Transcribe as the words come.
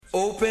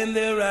Open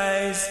their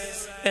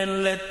eyes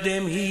and let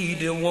them heed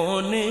the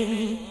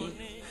warning.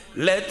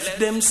 Let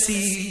them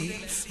see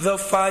the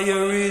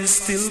fire is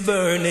still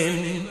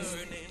burning.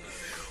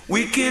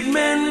 Wicked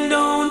men,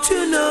 don't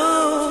you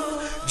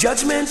know,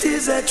 judgment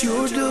is at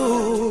your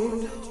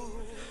door.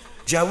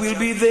 Jah will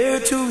be there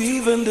to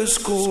even the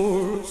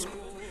score.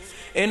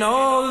 And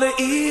all the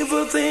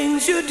evil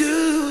things you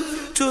do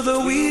to the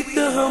weak,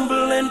 the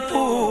humble and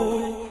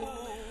poor.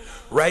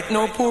 Right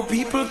now poor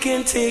people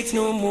can't take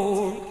no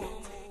more.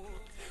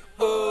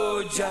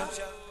 Oh Jah,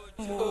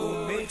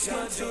 oh make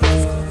my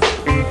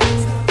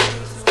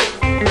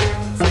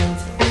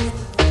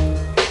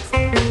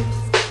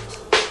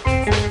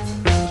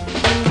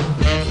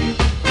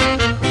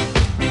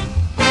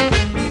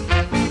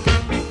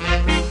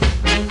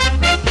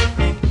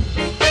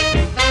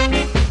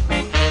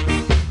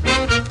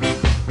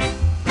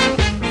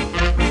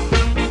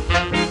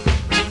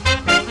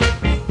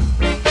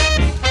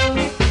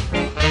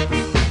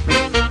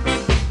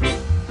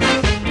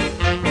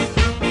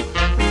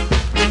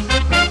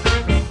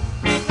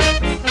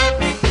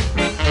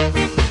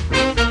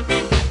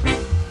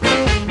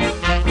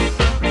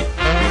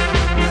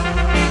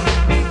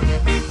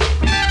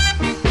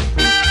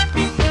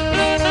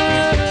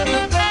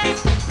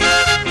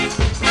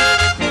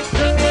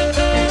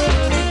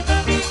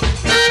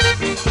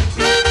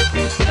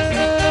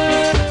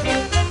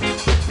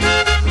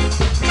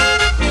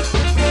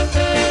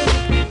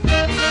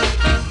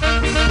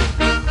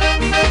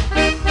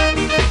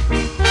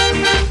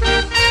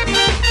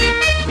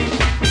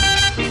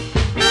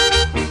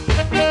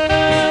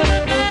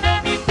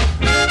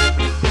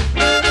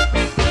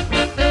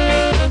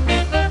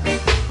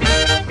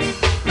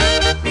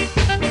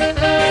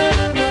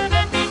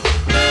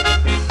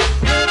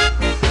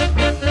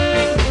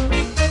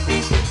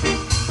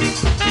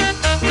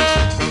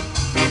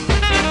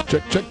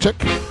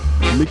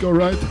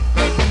Alright,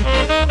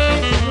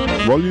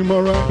 volume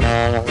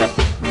alright.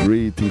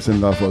 Greetings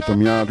and love out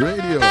of Yard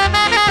Radio.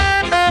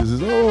 This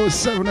is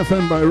 7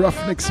 FM by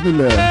Ruffneck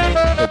Smille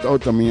at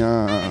Outta.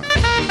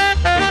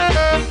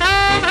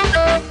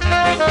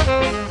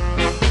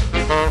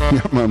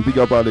 Yeah man, big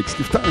up Alex,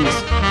 give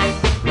thanks.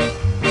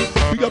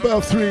 Big up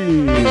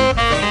L3,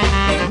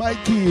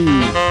 Mikey,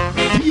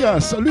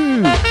 Tia,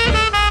 salut.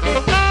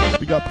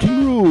 Big up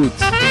King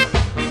Roots.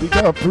 Big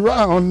up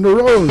Round the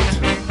Road.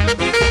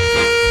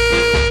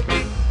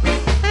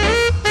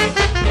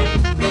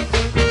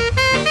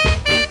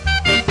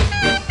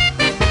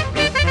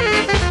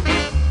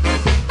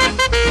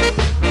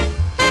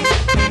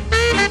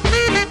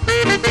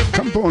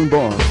 On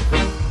board.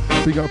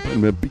 Big up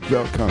and a big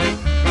welcome.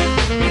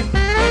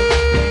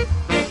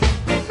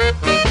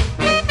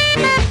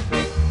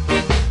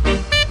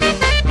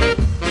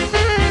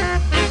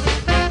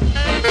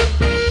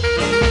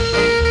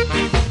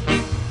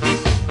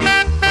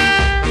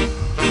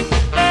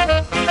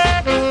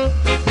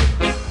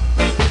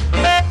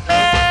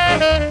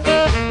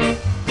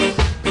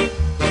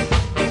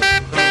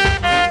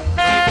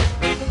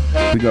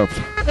 Big up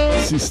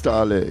Sister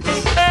Alex.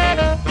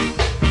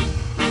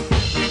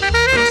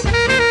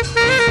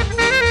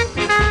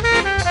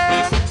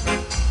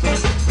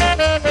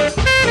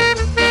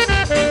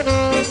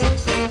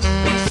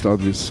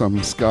 Start with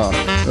some ska,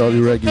 early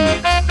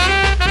reggae,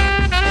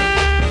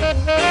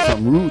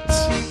 some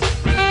roots.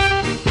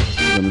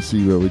 We're gonna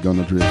see where we're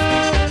gonna drift.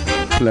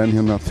 Plan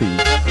here nothing.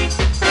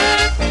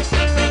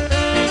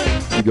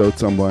 We go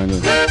somewhere.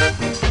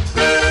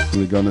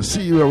 We're gonna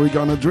see where we're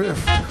gonna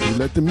drift. We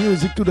let the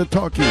music do the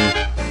talking.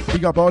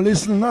 Big up our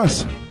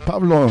listeners.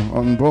 Pablo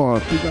on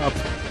board. Big up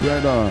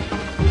Brother.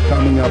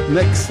 Coming up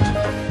next.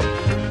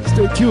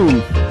 Stay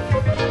tuned.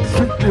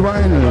 Strictly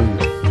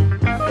Vinyl.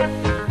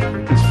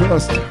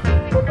 First,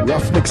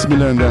 Ruffneck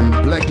Smille and then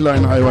Black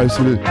Line Highways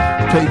will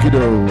take it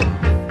over.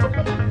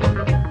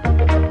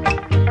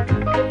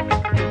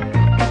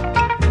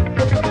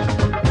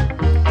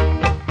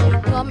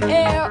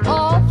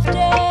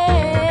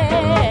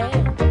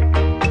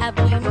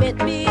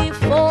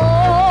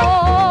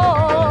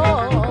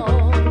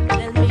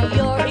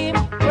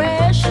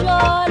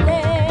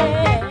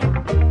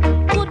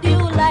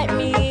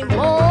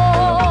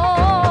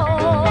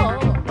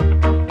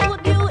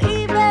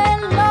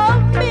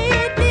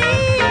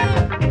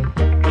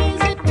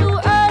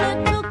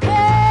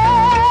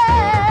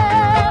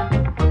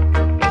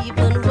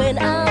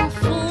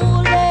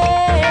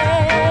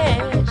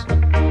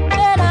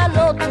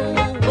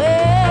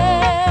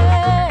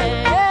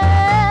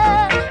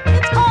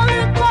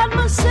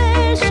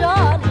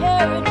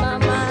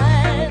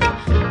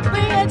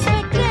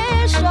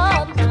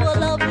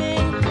 Love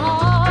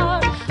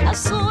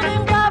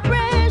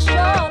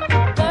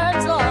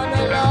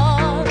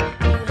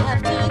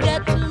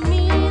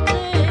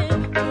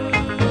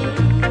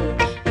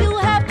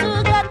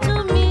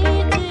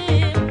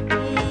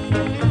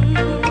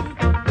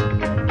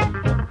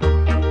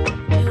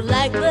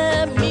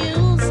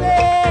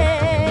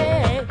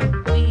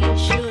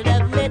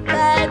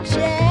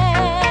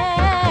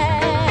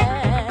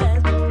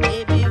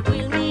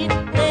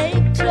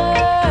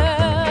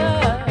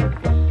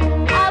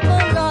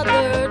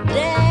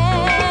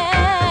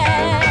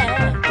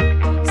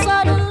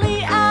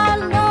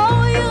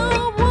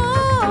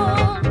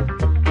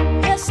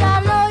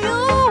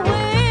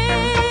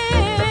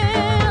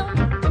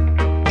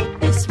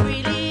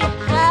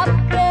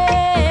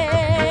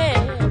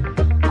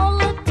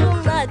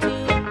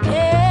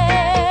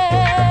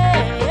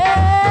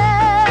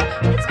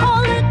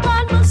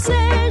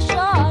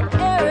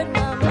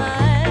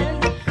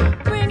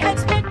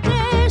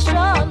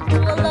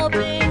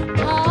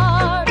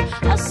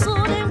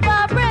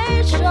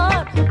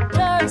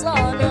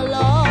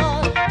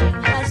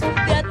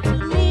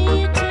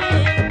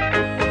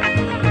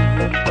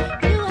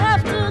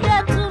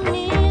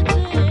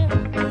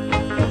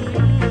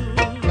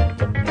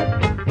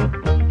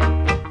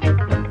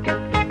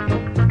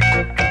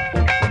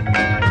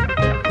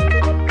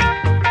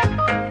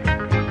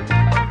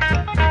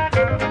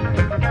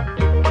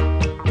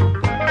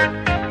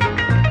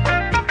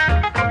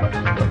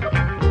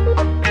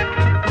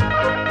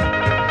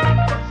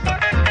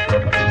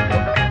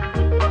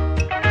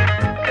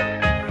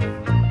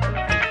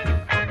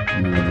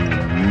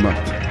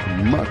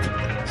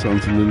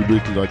Sounds a little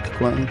bit like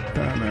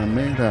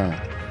Guantanamera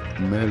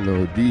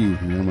melody.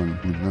 Yeah, man,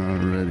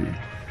 not ready.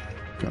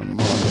 Come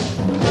on.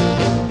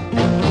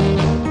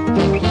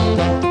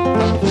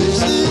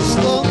 This is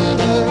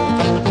thunder.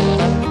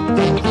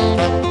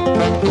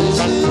 This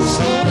is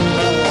thunder.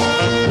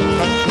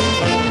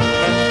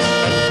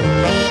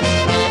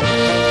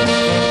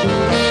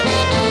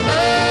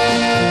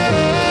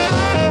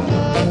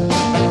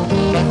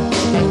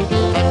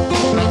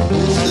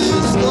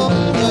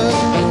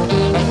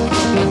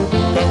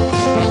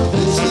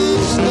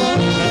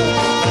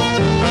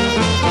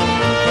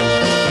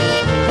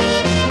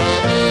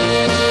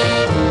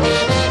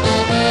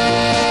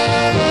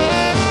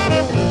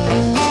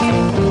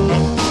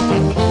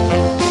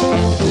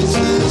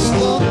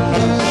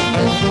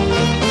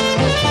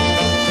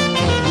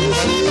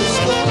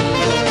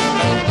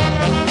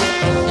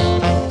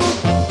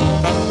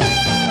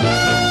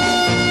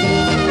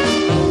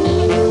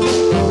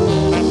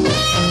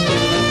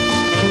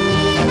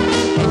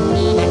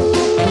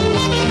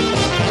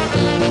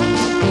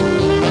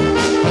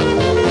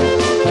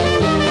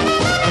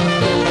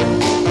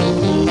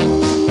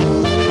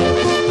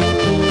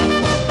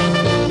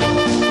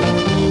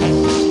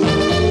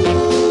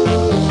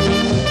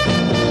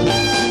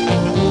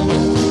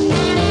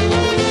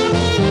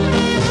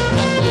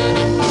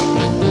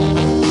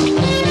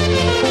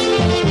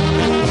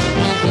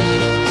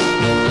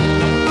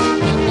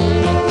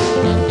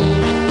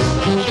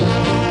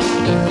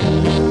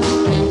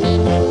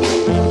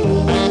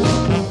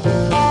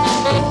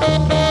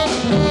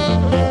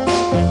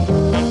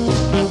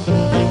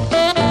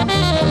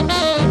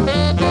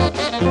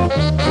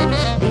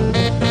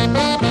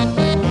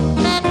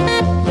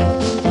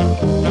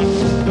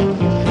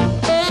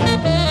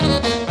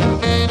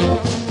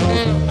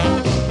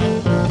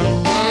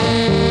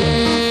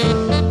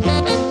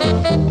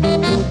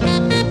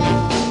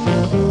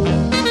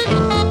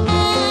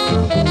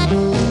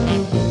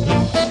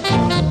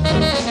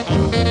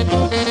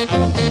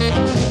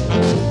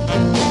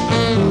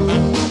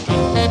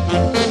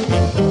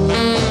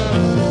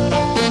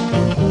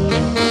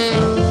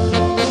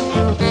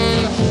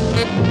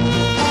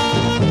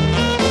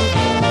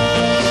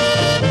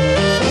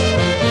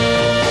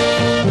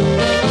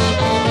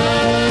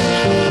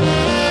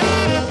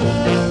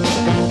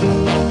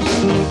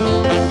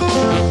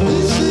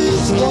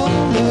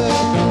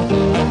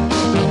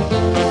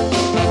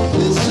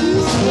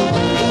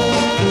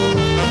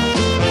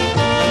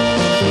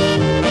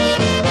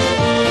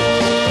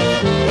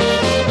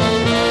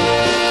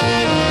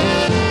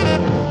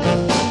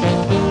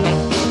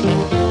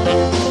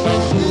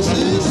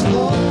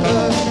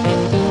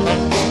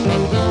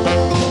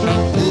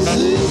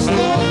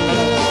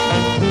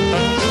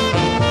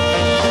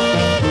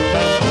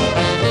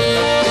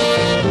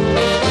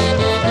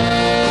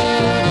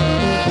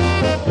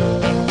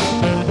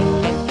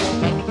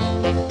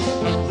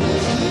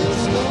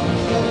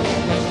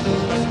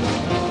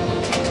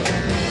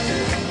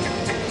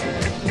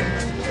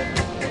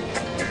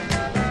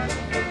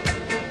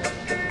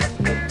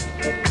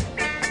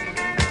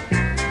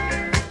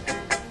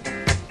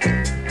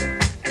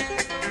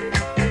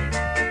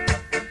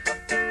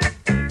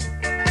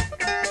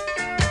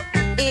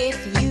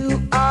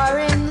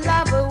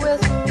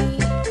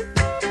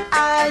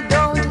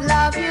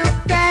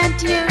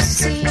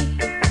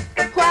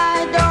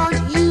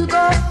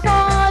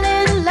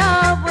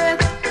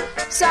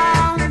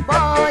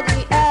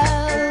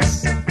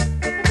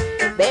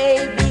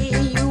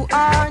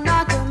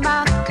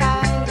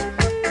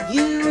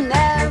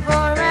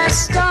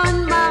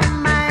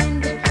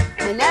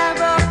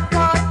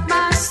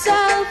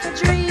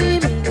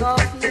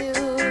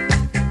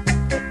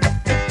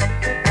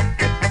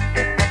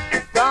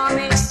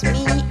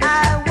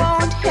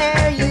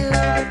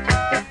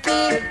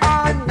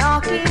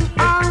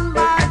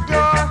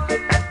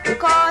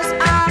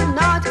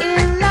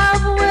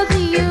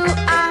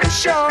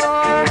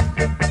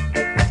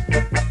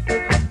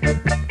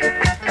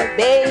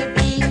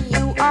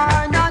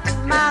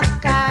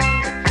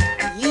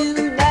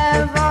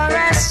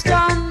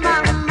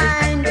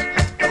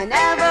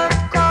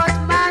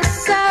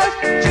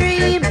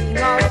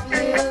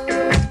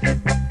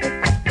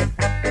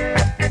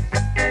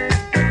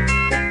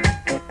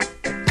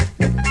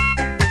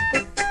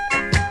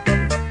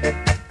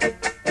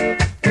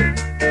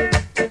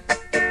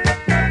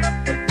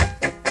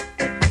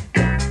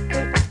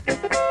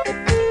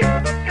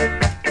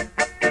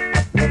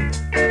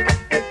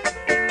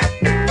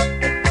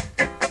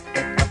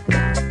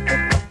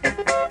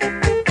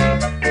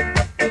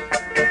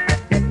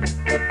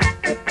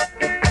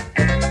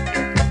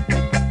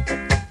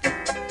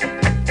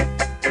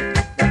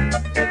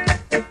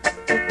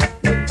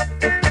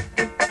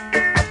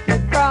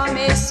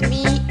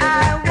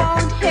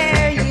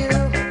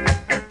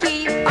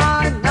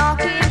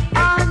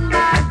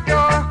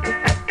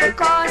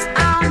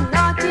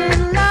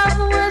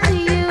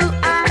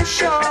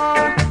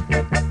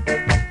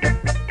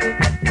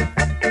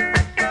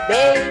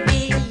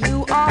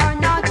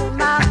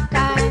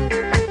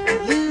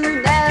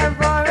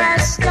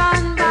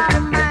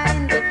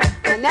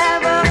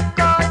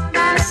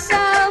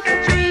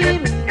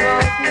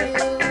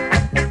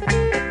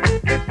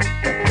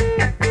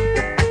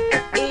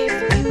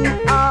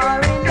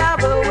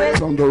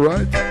 go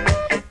right.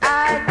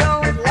 I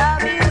don't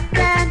love you,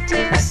 can't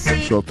you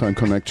see? Short time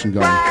connection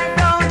gone. Why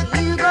don't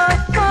you go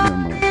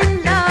fall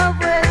in love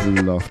with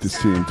We love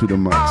this team to the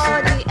max.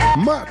 all the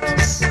Matt!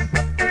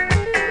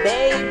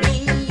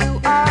 Baby, you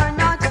are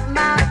not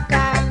my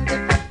kind.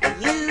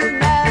 You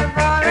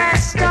never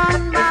rest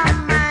on my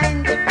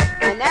mind.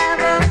 I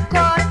never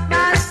caught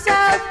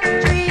myself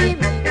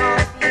dreaming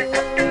of you.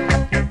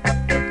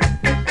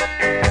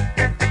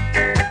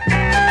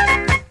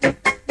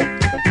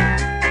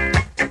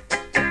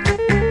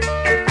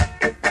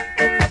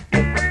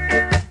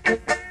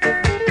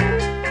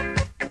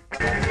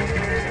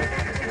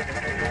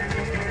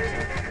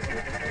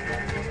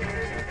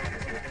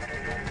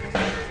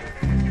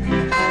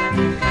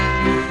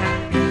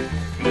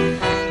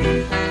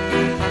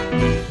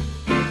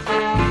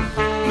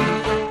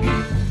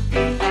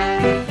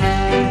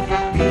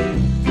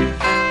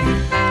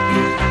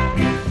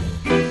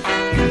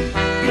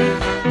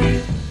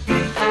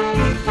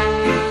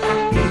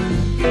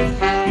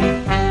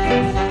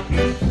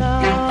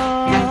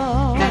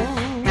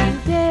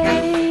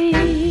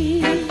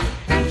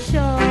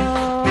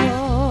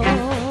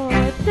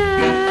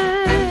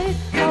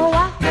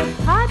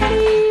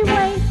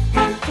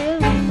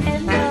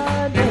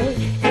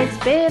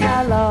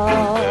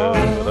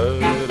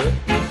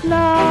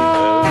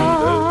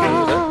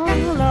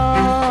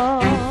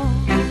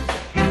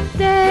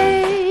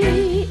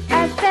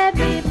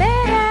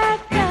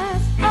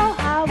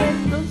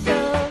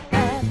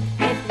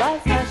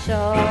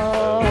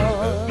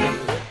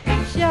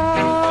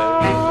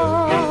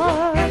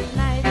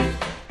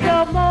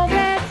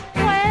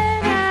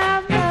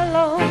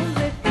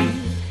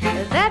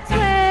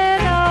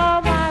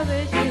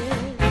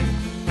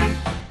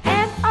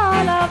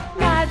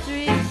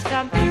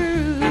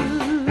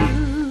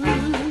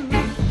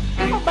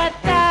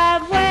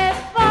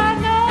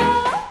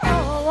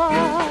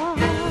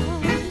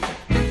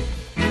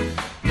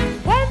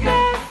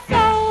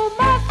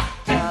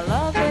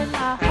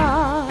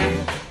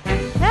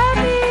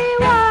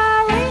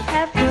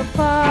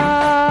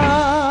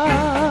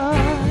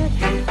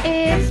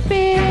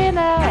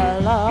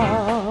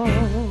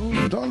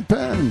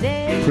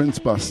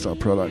 Buster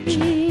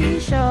production.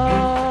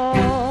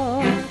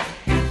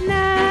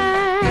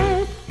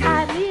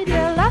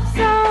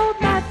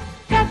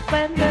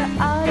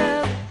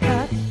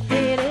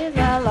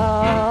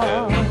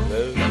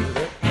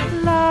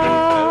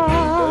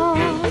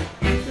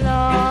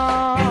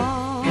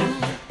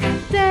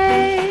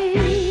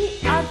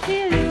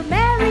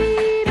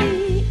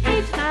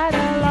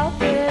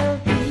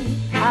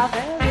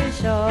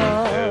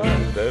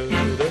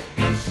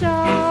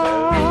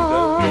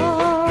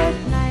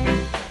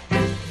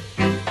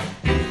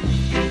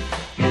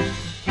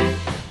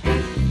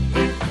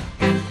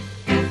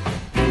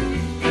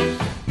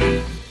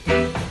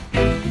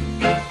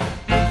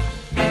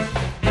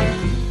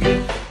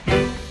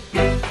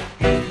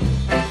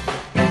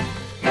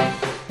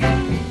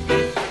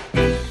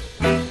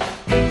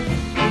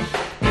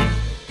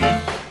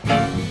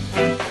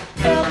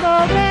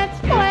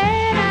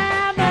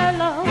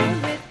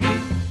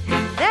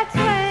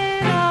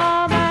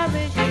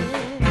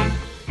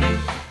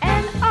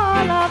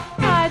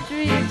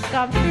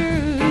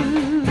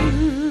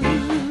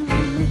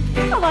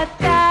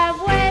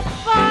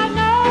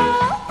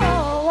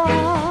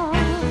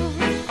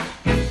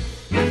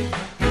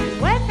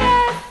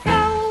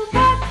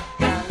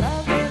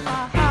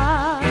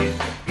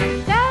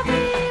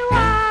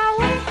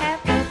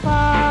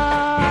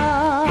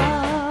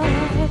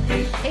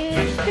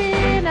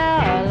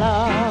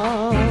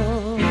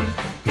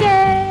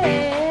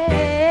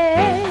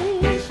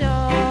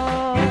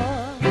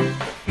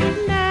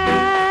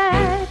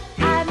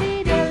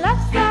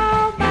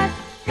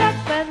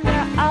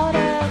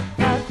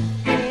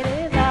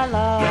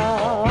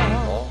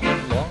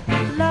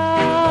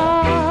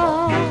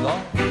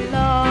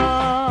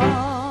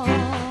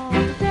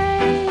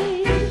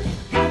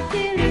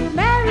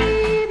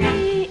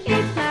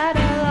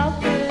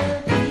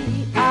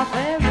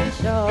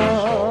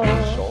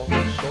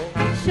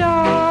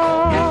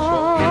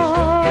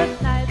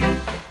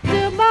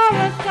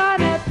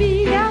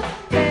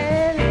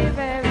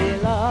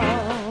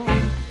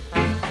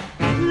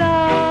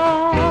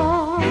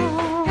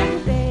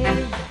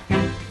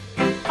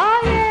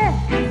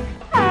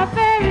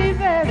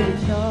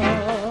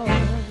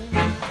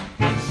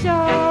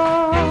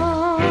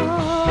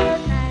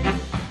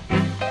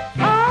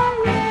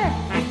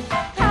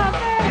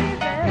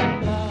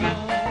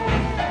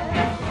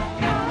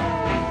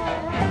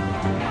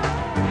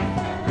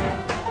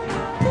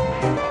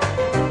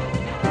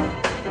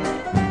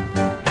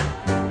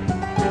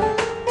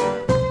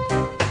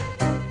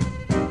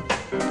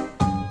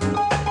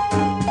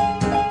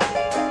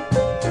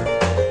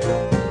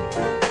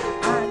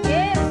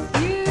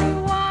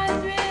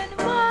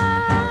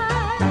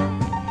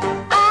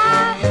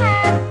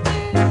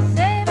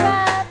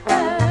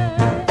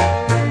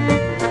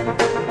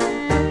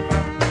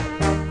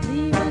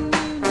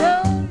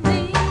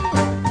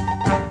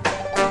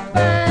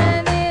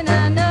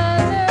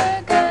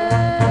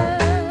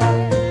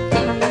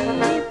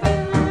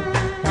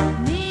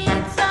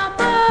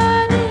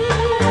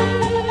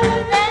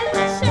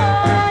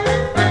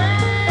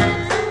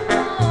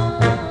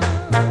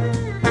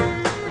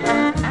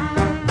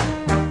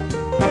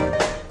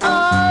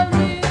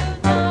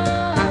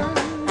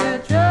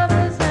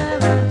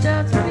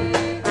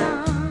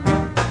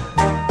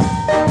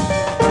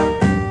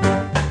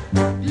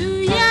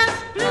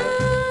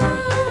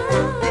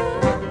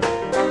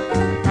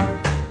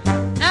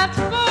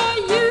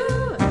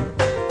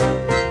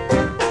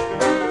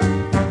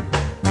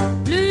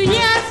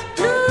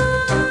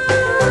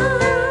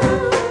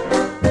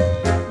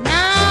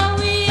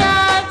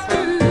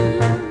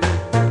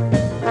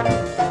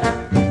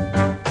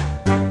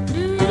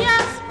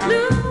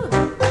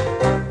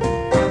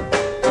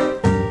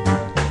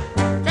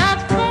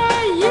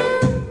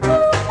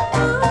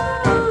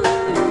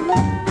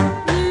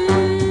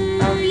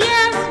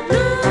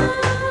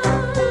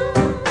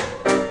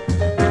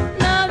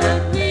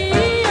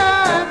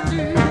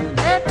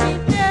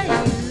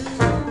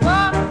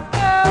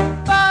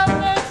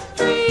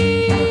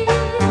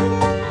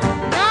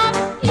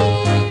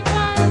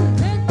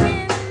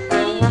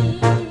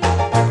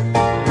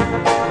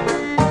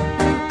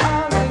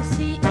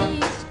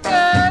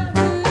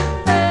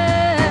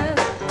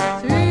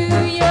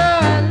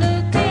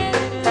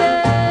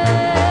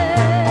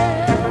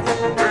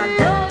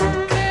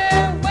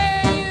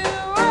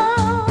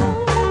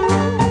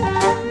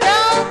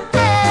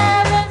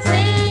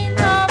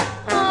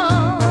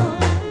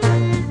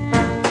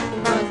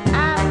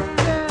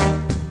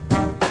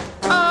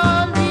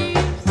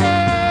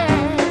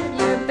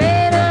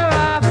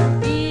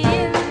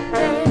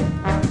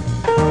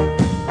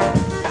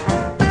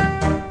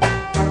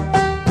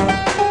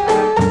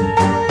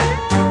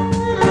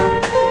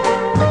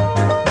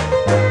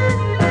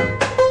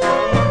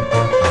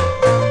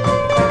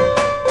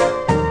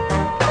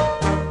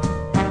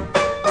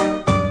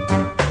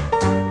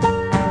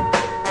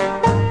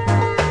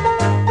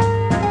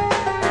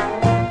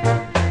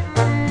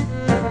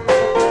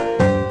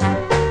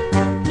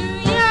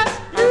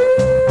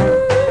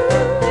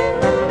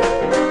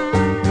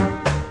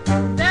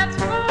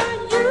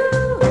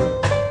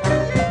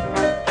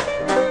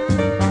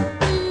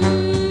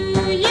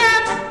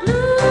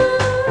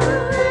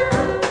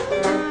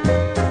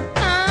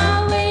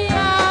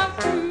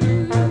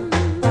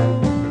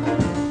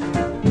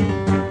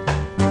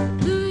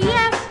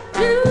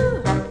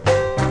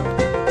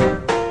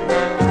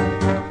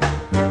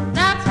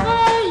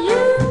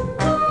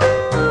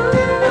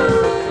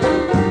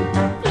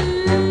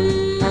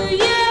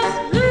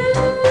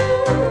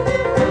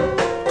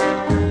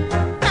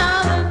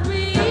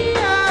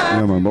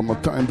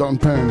 pan, down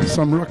pan,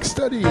 some rock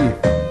steady.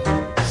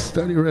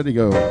 Steady, ready,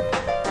 go.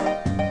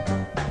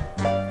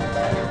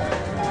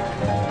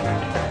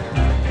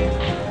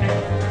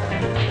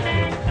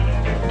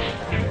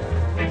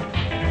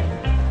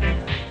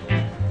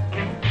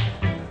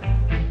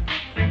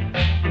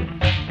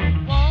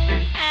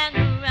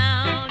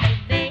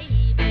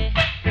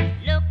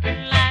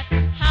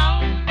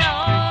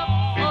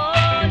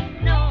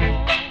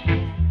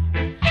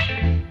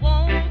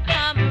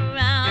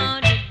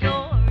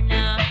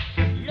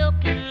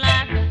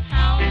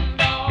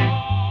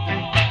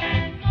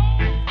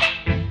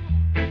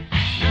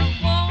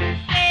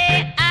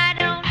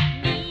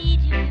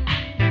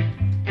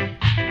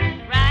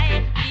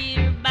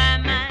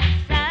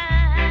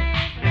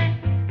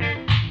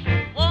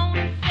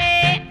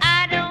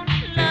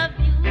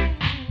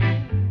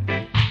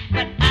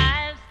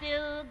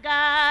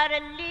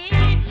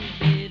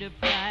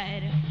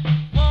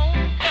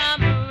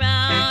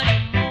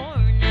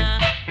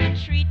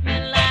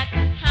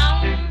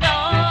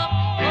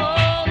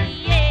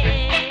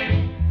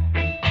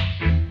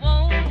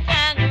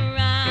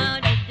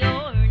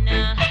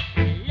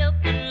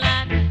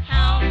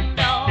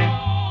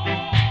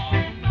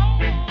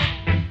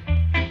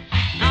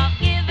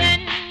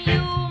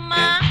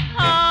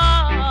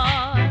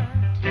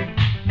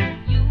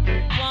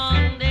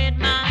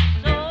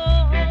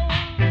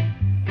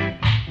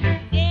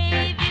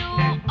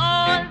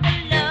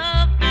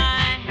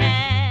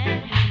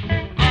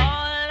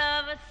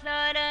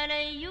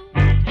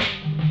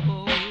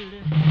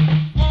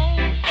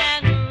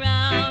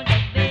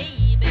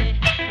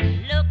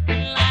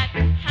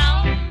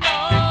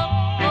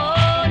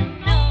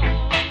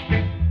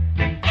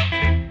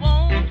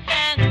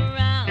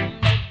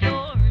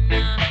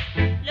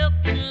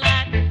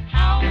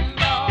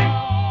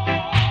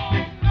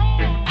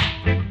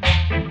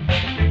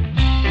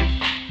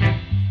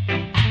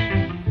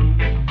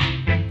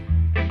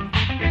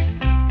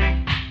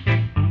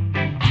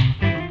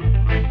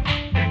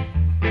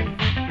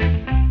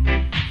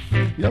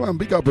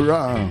 Big up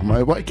Ra,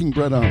 my Viking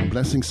brother.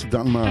 Blessings to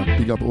Denmark.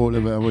 Big up all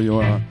wherever you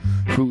are.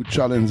 Food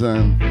challenge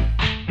and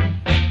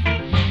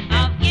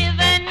I've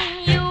given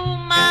you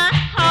my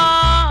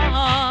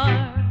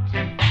heart.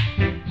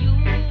 You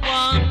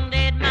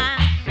wanted my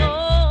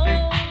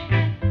soul.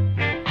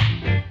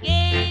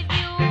 Gave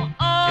you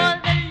all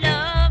the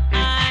love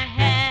I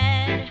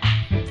had.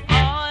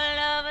 All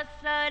of a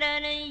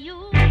sudden you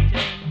turned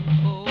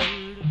cold.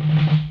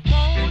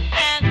 Won't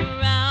hang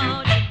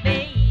around,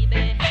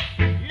 baby.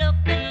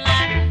 Looking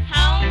like a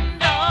hound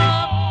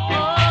dog.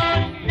 Oh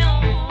no.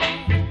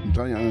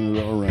 Diane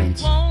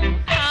Lawrence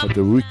of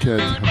the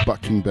Wicked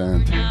backing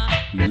band,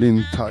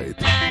 Lynn Tide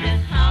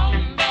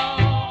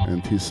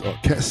and his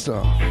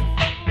orchestra.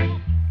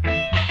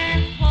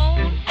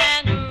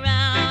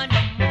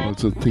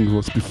 Also, I think it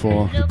was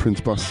before the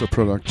Prince Buster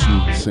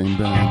production, same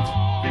band.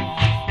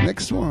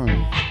 Next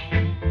one,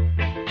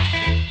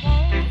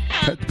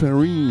 Pat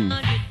Perrine.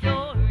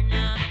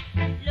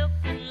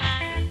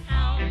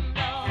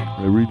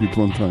 I read it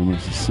one time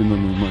as a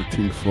synonym, I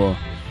think, for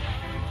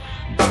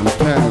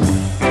Japan.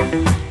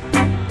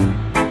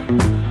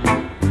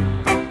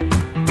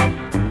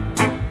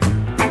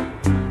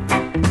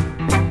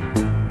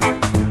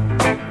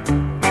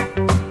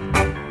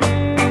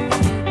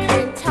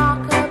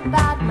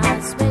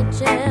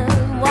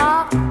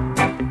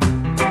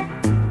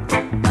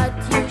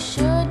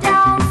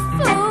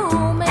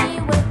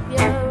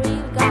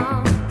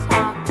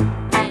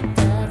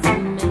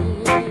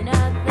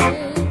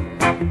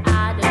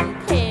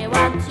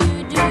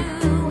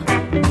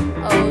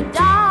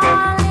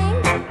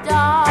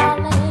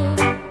 Darling,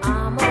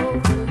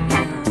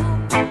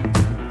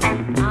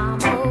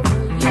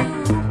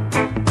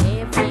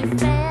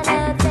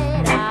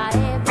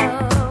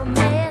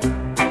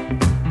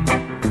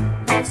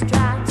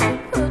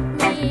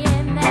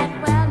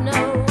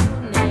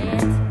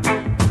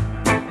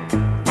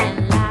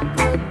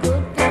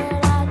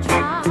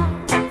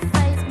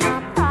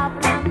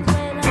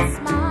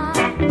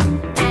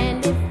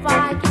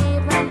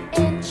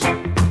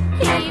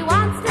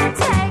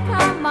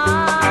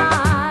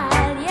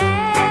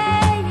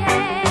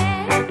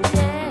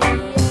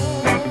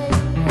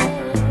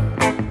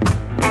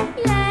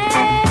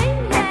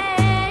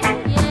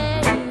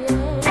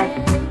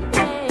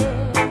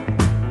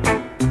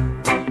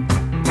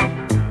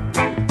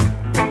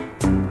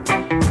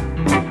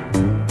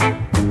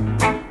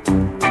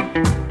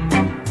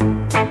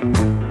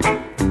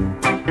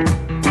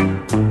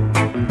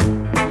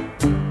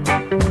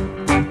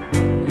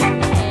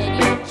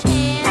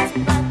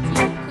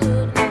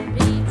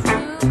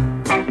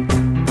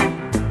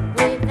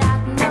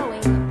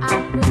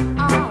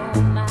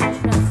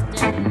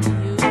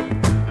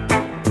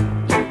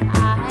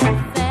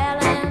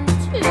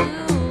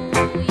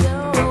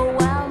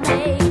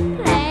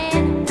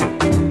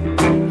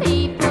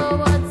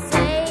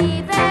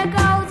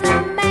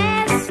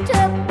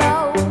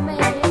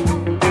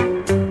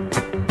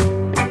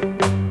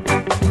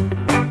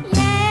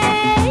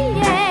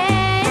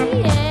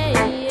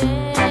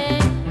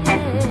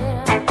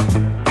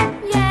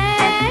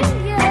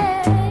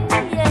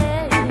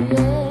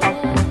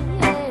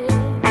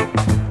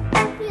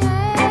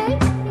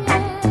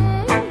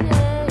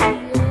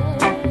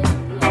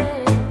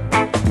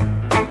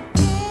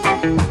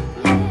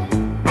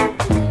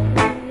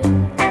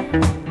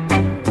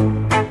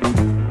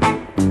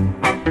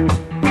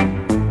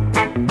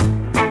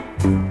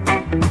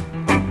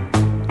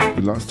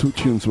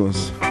 tunes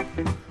was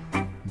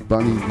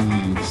Bunny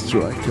V,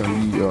 Striker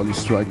Lee, early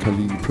Striker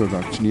Lee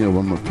production here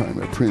one more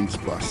time, a Prince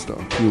Buster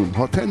tune.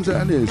 Hortense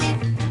Alice.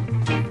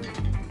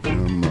 Yeah,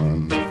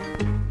 man.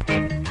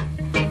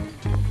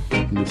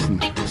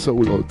 Listen,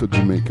 soul out to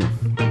Jamaica.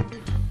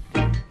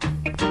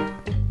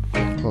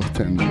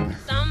 Hortense.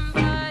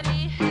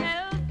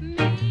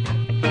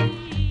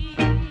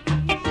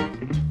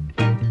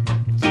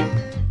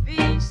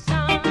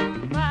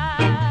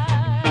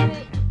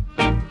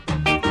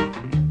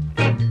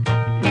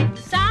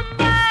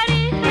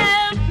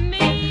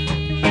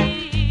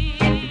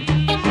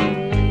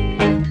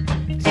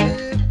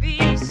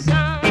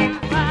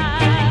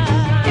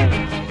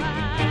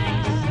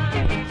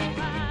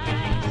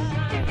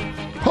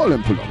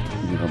 Pull up,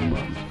 yeah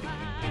man.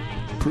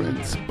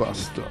 Prince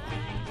Buster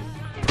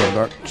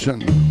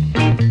production.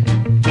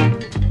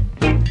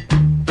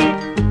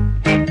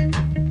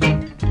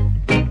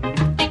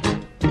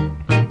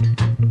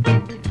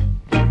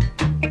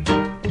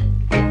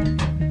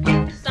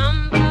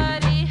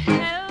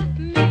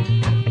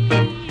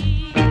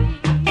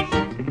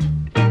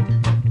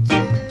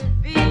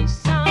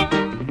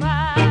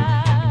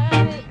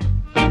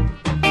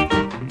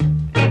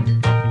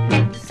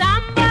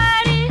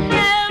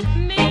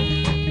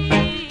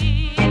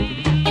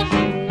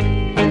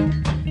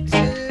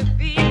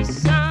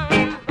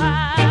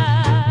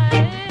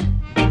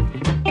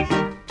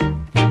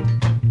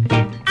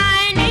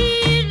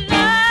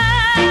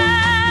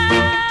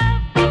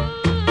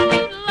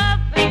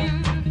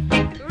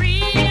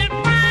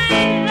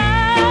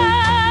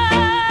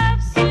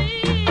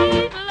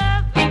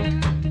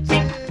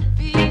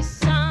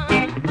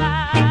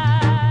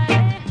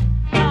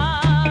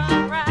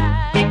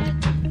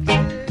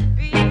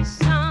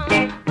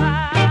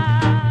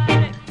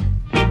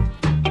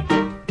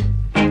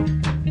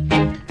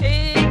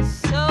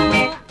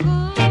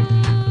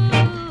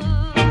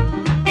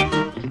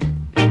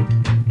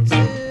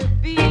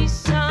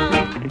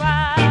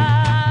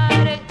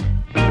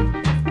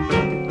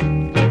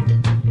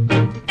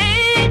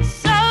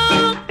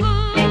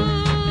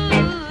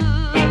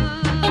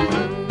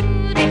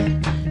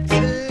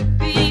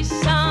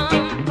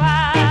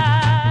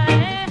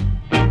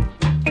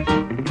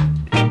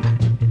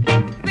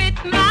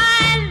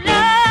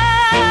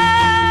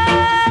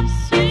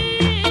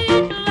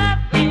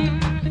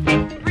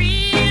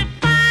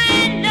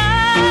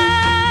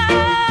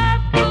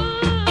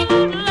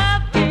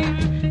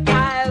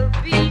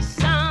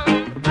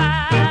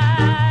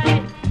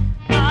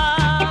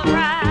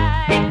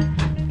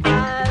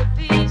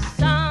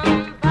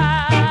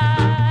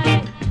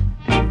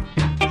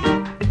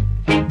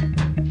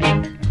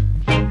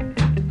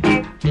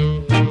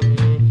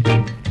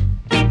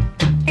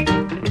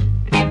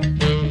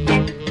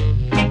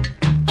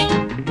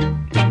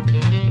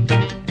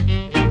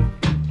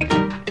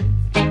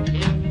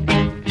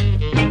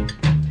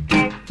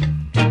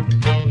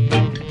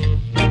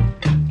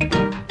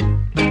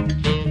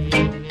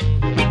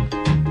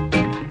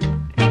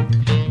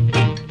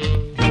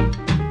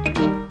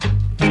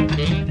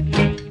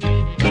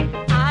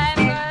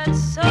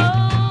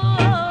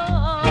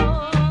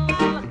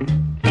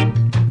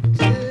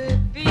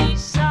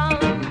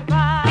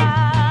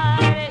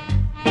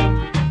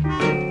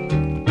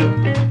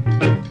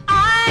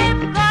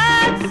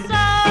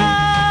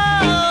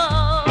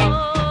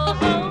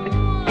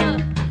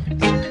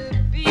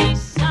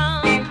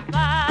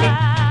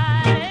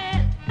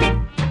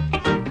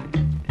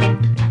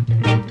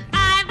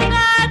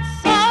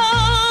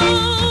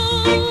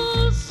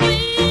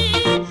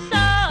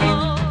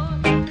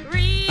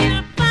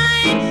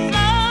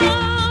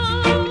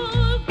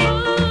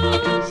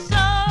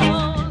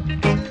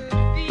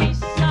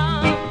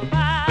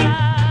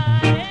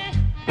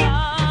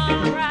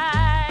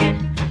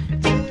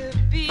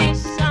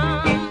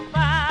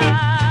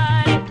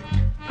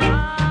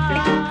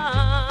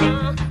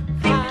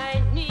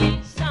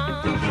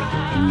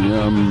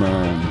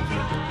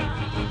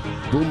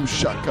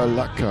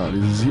 Shakalaka.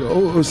 This is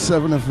your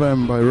 007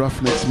 FM by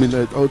Ruffneck,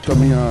 Smille, Outta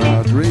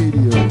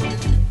Radio.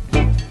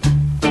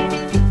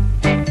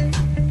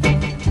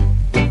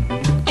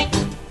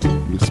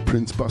 This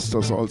Prince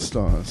Buster's All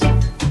Stars.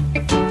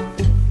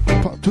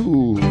 Part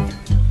 2.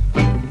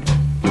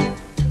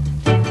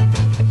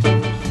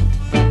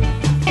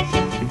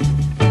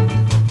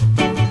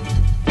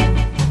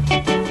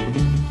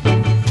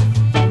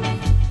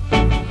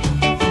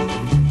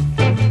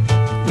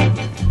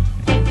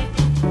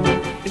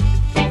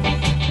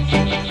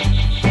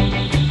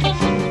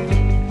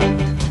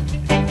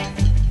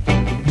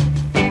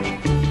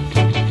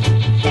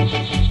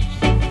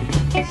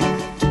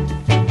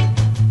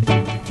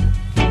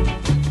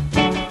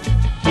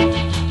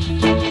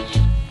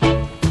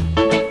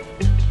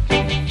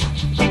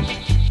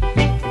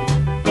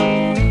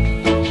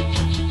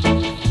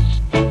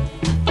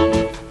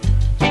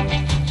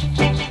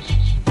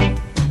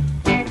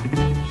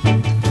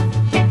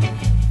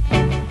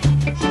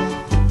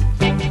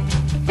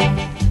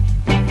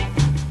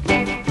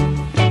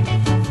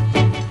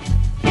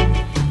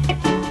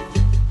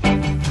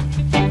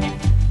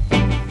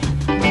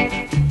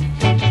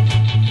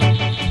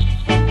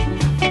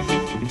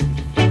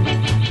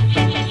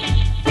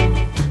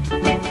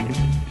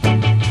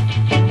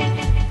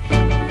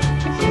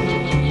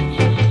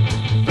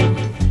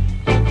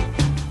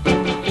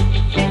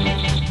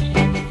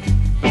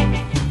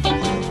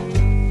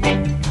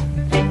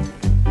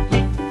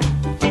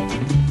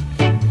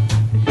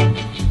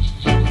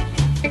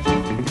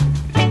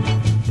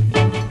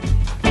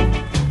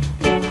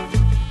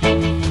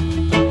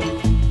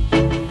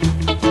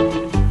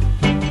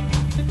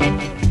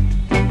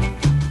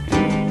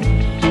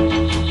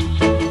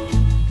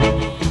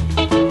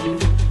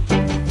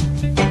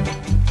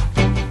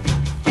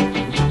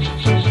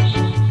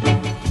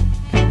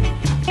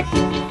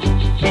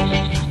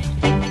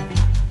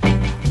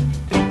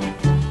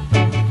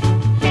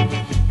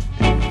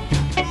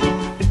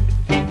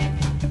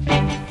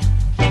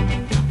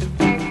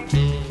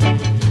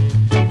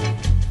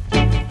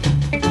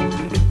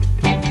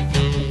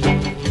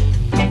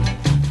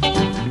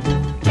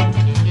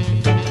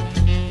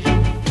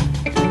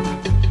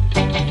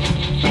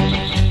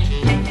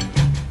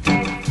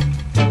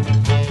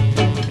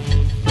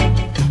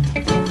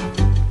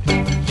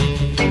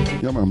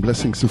 and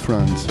blessings to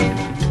France.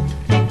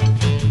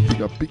 We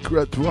got Big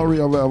Red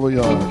Warrior wherever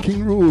you are.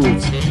 King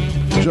Roots,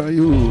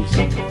 Jayus.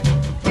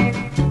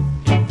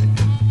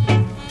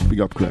 Big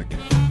up Craig.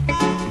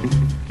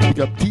 Big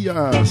up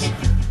Tias.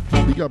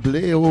 Big up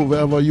Leo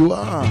wherever you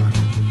are.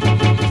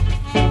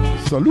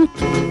 Salute.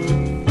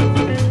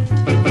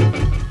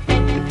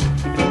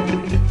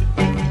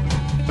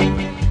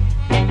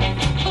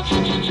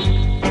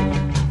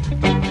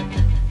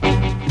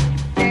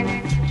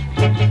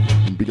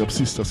 Big up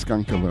Sister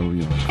Skanka where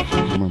we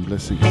are. Come on,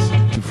 blessings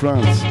to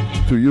France,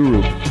 to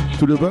Europe,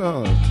 to the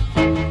world.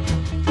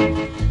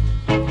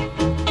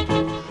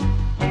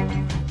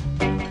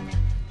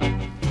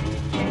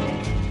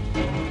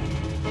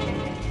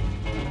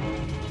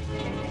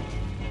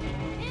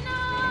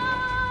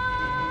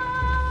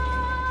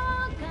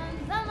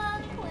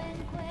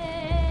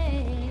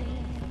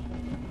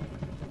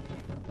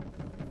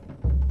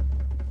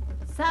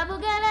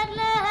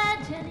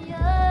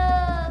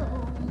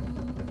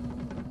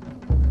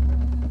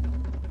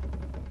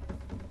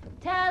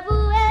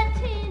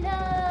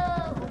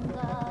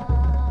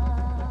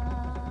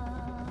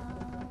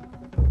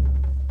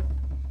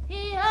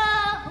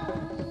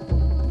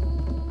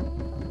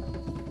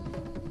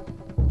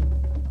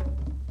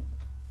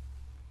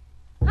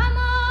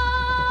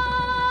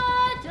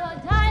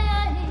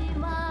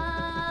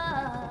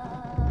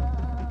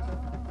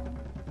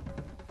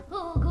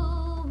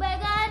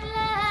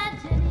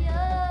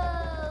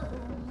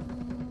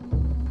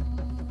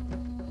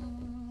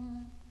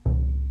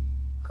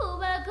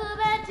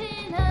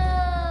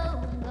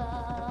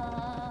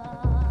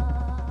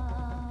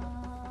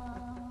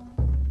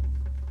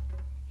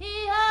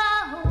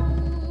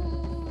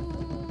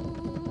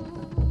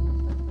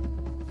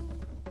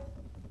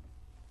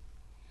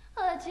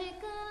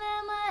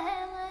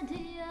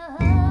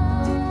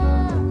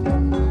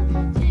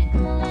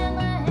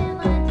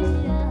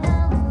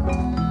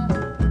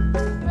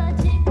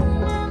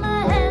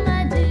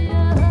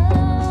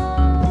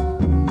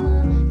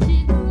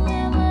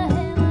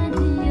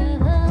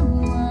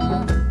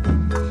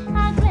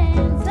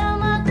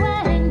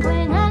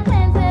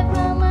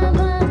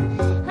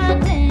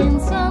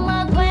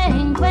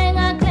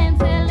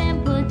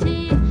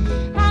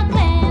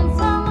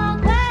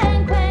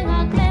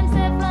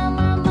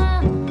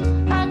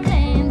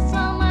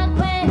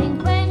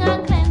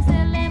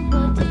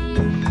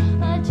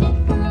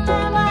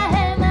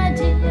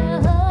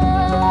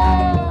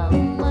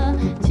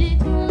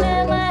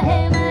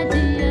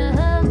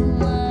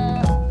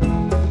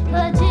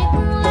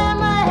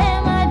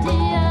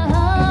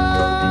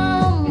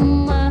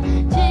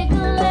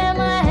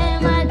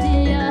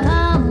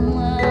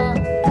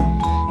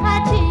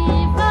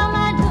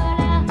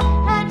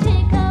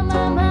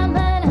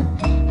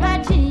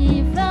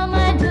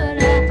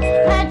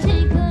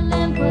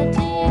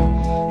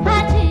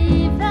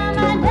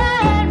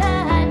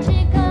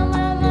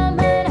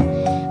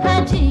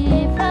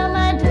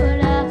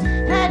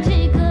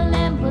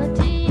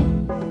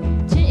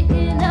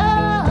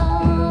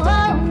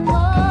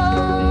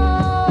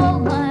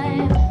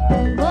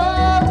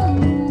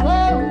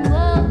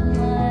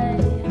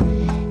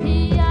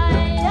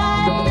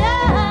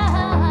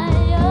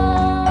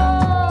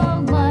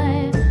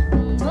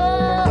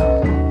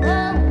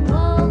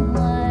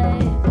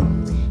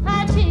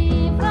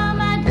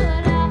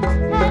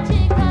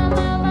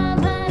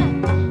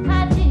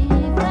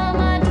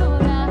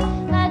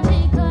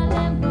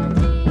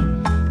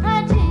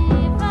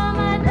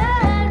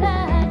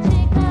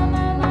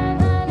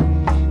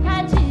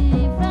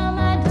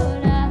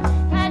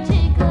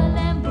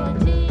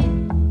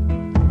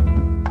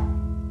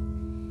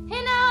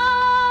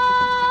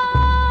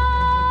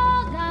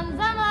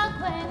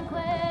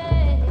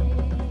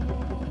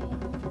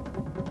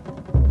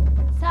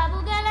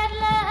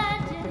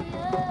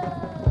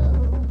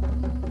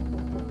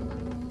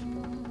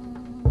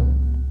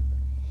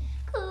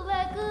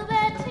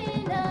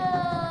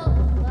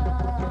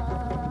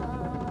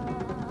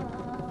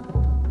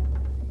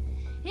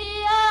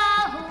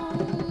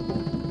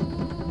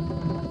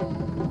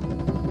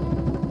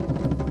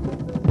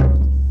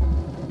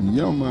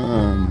 Yeah,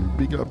 man.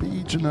 Big up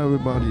each and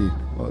everybody.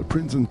 All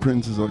prince and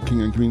princess, all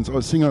king and queens,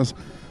 all singers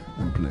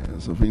and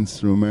players of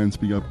instruments.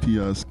 Big up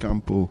Tias,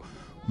 Campo,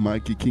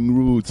 Mikey, King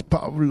Roots,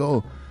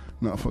 Pablo.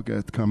 Not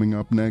forget, coming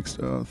up next,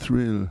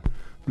 Thrill.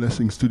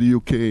 Blessings to the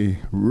UK.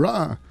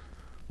 Ra!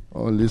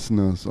 All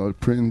listeners, all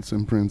prince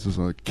and princess,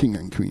 all king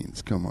and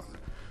queens. Come on.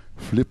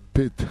 Flip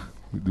it.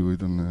 We do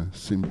it on a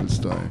simple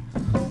style.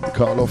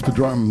 Call off the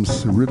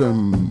drums.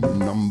 Rhythm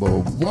number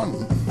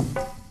 1.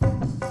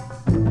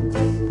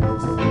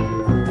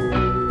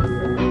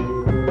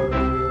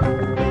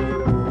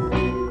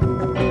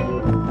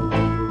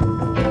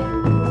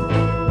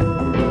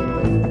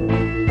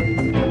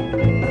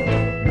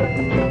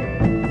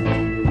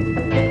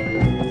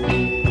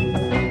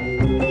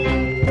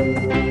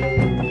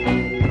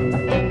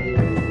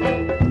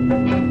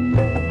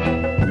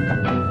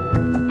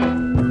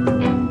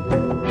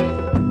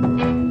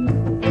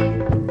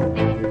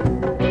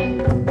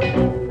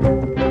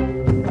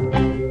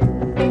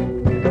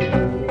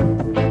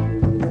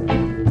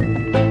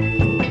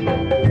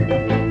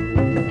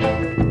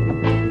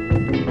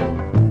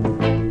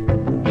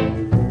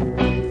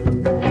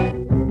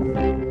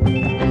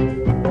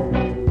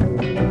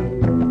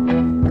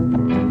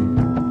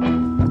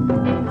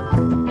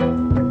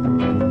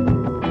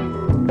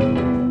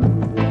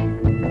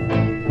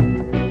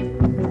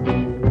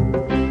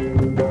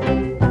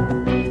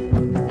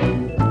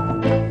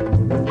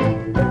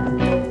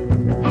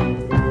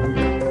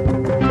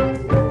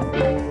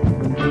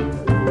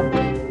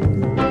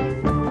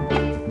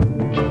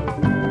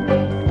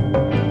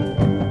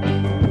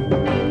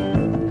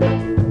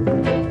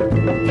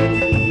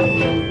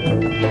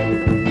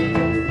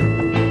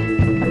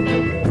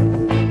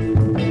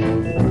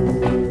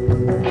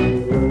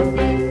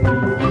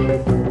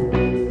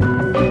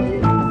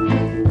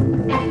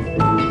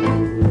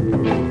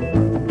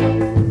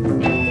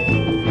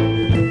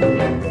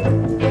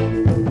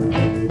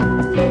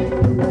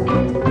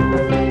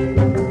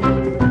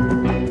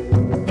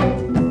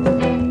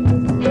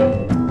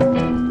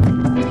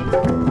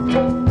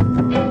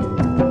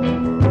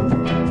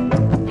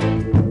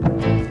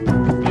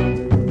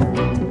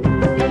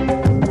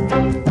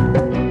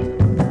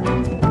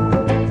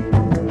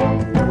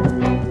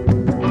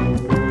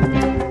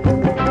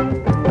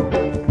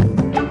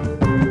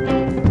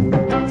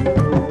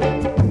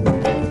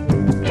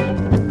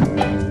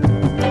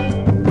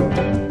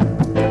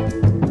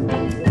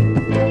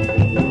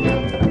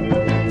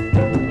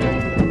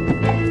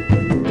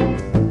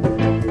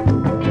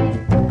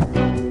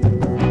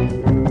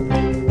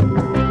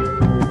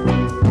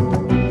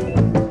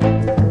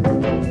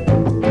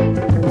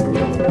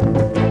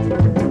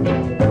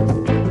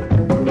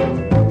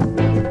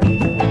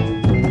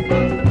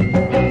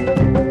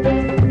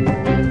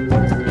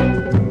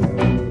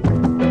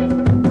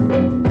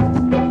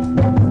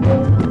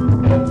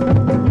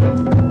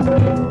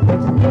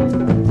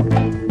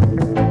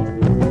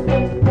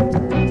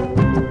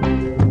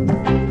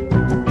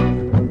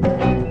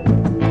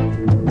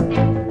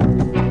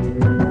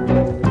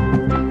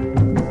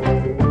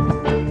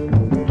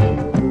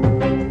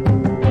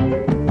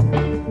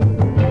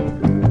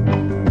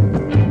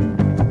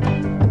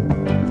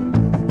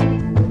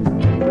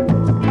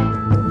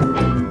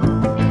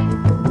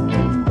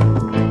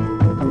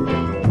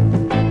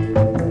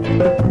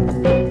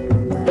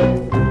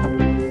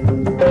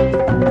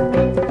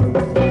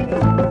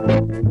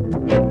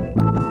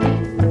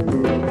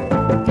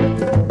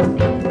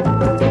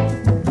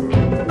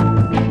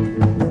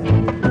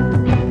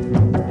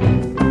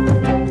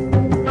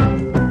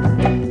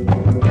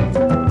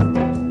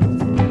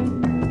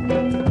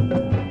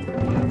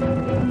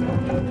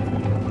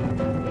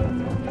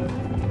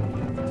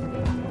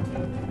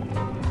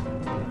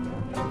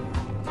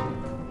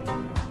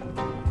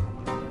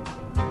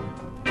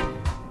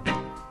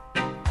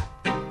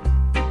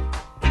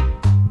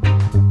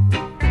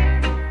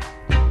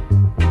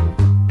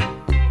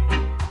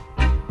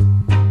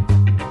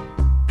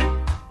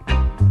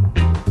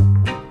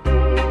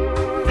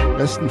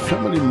 Weston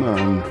Family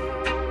Man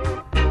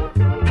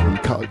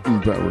and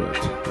Carlton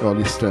Barrett.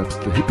 Early Steps,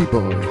 the Hippie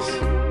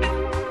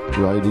Boys,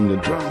 riding the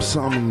drum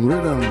song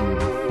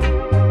rhythm.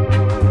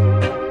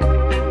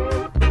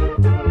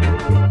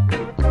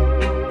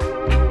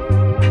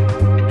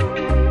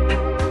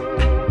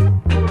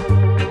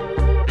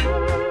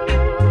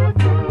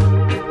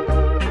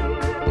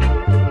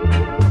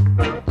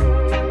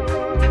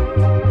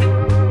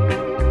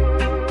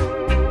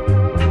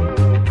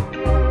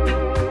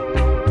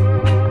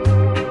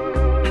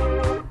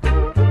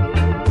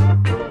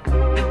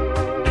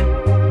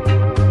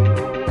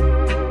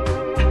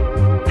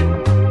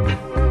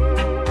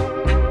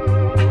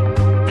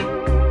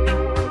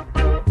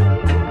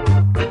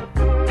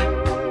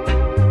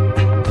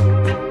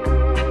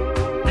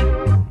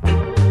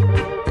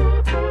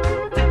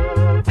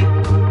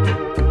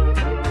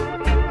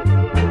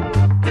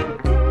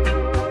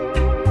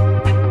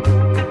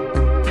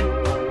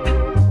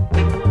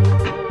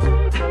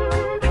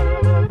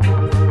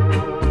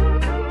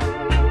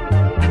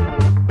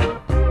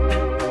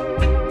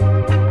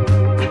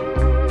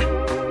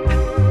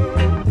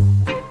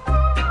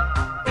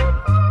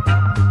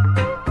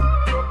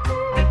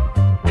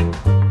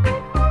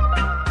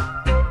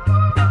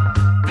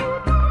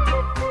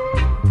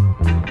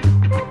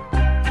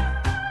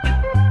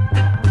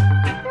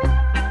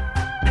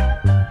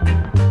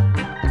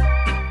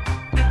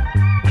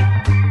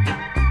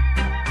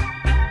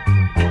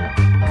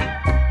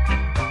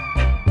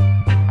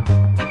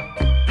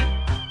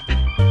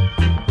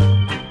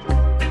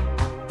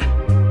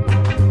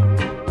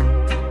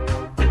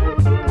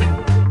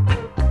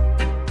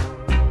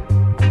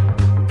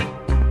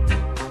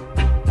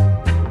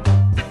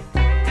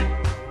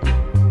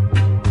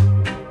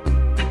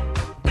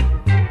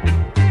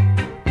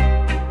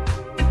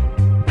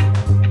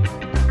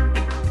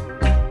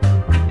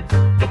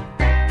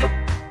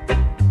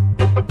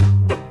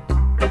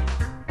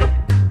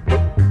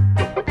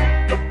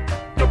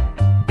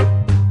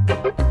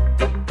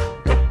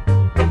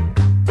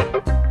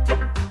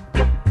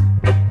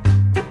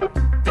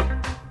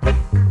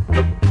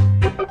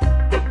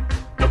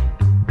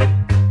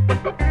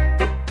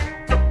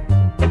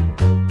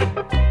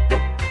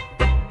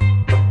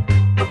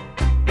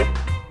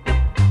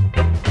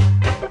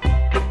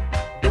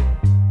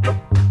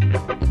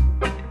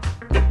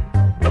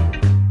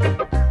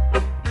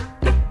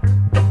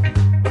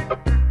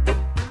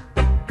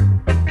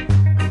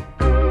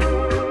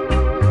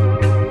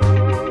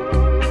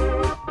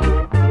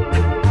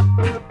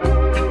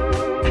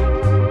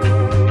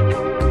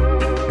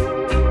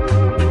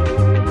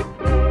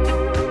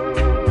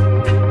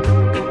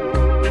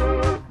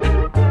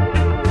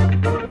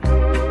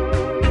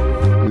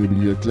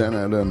 Glenn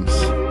Adams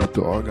mit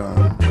der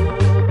Organ.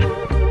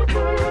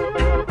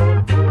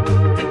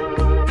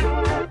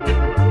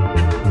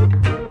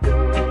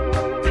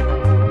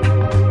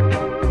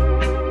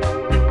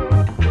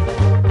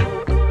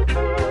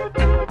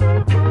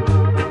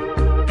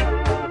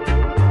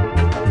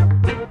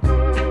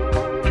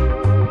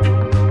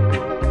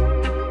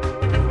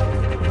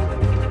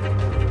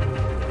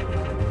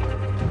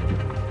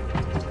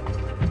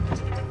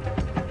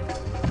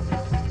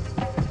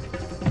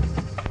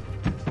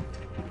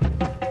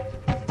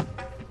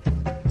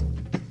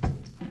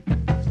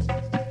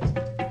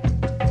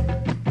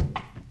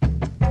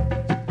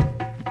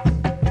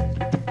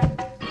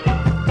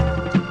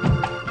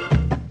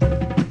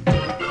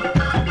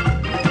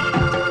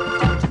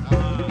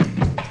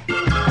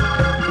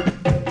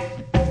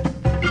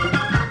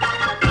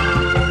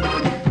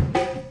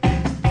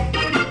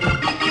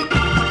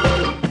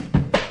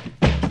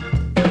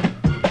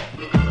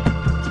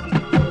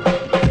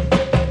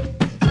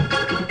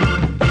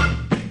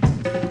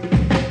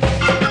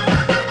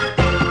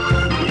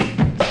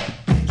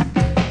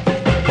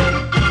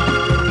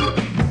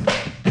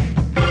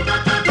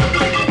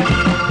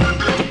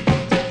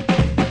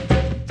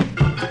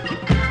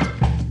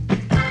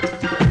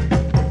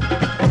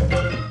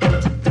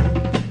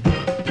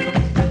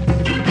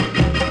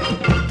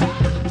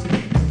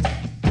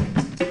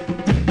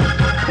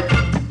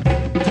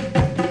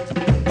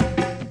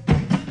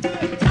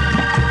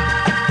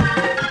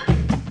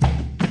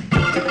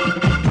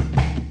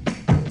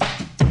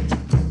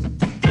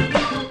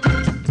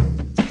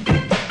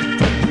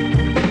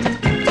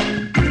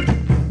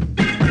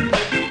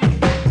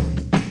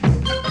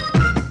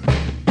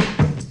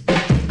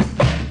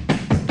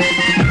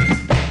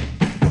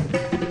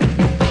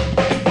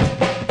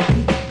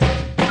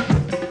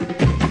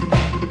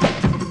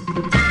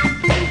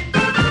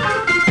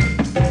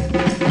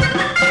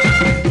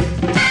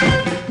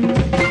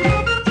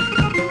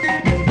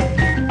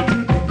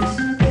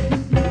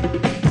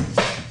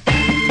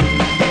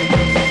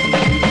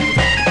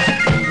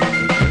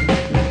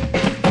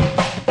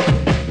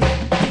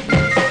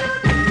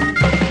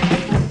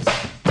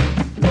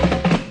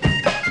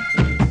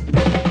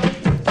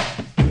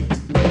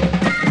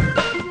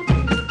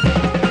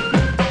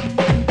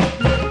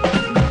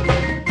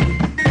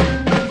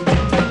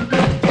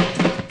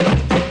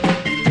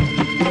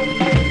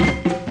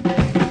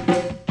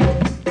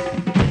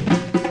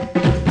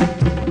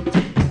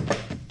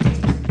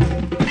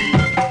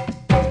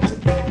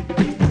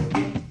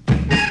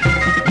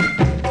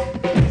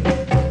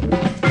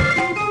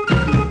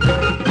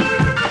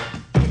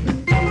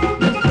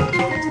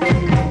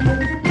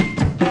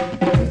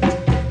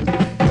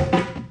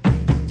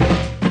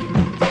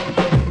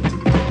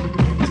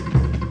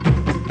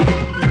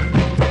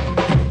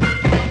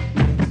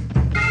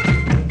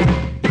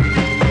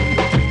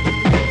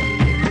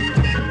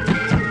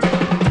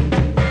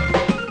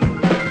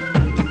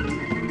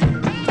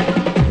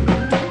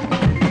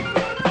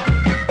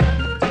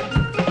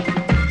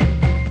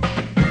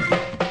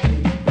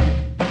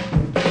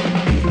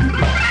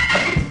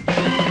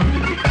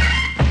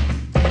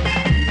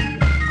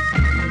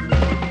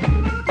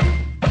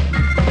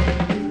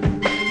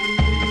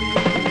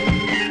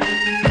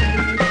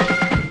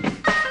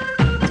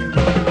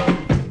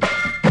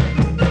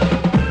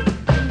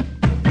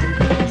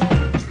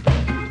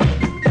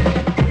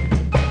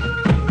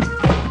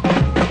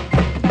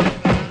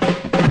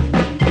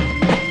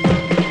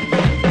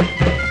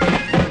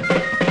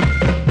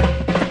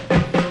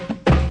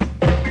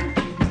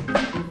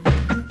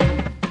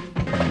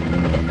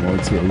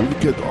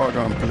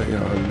 organ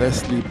player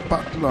Leslie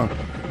Butler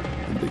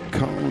and the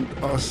Count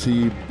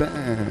Ossie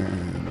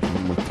Band.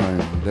 One more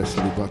time,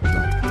 Leslie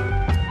Butler.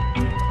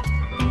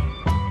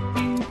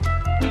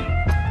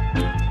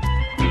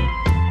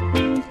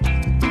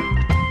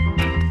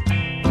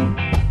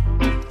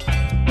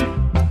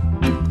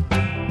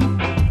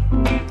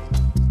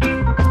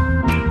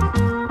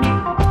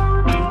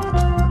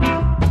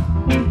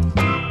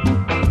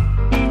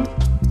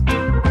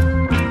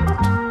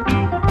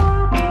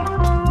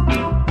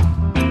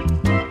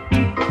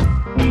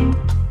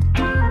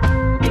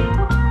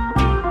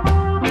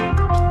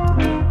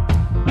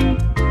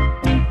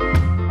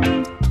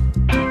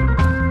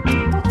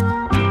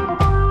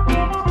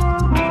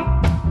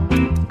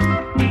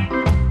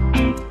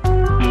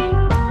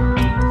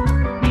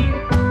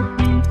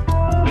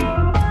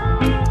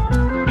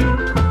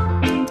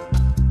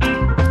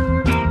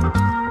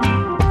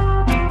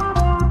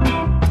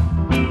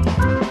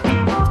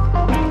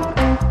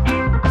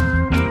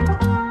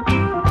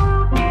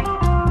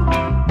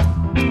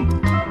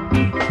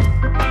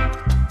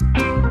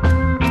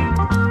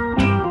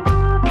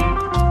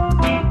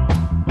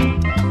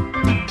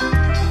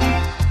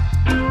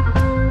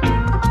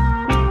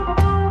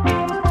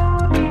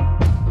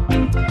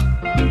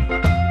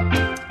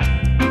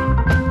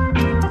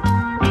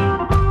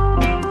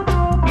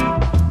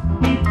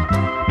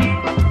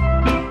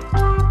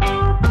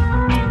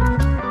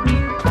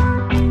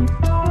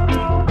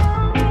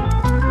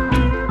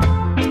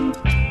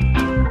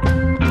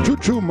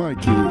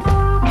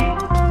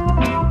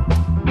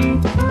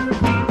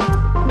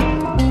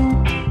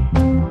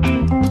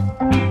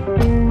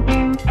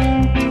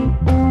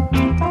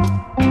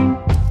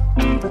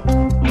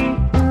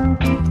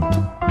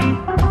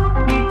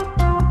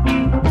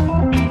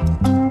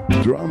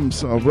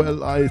 Are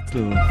well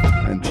idle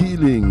and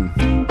healing.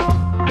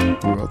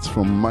 Words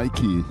from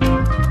Mikey.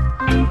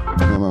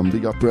 Yeah, man,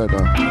 big up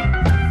brother.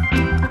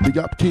 Big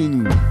up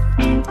King.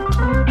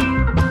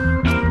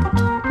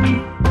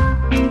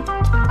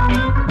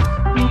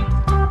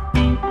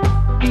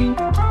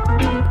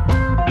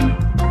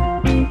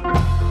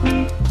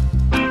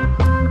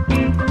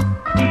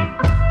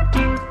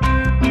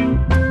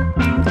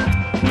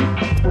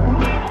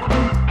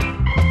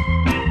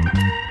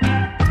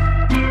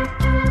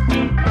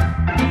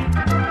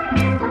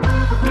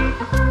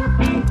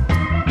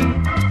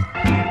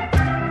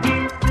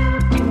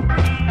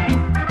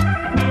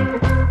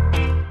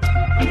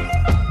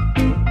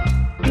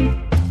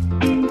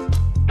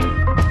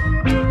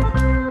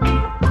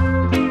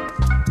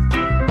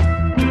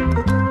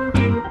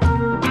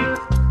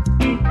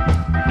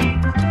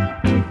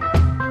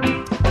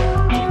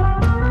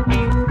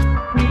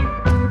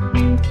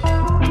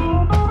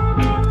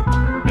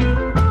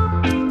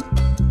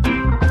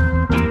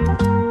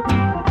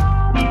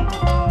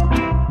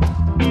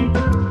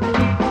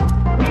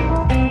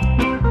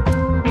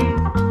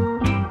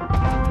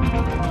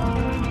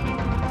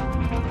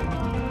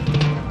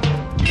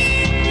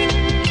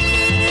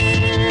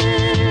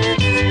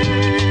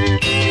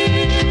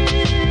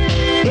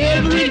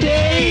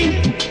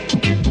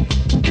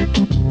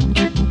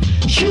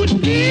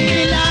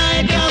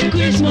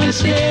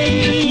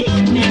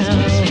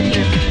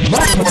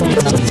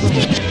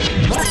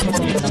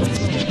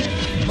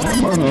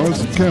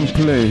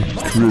 Play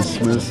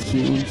Christmas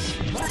tunes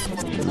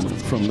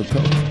from the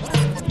top.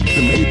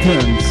 The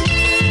Maytans.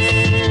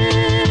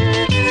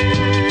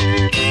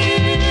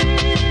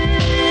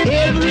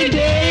 Every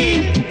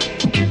day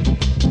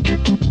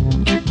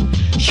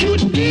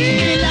should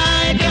be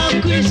like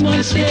a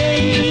Christmas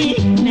day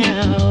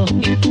now.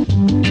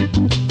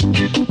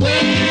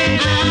 When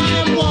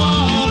I'm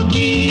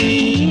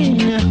walking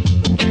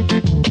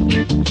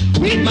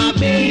with my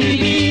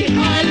baby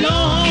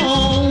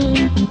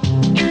alone.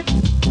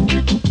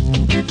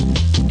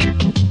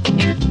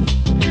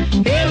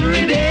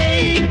 Every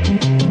day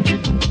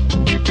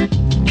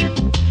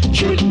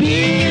should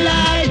be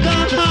like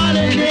a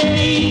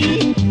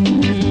holiday.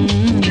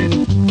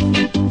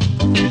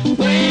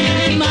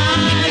 When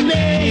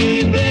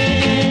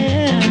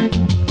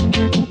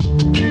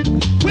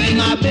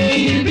my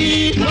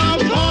baby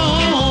comes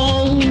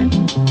home.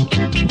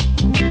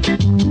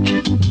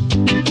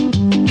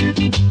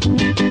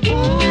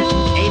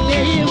 Hey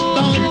babe,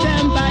 found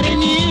somebody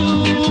new,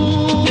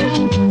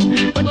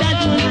 but that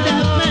was the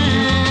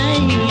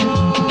mine.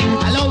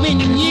 I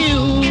loving you,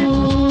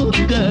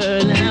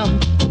 girl now.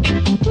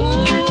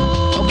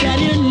 Oh, can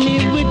you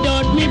live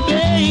without me,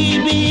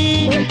 baby?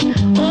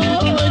 Oh,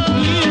 it's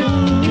you.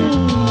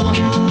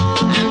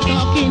 I'm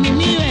talking to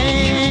you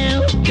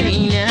every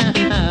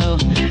now.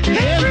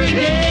 Every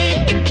day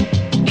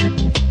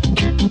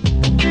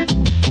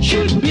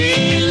should be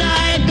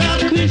like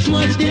a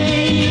Christmas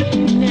day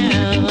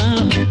now.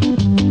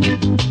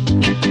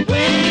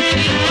 When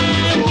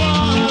I'm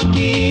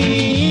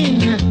walking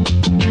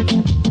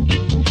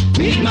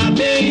with my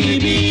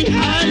baby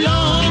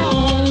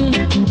alone.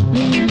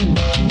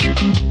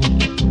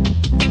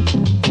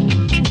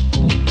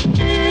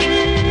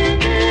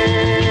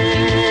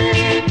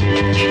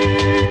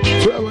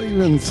 Trevor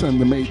Evans and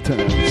the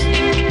Maytans.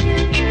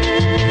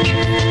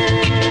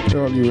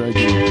 Early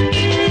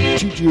reggae.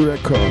 GG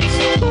Records.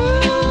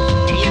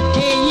 You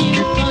say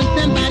you found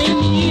somebody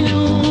new,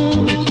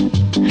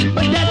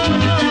 but that's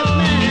not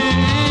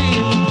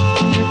mine.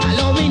 I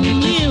loving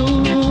you,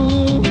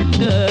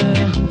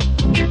 girl.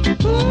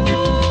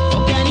 How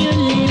can you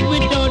live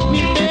without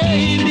me,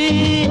 baby?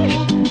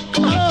 Oh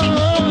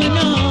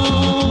no,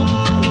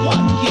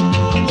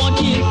 what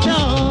you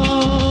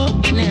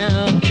talk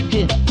now?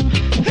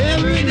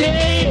 Every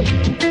day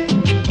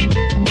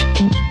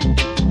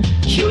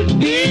should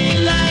be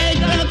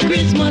like a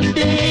Christmas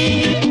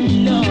day.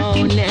 No,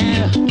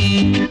 now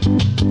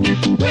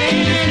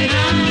when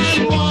I'm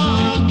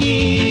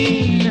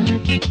walking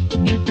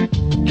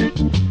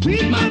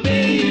with my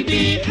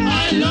baby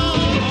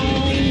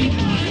alone.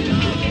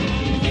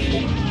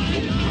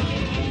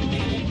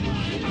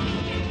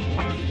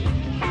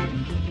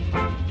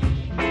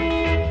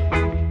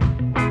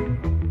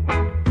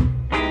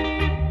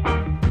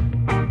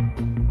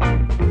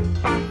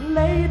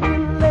 Lady,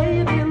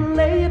 lady,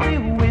 lady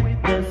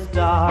with the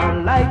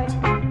starlight,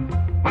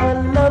 a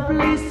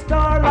lovely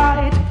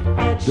starlight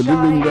that The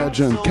living shines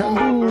legend, so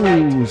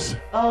Kangaroos.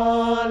 bright.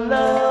 A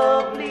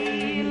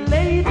lovely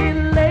lady,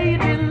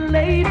 lady,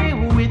 lady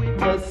with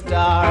the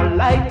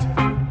starlight,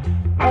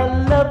 a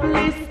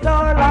lovely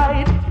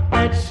starlight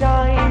that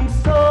shines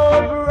so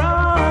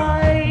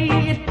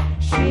bright.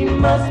 She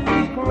must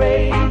be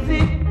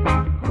crazy,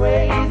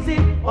 crazy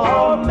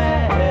or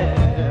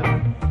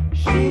mad.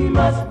 She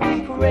must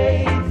be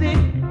crazy,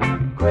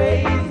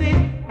 crazy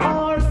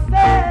or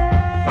sad.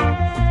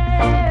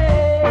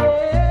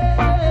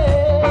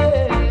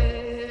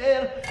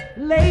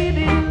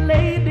 Lady,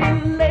 lady,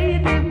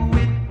 lady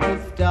with the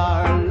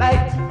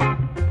starlight,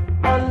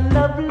 a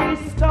lovely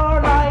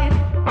starlight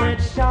that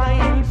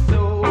shines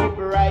so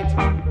bright.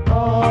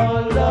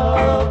 Oh,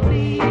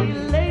 lovely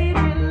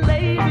lady,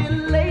 lady,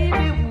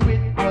 lady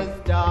with the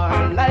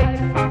starlight,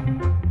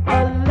 a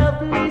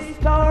lovely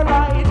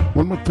starlight.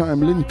 One more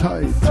time, Lynn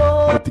Tide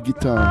at the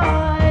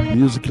guitar.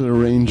 Musical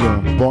arranger,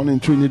 born in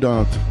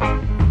Trinidad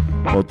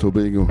or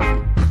Tobago.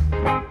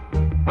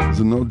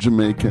 The North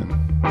Jamaican.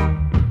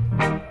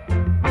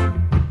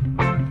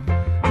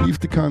 Leave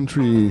the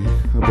country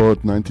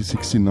about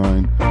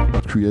 1969,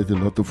 but created a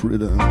lot of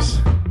rhythms.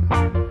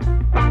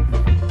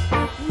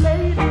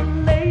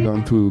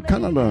 Gone to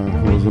Canada,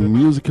 was a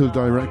musical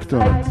director,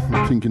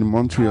 I think in the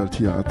Montreal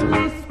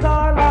Theatre.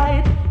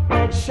 Starlight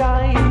that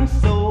shines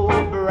so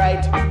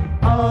bright.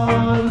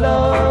 Oh,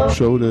 love.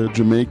 Show the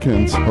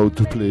Jamaicans how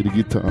to play the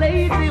guitar.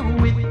 Lady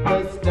with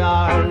the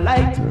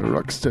starlight, The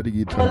rocksteady a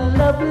guitar.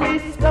 lovely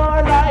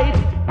starlight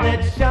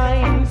that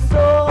shines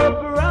so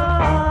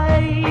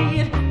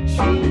bright.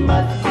 She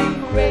must be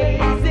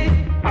crazy,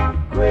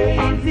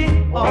 crazy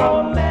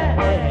or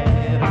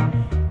mad.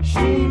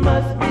 She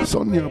must be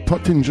Sonia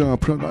Pottinger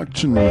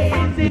production,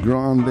 the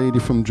grand lady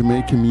from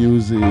Jamaican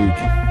music.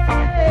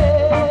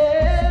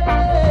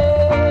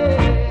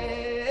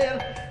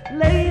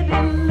 lady,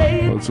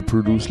 lady. Also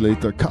produced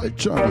later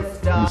Culture in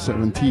the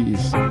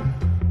 70s.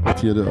 But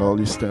here the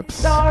early steps.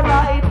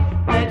 Starlight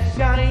that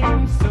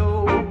shines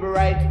so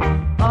bright.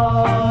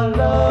 Oh,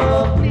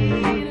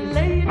 lovely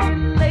lady,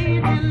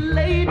 lady,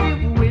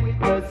 lady with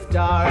the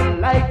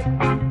starlight.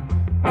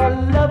 A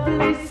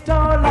lovely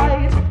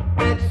starlight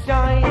that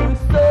shines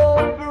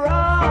so bright.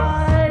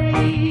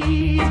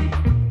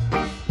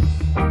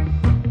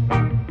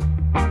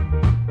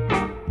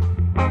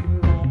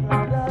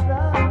 La, la,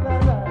 la, la,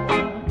 la.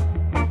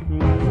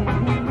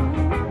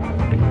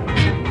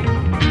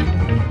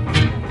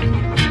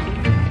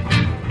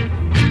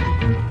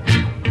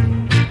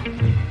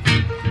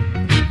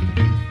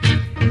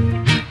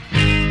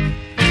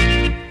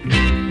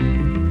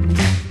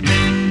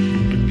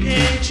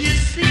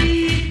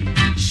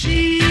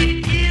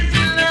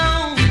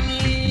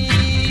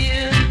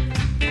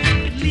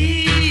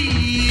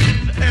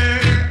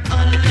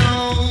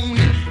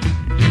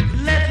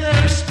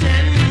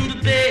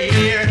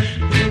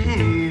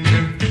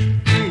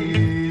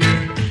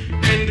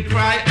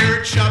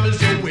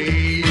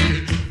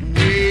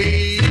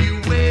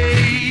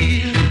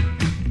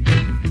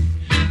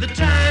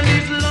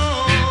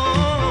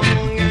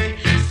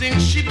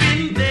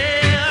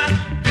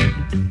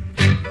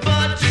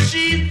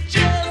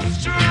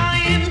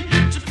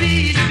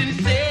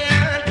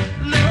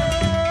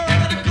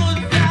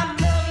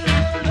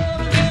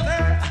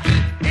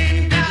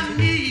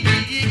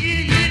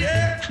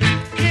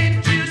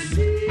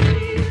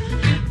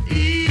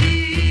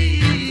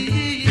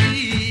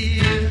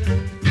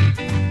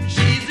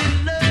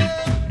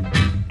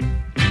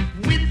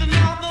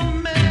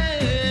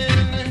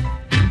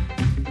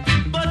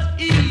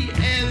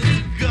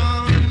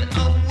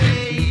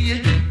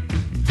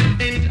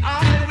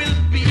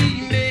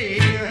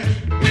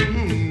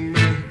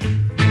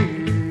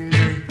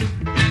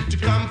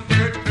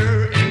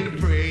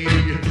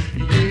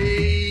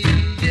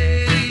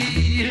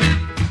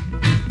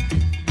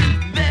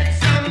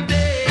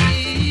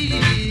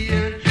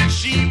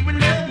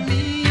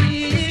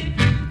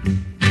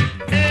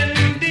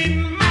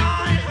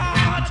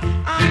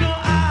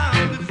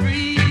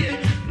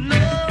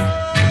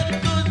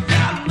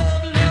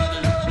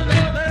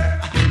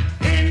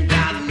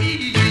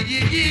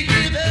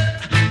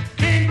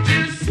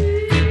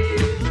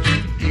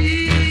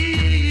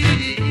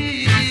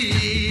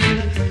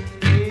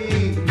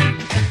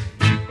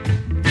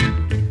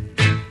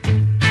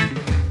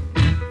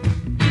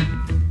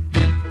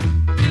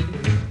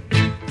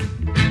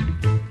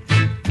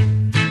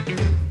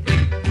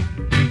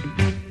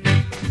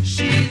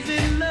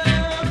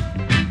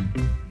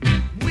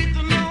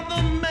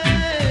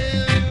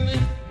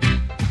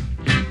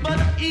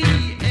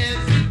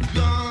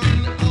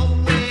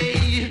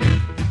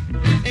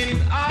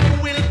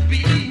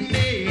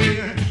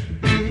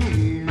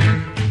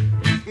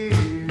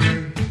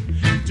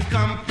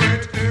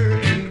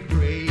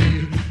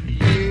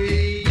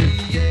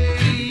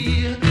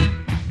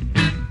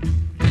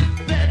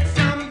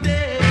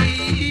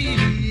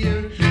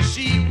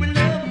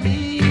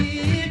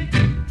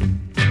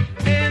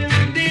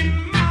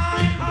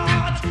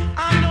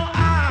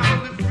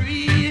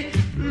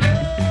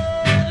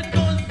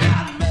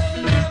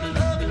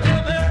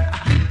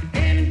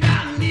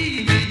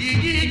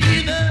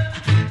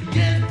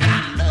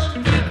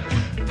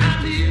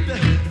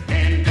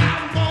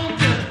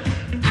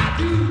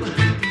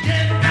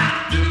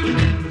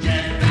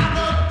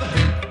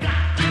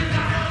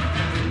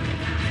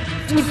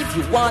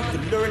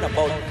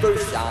 about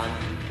version,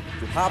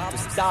 you have to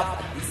stop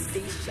at this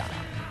station.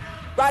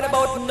 Right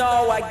about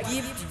now, I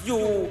give to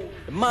you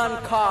the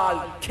man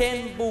called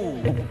Ken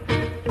Boo.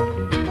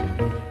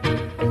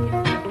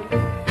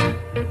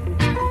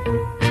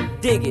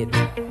 Dig it.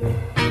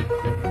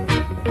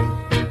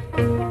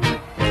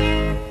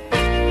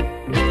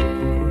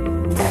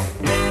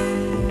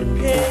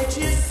 Can't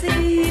you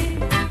see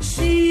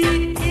she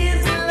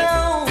is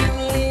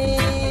lonely?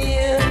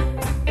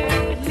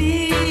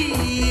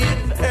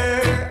 Leave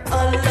her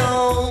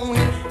alone.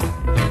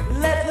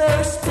 Let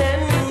her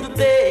stand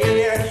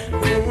there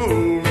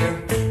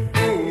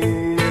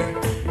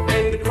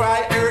and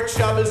cry her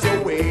troubles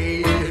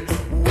away.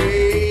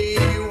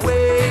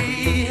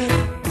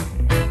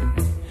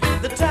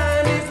 The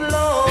time is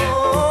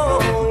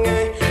long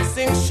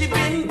since she's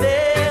been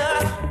there,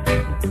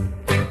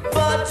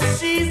 but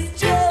she's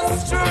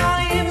just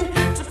trying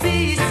to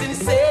be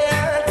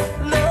sincere.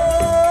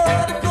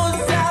 Lord,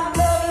 'cause I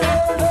love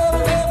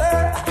her,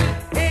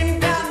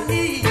 and I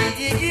need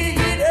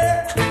her.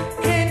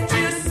 Can't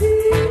you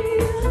see?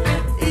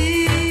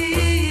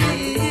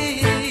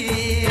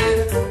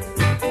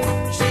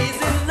 She's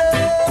in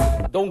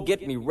love. Don't get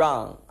me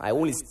wrong, I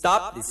only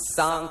stopped this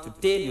song to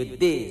tell you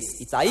this.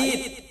 It's a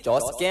hit,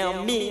 just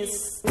can't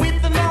miss.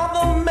 With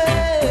another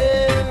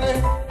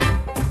man,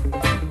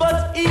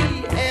 but he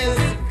has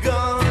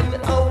gone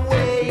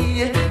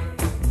away,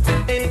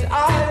 and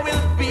I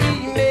will be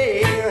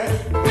near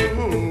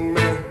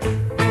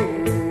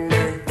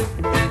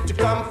to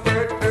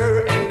comfort her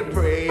and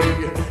pray,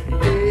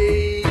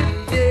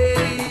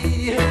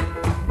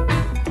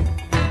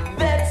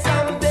 that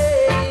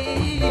someday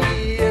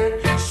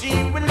she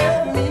will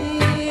love me,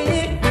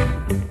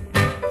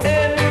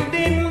 and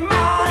in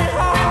my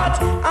heart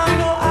I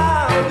know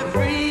I'll be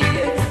free.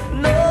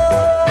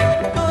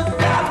 Lord, 'cause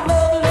I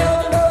love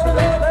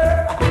her,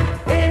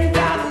 and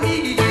I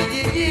need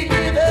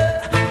her.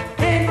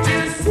 Can't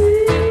you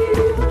see?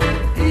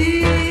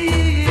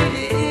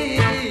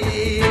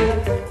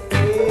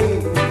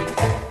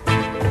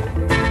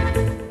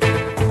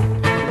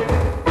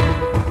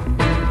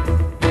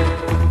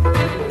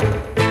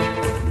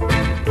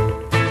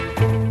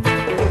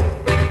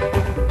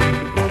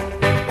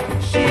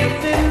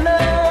 She's in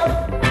love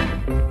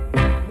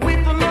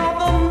with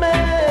another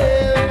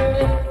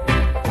man.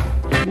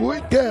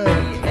 Wicked.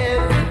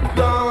 Has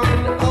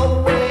gone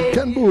away,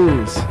 Ken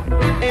Boos.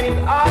 and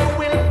I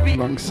will be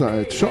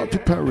Alongside Shorty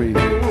Perry,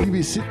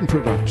 TV Sitten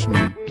Production,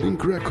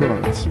 Link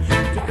Records.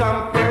 to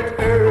comfort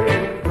her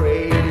and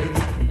pray.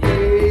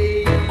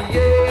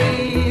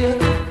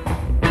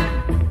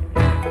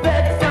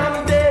 That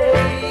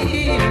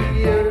someday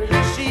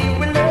she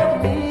will love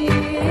me,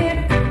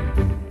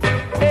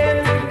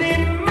 and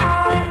in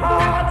my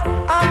heart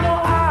I know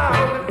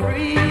I'll be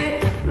free.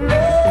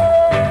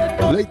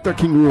 Lord, Later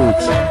King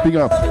Roots. Big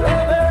up.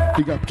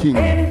 Big up King.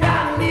 and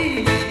I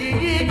need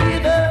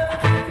her.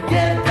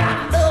 Yes, I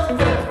love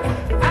her.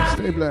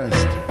 Stay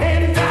blessed.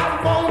 And I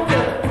want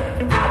her,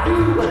 I do,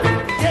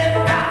 yes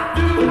I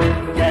do,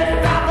 yes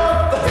I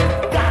love her,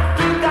 got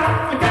to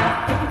love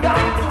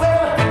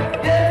her,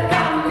 yes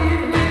I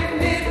need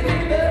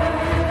her.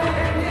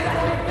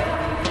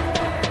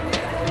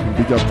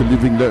 Big up the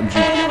living legend.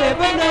 Anywhere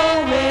but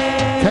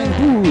nowhere, Ken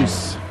Boos.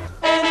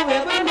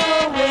 anywhere but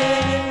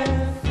nowhere.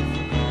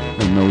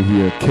 And now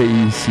here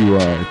KC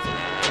White.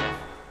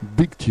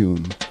 Big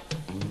tune.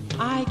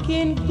 I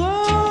can go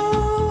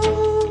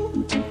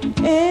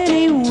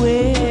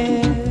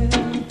anywhere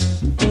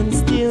and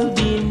still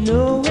be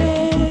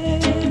nowhere.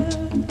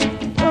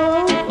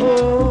 Oh,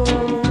 oh.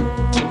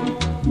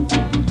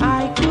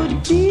 I could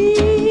be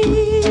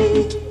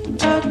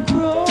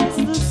across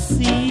the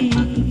sea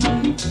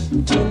and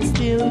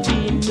still be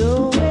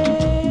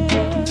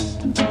nowhere.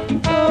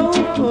 Oh,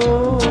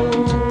 oh.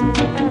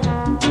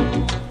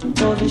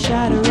 For the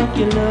shadow of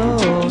your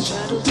love,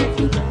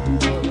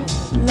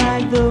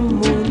 like the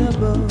moon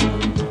above,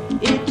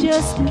 it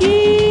just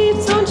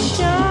keeps on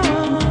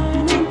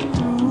shining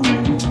through.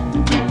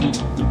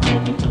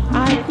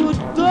 I could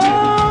go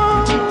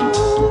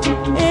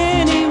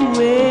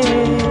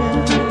anywhere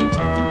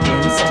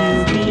and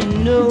still be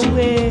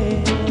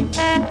nowhere.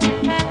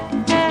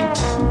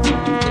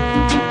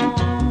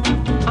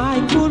 I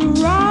could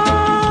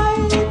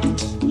ride,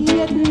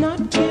 yet not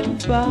get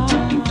by,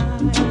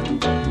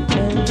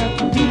 and I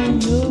could be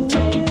nowhere.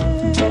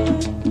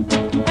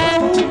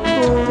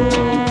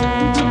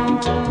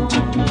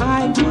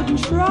 I could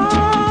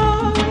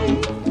try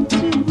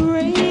to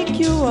break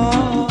your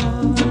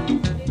heart,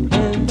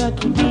 and that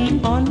would be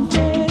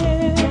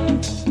unfair.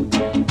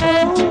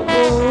 Oh,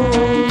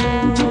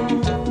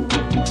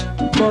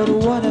 but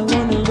what I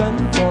wanna run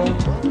for,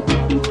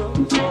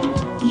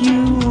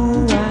 you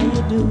I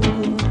do,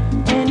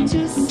 and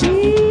to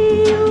see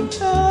you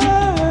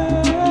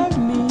hurt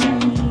me.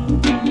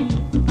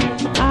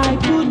 I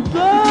could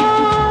go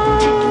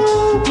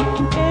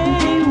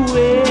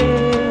anywhere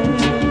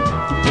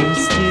and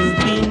still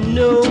be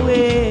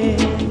nowhere.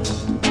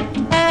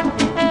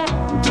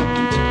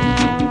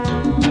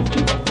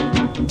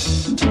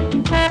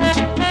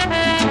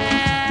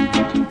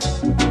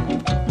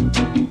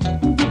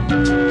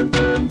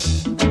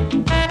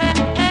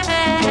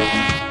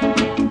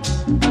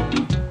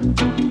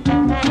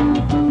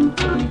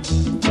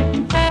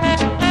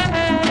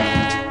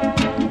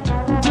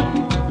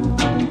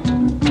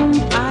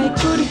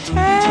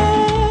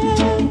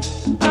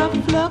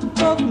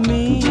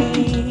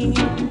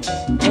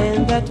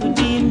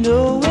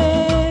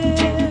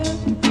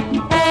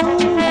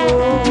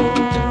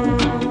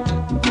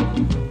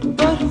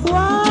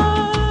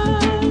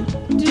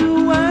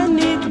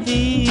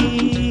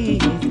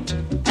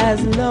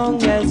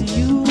 long as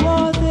you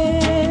are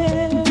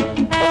there.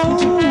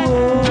 Oh,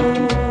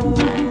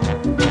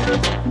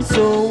 oh.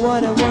 So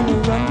what I wanna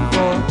run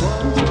for,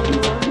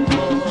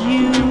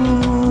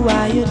 you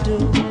I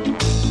adore,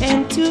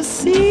 and to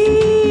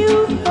see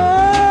you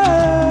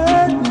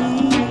hurt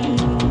me,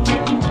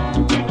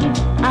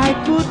 I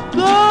could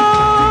go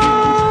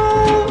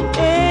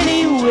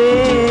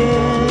anywhere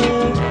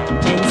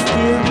and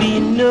still be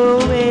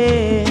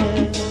nowhere,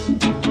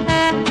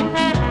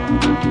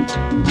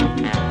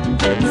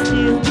 and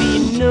still be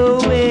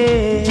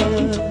nowhere,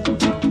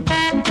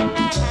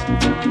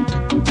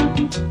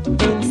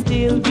 and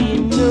still be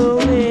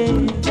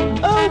nowhere.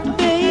 Oh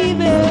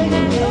baby,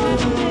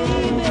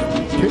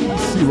 Can't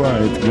see why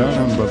it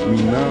gone, but we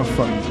now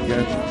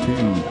forget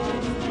him.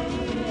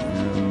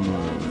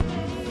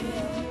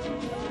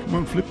 Come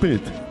on, flip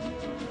it.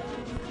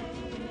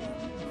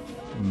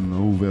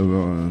 No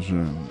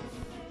version.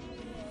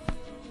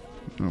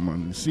 No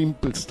man,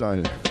 simple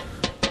style.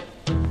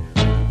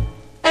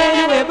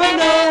 anywhere but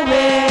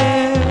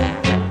nowhere.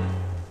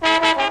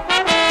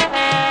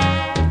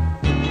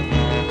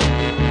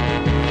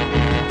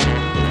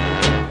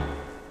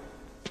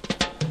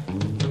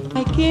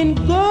 I can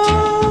go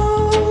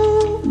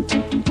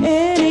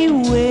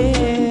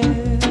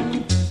anywhere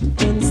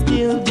and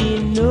still be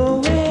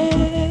nowhere.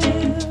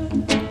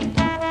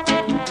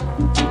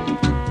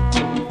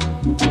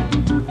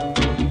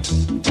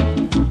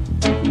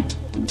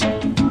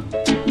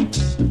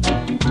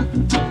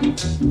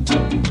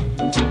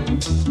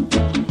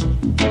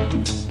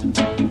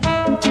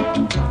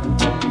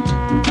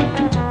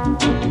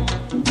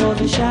 For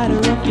the shadow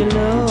of your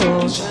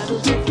love,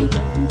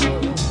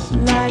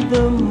 like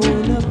the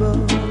moon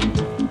above.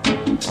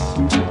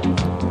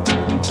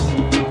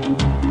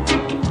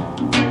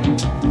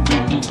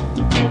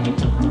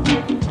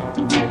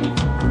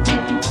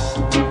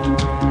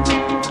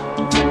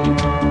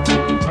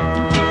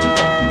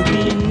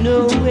 Be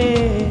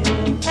nowhere.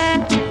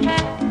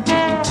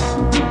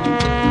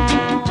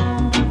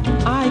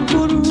 I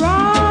could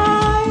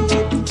ride,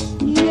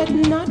 yet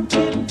not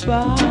get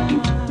by,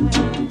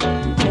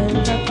 and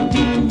that would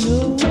be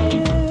nowhere.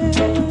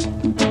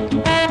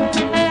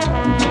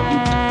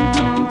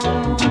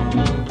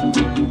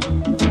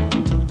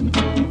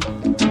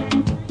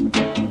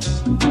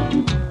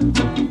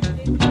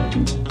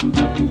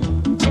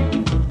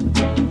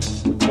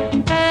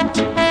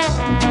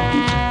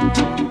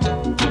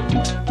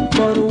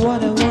 But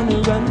what I wanna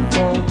run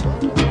for,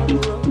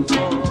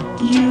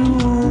 you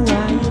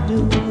I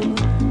adore.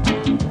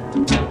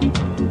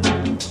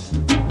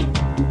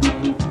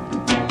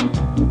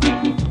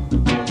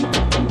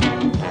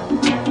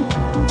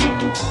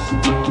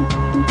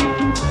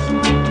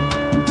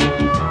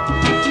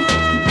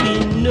 Be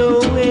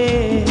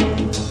nowhere.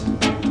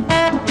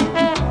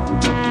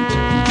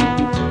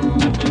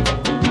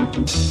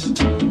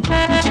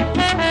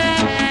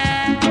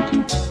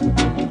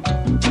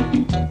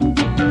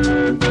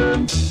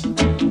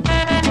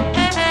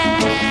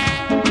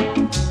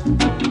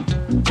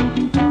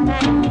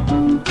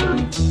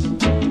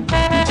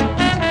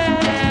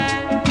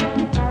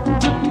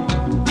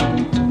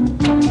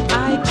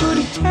 I could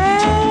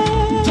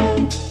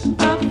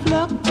have a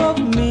flock of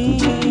me,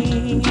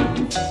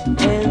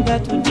 and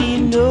that would be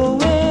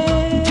nowhere.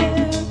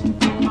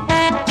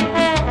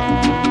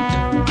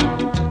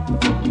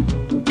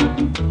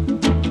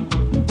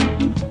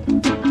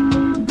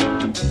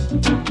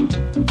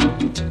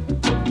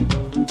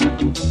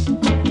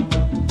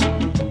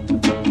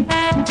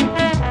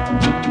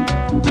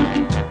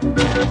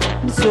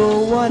 So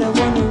what I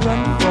wanna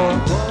run for,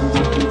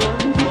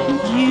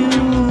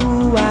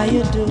 you I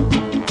adore.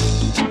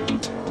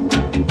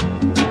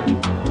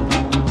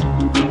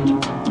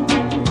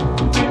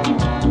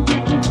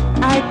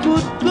 I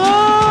could go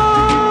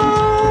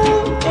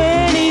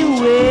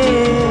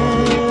anywhere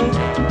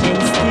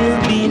and still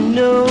be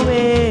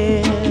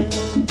nowhere.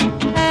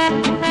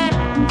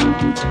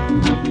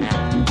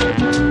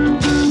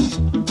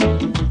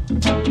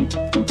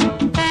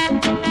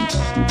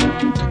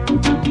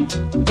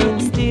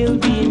 And still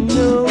be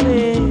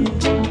nowhere.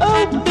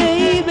 Oh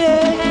baby.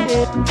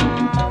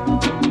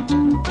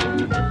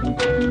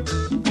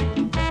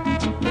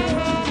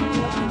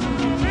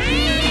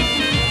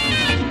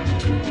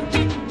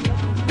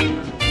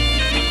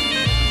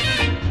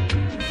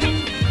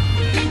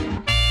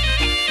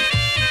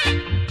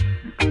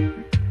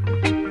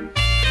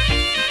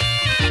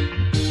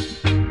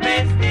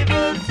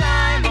 Festival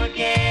time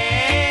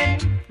again.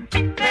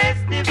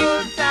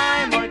 Festival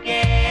time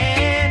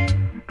again.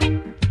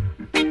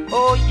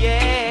 Oh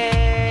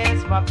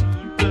yes, my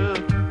people.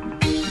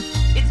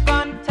 It's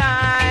fun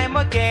time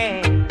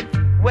again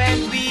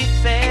when we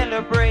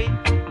celebrate,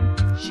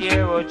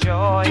 share our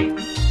joy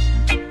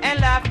and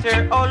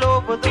laughter all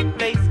over the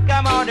place.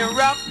 Come out and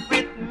rock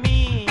with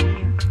me.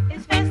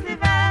 It's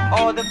festival.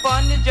 All the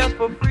fun is just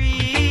for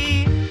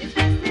free. It's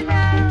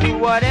festival. Do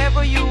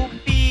whatever you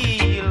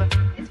feel.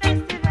 It's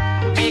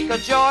festival. Make a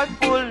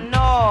joyful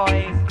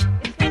noise.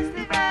 It's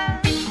festival.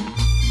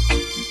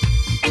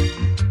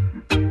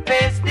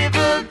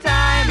 Festival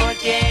time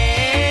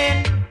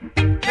again.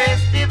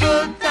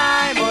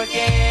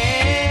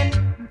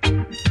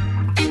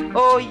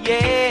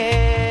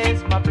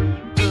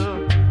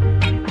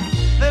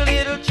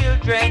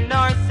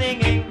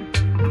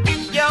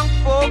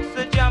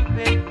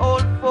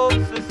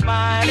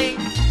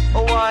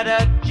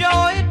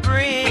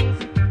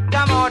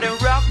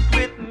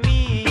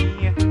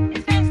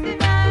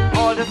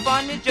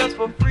 it just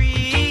for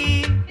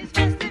free. It's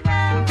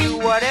festival. Do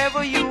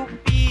whatever you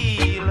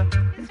feel.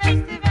 It's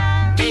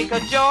festival. Make a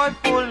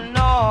joyful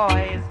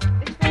noise.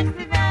 It's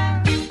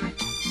festival.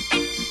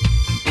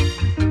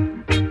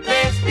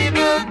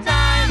 Festival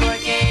time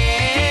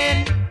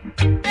again.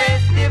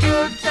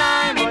 Festival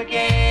time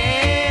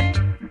again.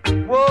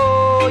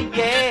 Whoa,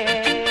 yeah.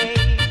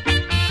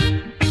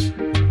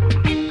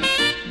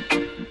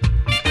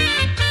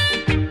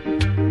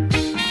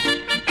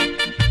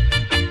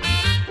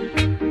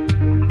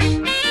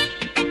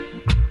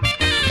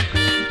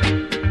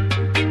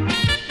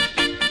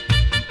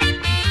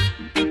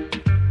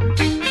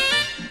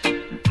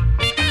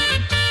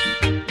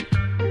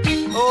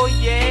 Oh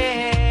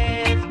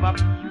yes, my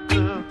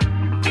people.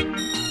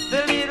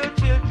 The little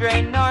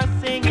children are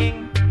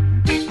singing.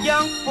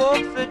 Young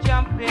folks are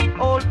jumping,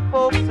 old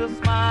folks are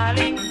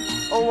smiling.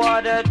 Oh,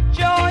 what a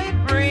joy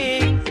it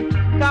brings.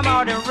 Come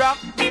out and rock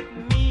with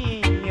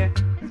me.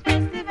 It's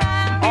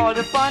festival. All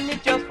the fun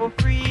is just for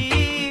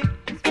free.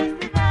 It's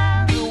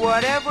festival. Do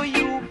whatever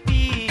you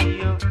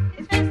feel.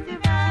 It's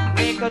festival.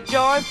 Make a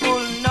joyful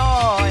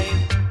noise.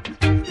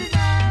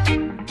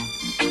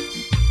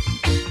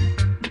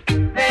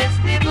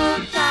 Festival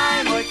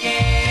time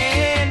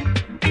again.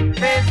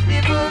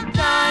 Festival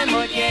time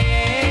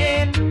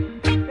again.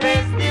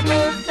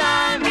 Festival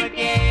time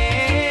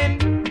again.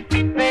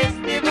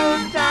 Festival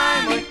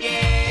time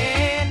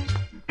again.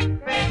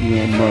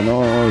 Yeah, man,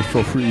 all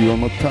for free one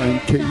more time.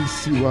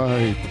 Casey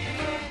White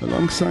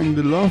alongside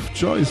the Love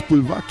Joyce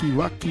Bulwaki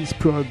Waki's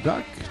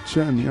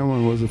production. Yeah,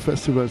 man, was a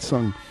festival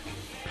song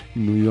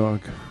in New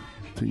York.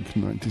 I think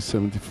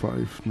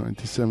 1975,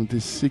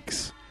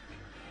 1976.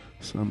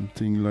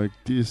 Something like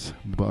this.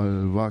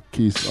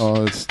 Bulwaki's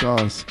All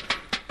Stars.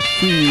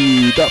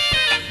 Freed up.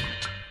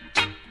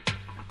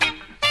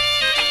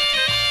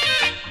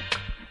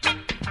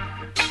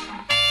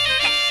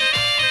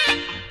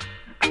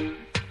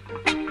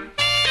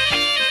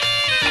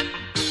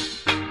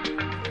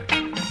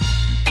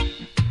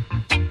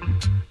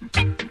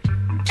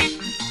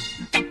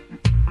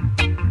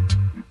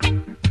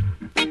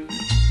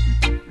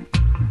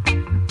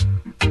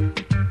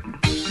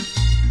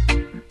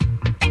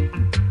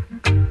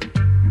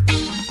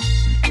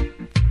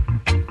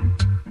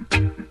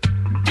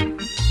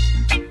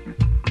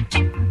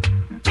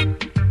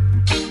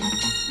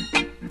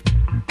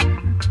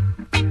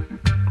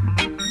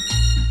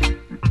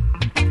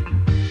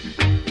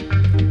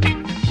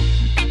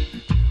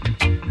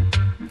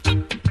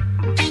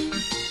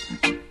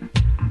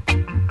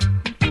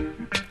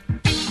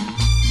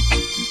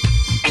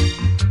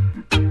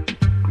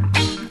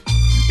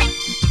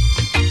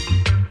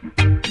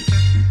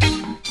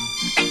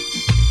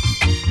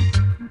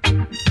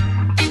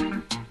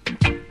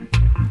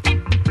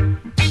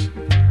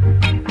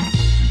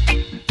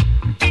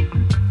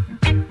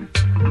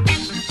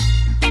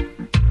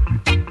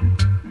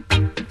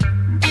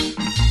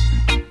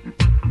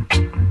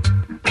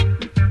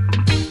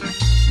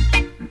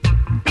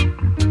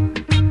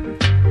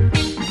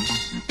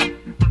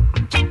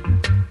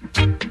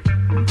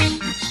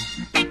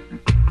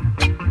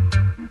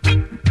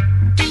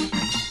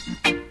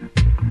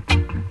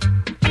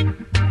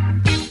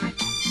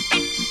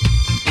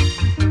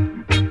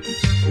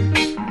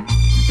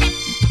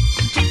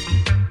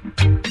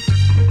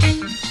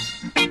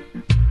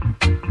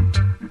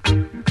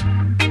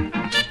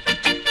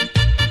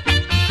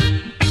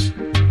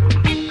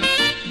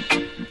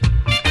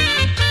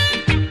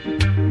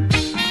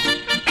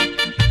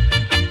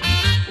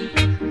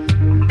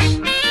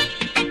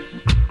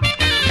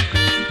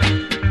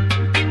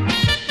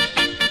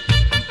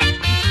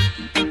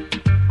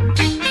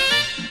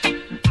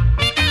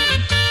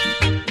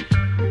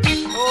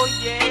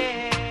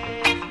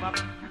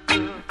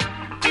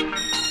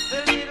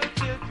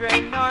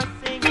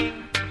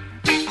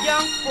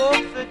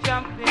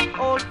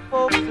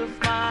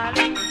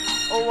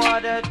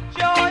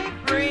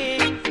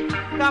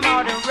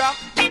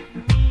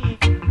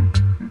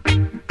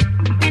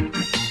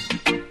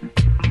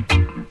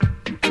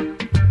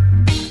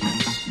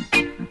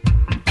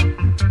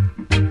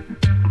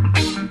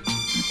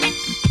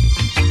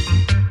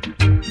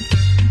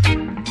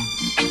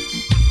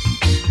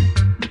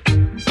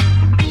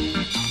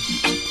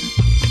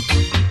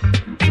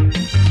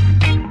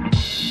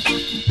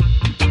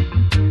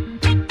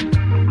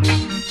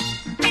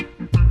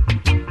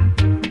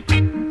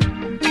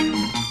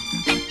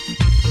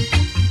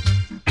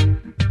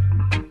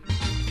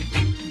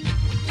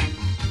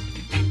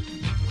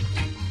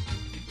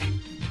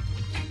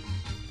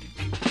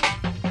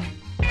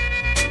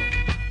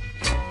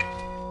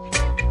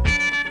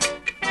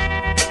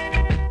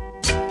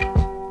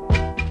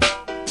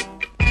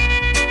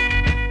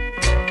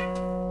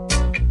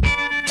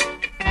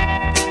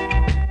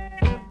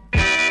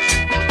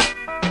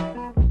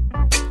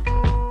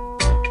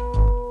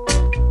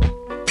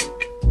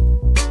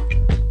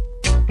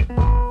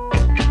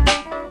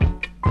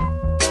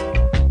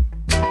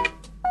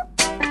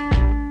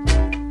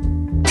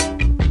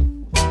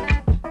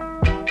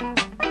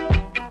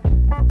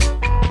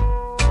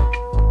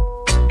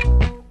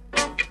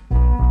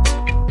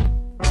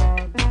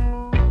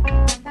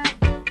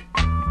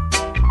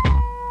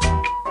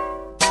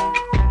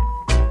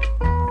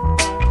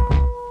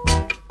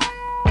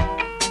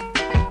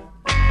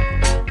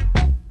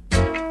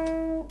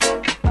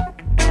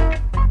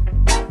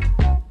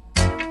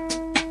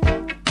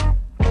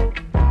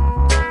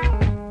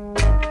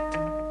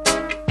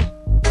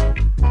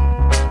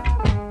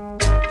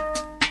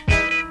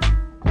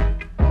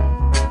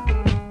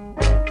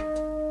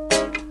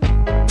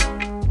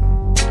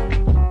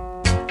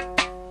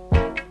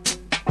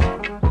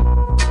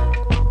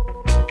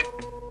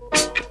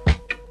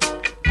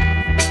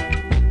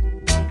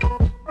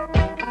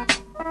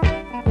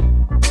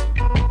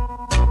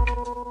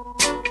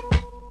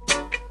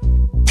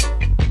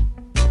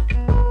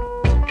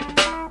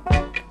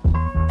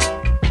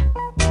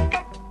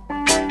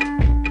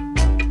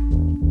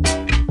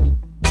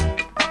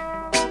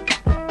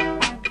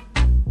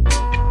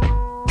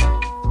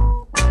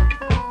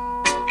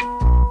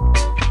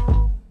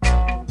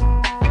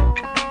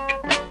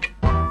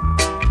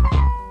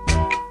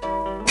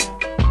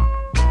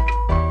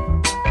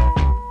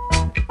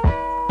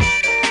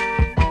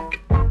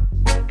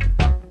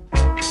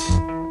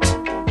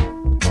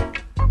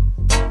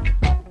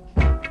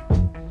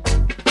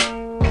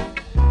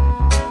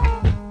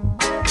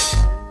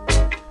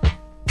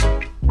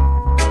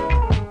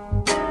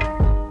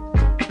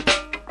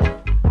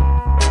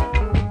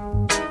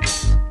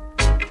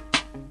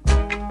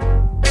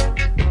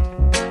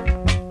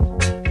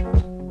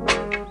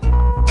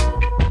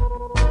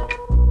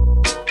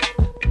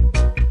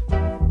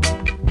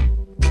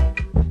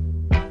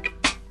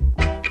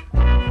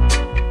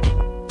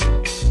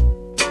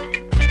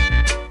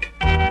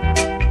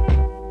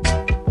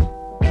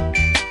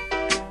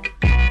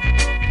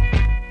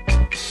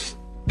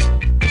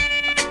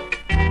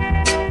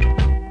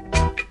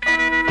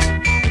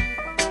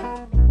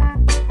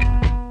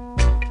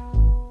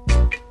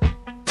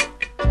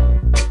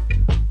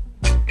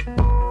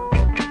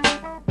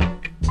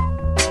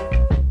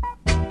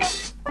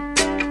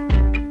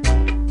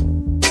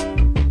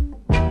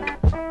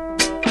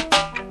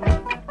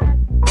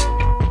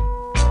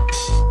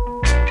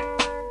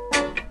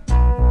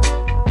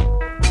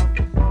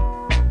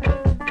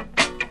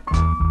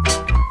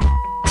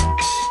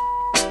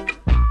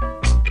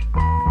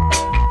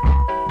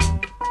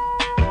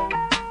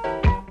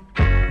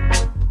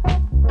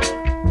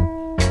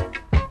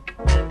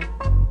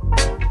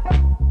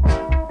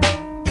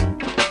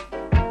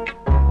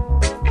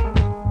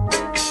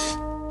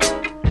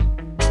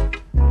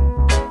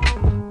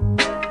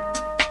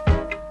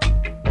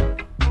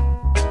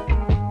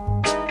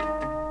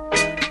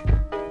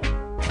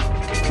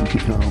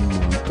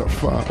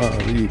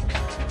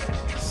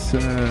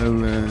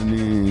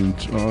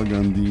 7-inch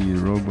organ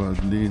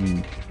Robert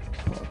Lynn,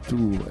 part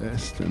 2,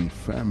 Aston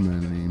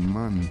Family,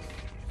 man.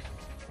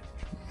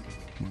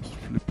 Must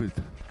flip it.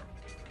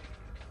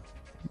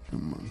 Yeah,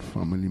 man,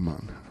 family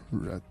man.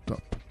 Red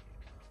top.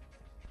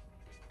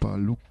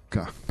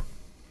 Paluca.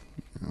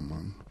 Yeah,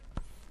 man.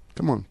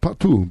 Come on, part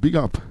 2, big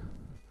up.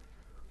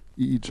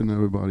 Each and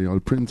everybody, all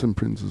prince and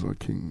princess, all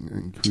king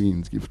and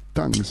queens, give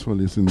thanks for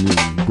listening.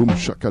 Boom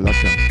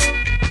shakalaka.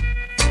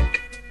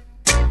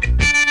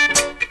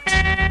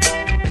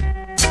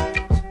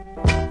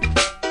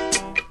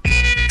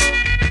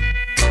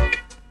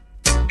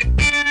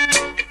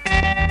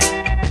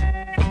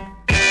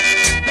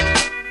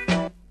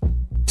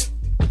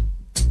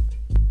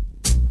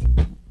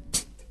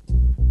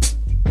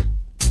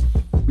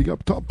 Big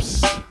up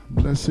Tops,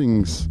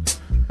 blessings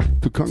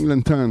to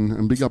Konglantan,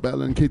 and big up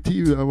Alan KT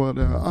wherever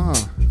they are.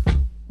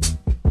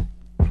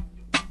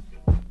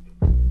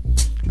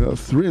 Your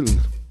thrill.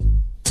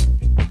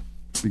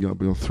 Big up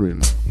your thrill.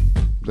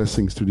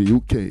 Blessings to the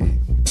UK.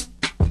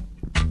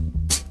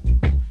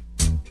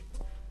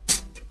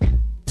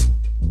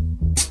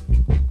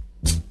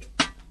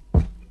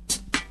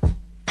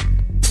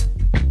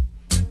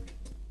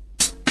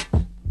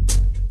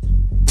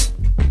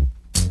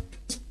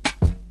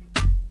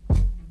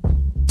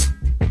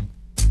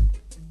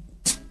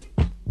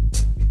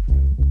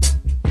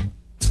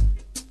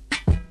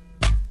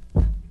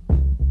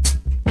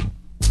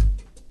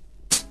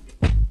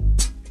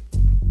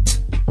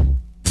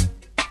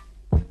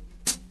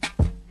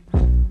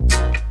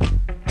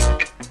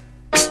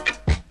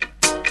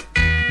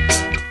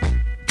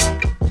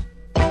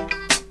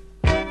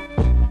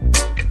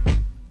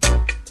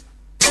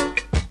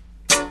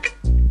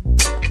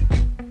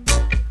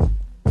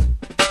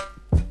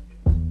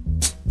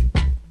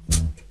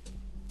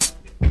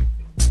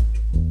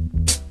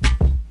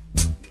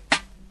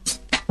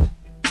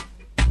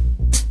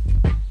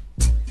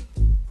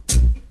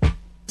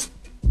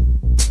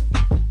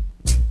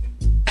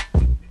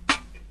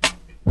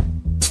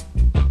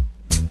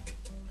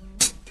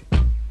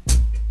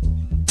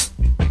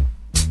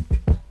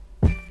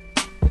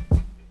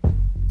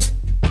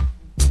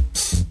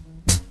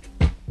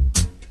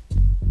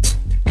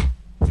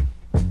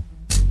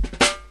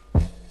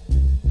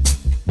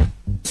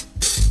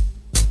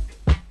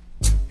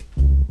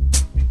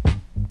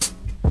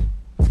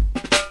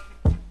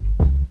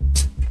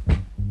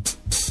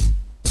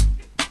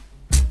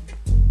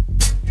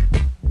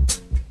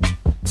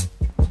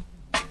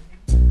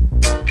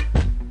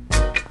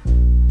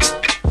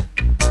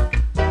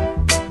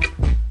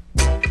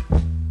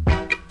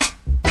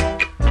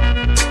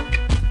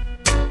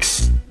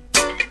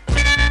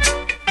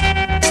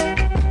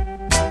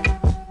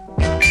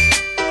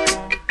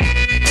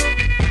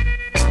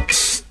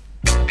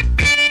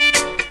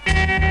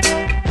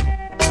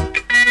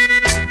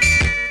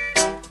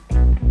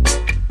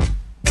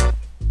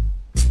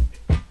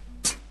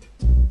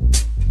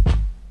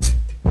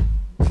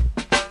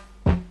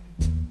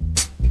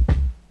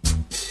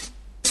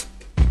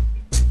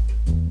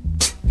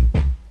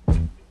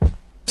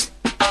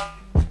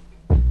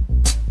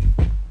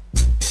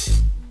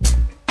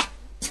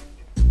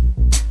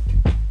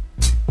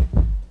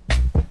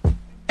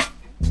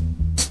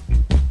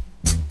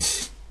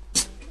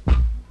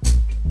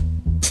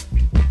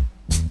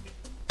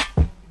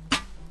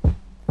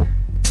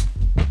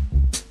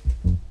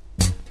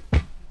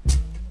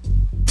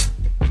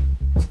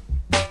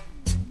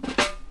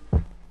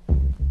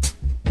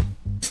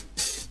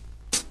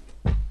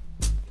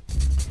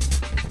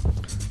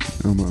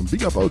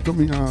 Big up Outta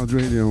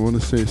Radio. I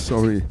want to say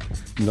sorry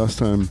last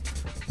time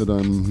that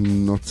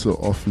I'm not so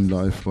often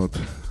live, but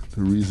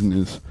the reason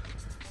is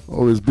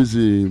always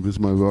busy with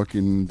my work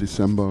in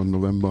December,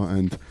 November,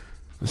 and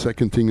the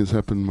second thing has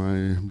happened.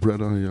 My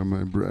brother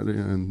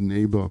and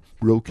neighbor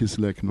broke his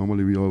leg.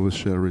 Normally we always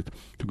share it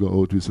to go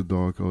out with the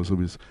dog, also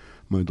with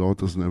my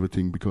daughters and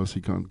everything, because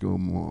he can't go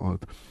more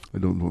out. I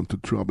don't want to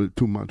trouble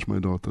too much my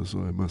daughter, so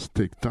I must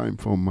take time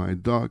for my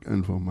dog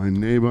and for my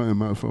neighbor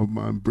and for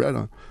my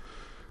brother.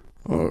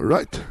 All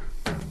right,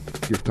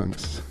 give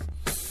thanks.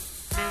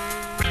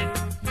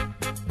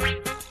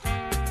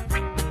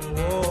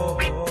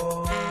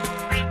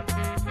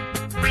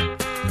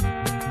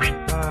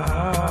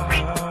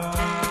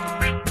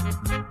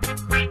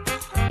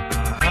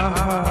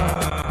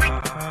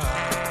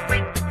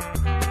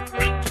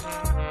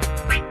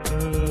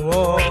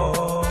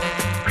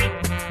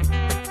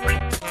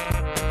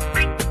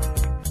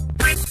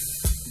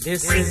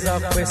 This is a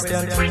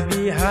question to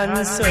be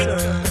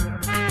answered.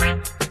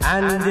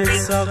 And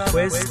it's a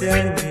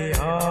question we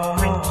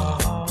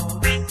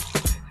ask.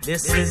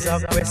 This is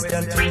a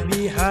question to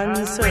be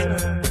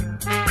answered.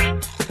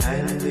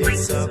 And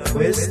it's a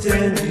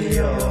question we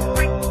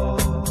ask.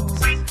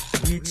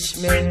 Rich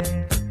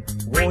men,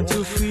 won't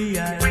you free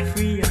I,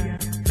 free I?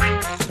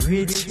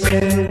 Rich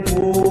men,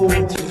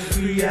 won't you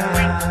free I?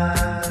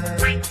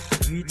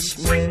 Rich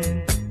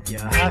men, you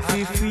have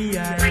to free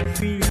I,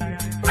 free I.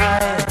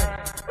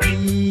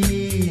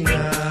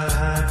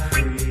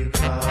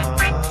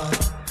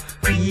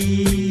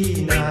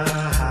 In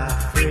Africa.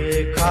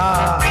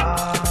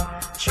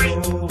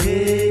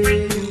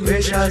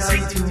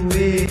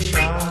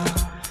 situation.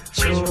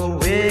 Throw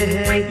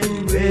away the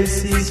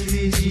racist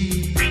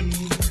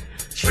regime.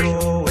 Throw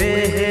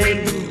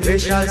away the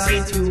racial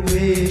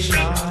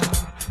situation.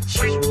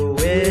 Throw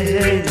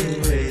away the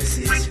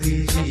racist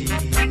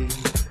regime.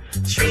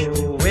 Throw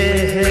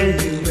away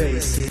the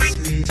racist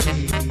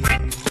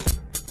regime.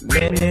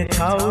 Many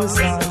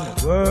thousand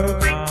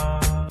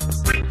workers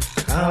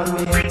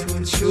coming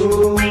to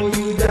throw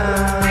you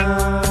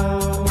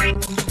down.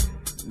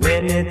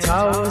 Many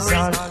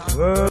thousand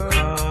workers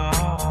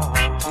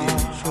will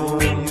throw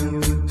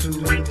you to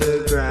the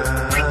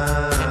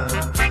ground.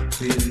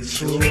 Will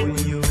throw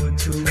you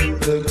to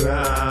the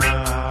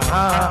ground.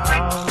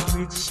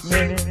 Rich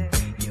men,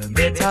 you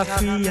better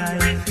free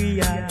eye, free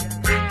eye.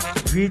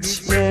 Rich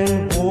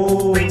men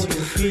hold you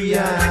free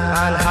eye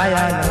and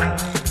higher.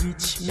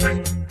 Rich men,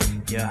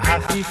 you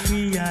have to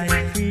free eye,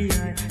 free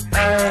eye.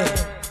 Hey,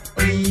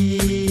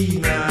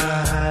 in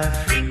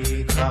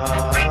Africa,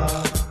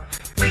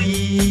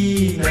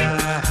 in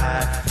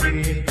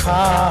Africa,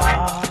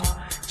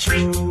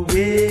 throw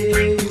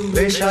away the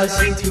racial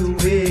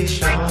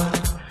situation,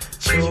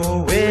 throw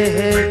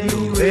away the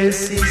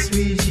racist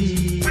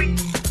regime,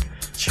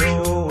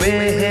 throw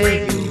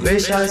away the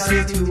racial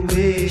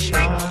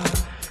situation,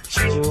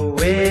 throw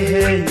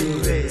away the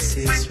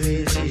racist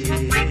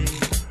regime,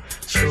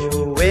 throw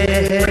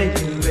away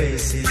the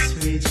racist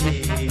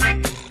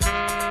regime.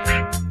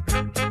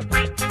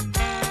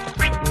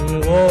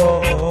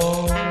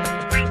 Whoa,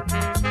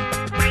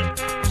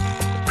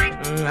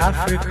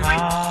 Africa.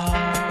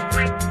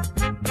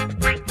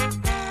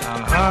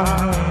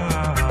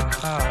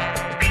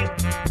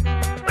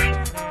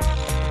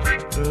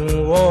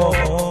 Whoa.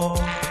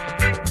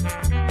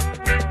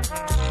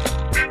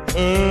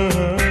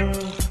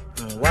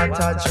 What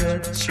a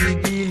dread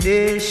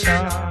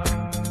tribulation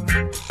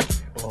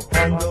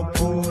upon the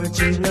poor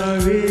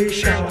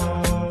generation.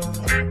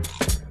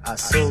 I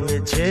saw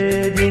it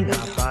dreading a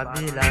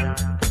Babylon.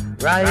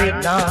 Right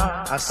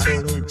now, I saw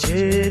it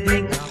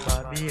dreading a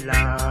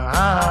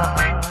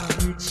Babylon.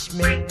 Rich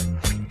men,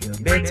 you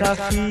better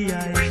free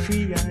eye,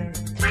 free eye.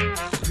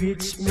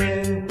 Rich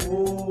men,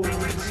 oh,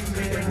 rich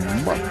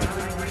men.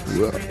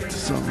 What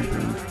sound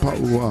and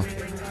power.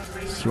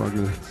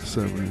 Struggle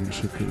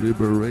 7-inch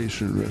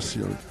liberation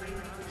racial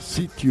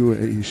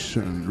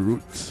situation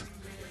roots.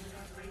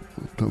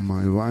 To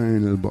my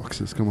vinyl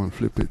boxes, come on,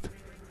 flip it.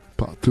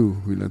 Part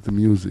 2, we let the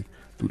music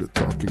do the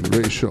talking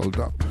racial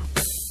dub.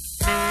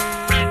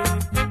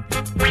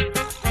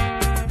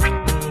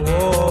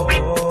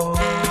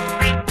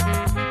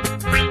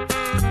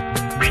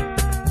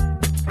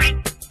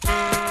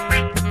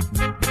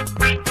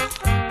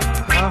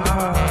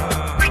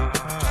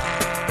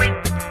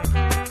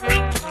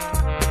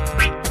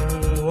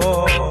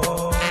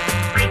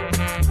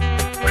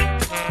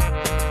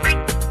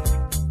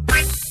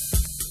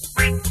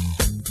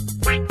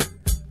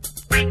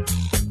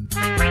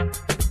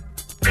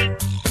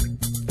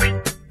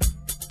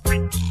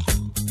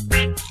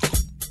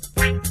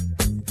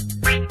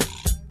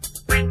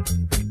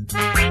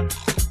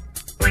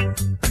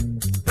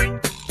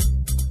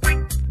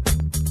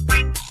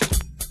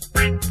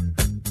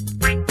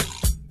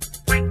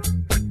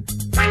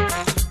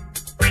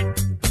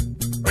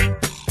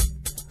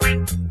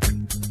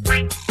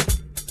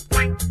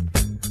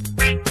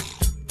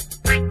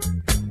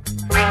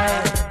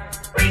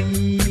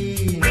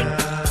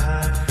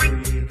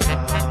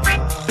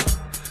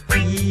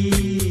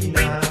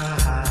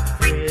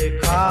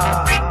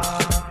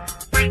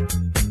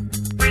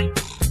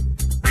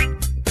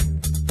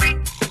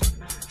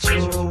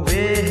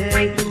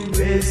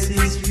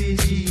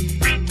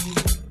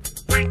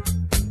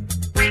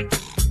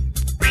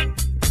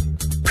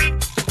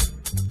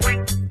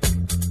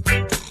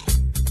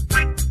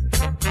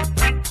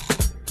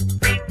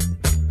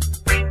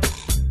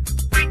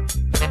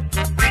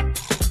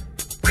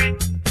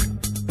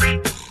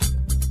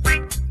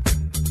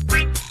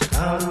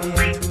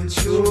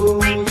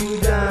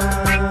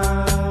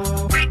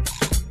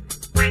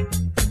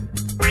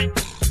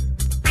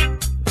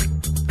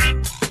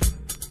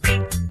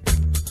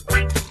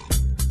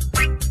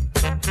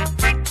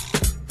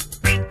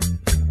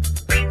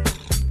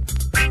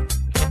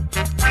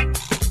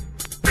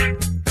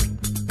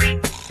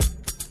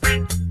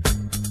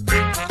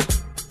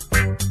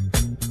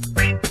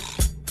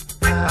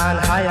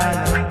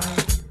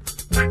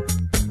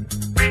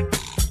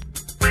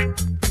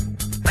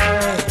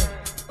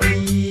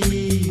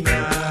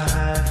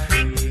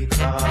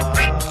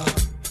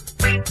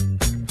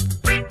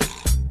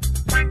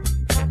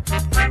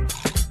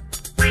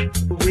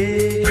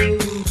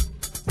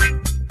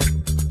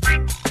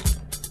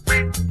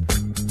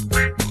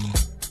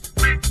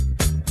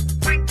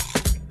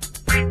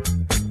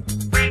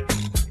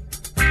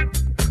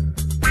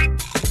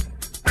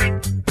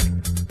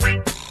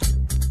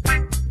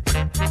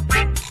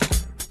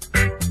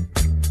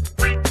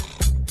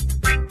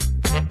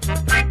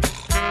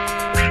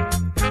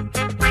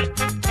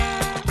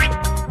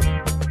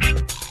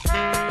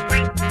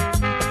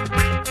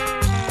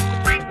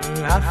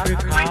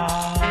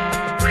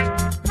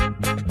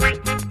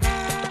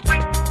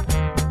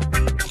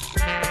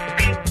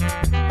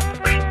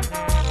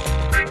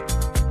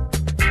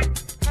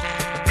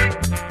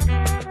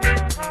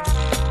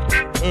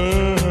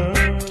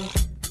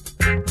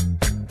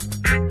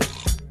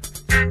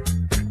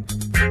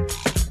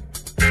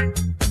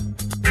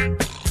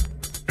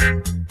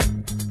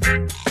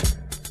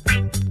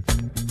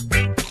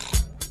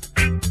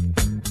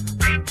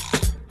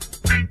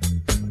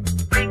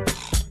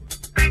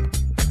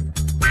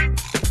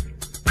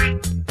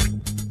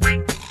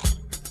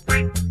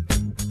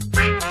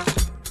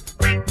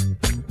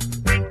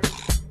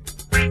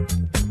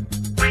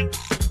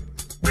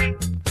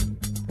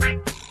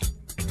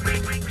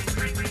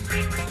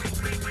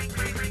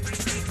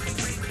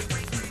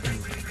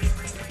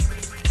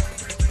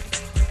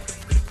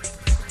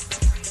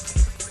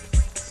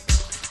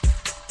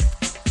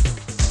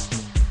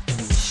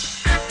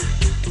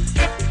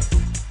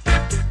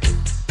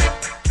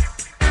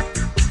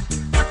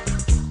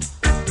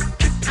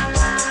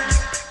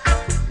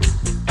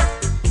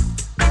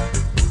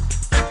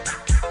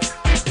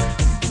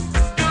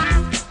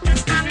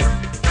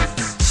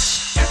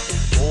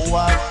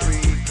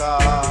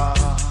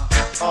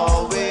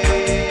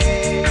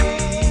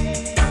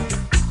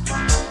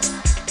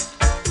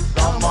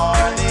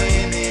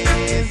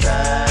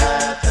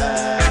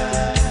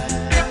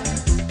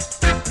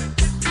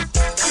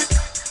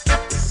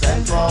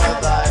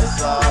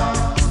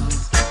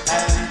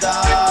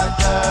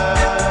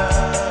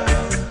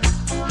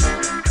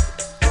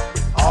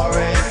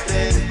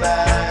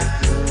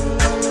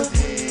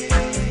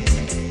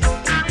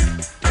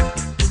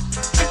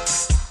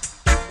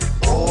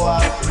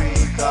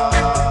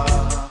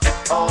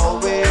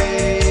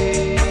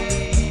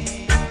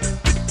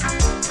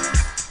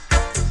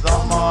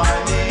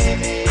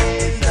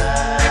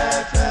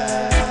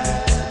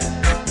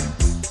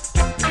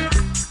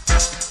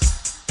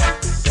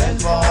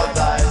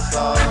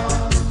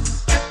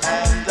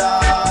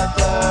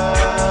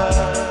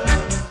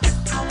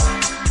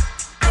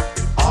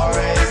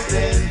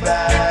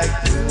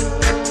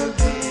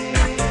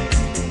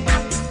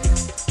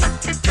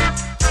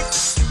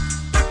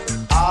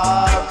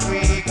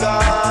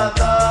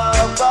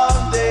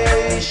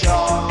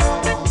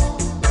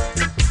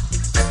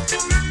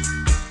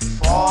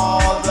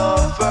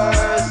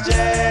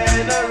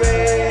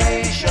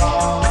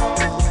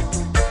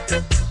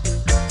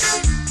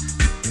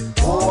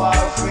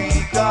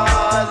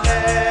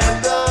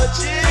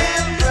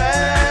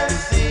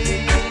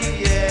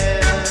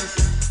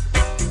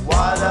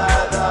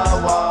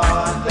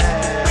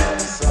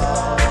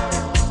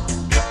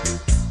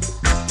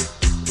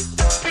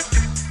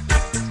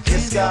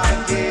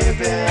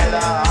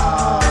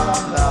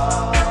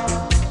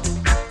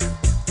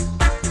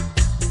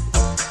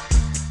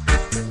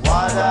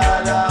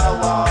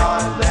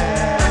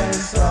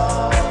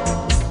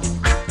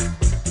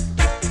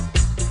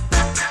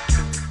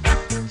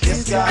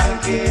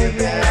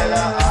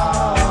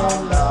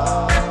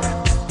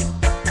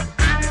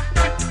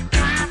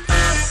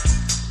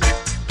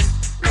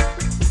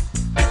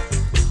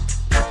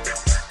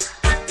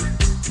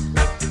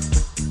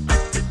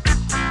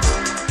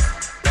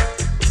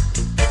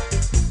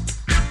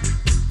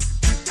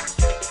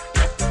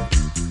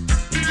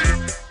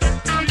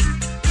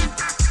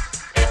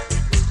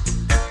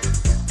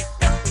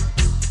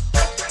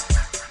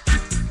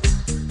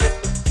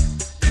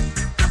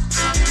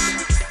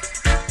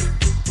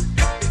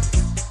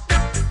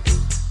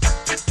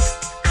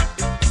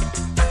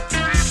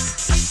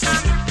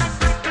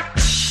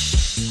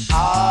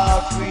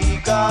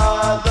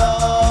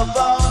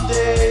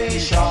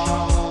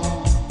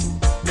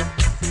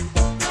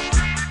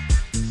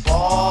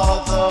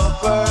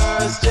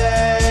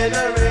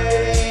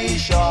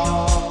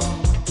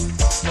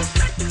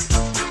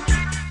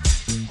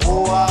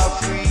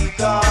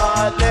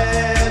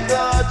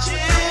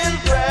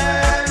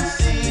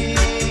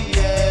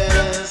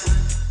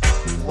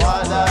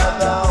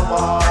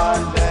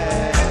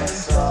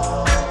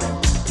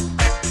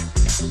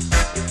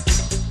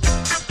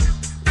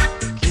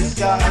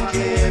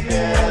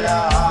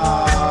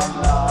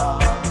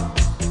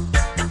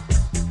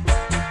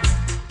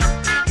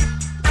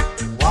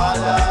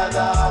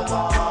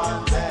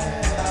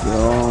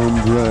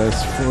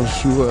 For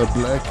sure,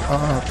 Black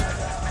Art,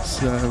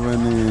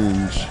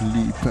 7-inch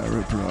Lee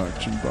Perry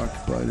production,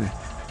 backed by the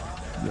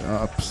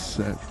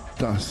Upset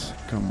Dust.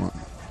 Come on,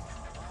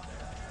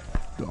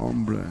 the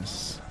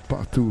Hombres,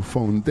 Part 2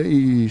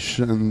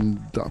 Foundation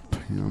Dub.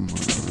 Yeah, man.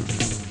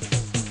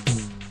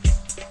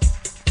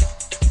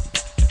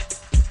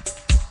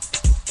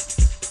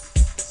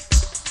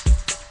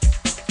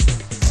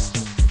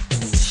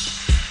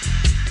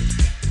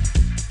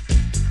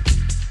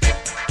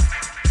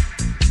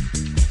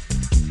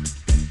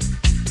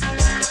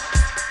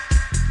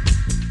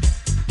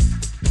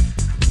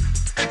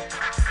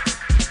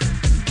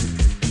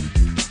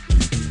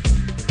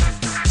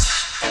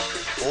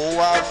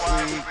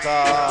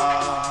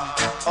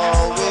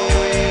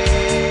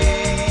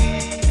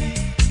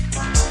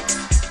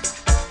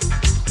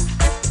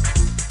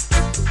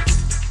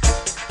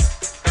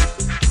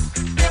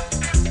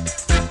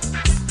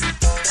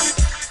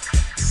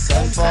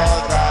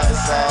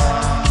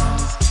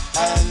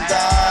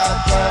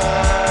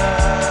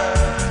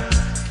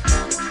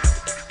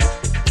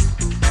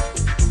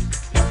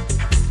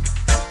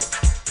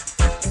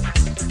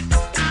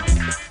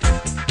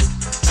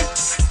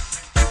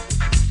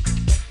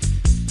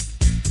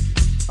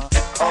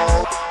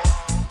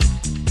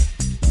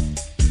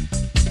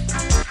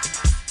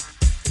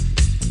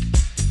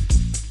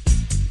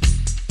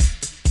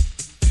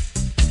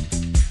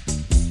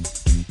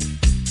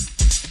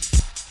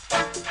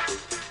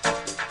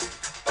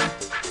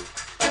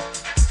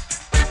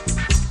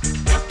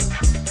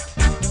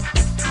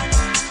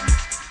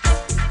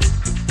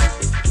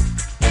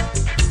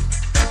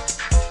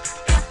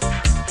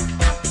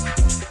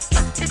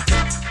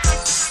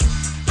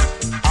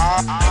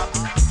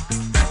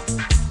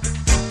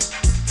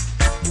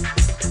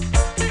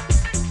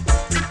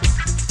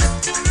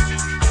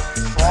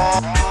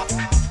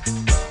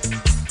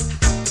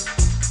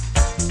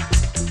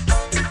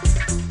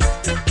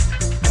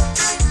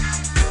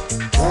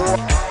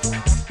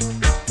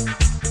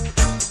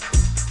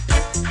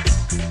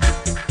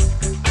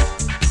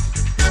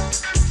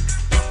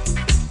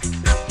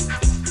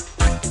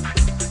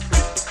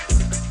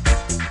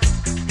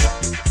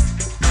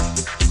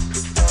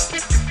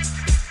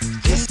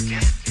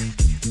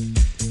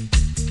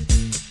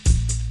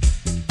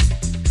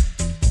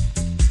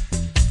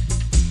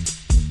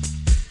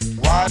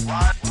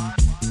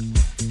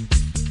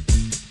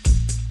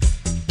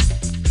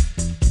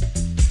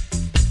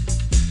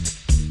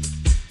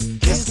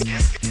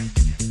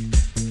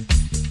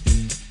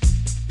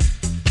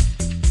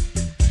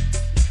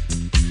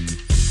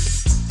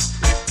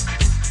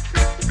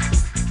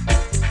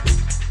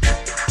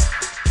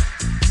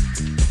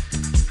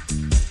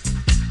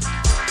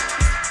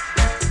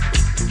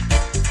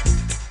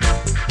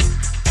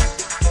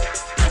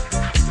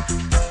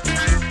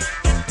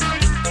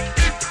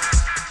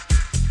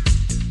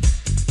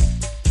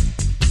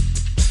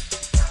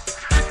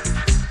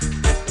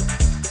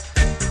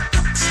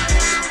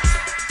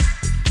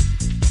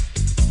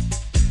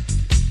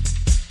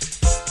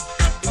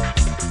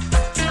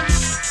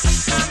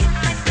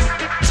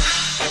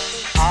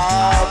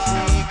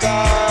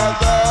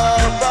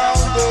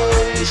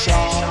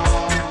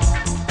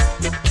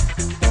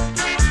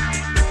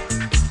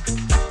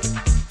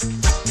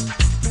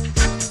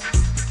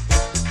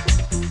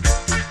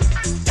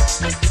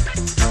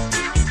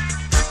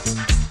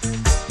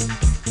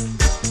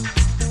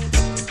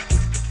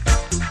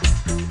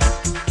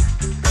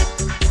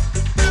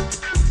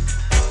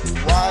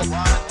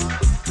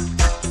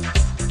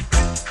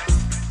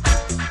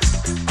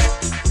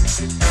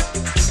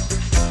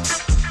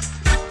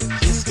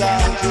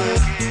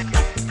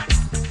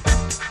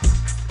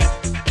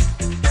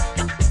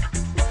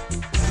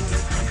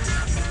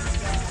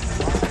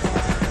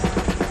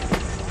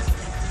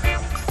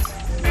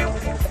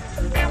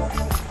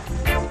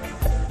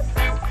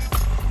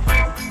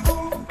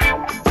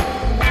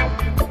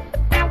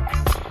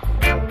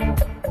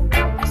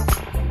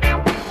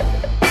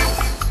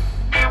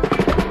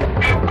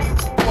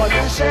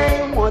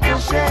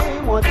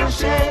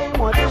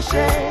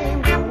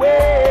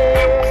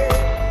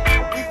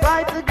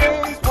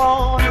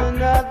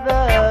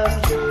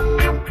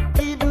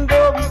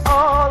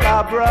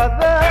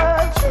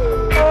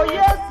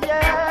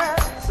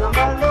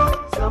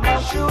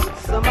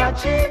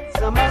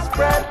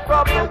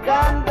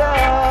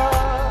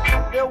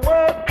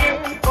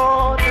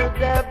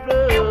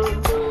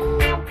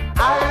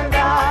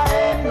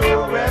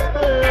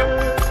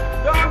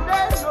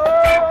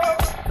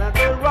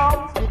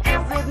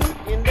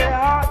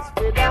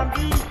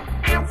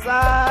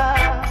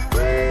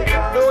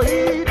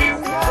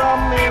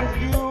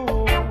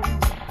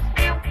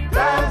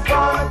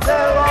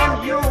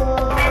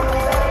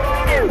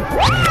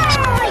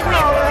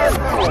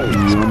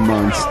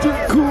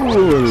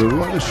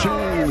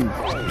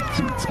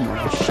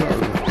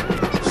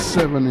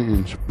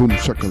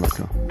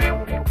 Shakalaka.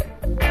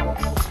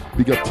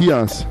 Big up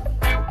Tias.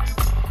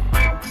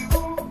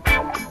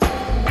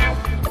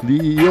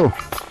 Leo.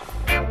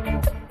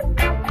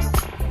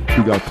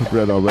 Big up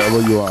brother,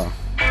 wherever you are.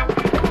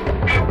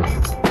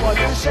 What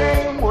a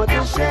shame, what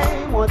a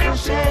shame, what a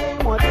shame,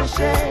 what a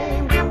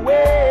shame the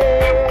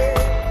way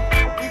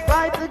we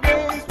fight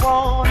against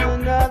one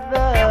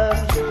another.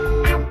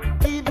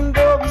 Even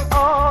though we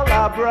all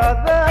are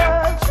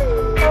brothers.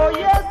 Oh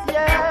yes,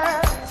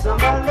 yes.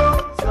 Some are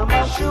low, some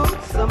are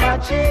shoot, some are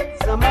cheat,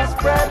 some are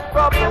spread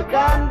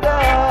propaganda.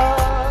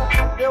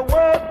 They're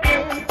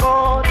working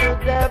for the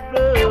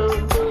devil.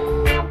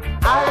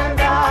 I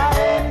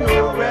ain't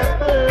no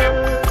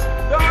rebel.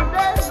 Don't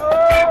they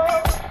know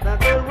that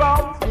the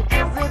wrongs which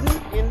is hidden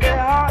in their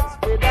hearts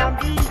with them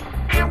deep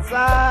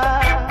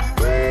inside?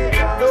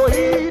 Though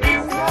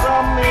hidden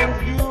from in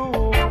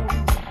view,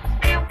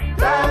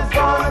 time's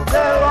gonna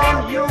tell on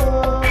you.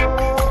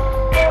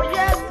 Oh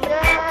yes,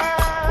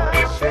 yes. What a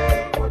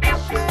shame, what a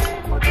shame,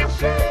 what a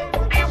shame.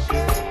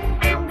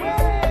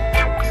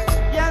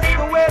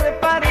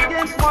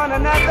 One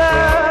another.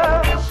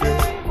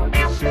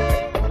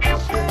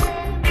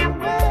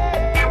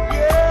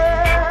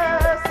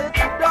 Yes, it's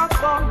a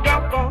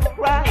doggone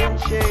crying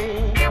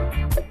shame.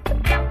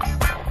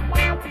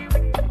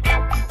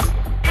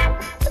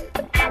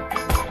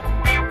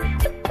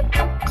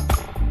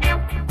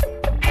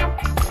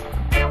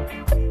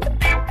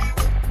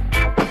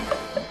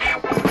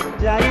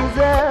 Jah is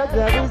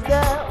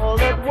there, all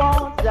at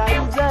once. Jah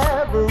is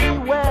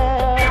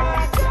everywhere.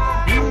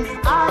 His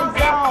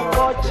eyes are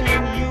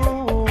watching you.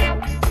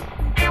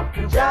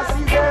 Just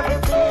sees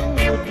everything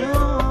you do.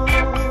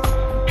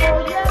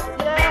 Oh yes,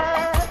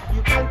 yes.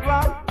 You can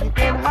run, you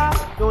can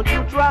hide. Don't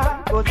you try,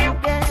 cause you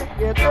can't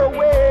get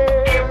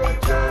away.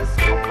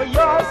 For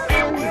your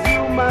sins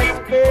you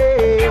must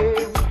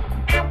pay.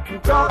 I'm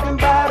talking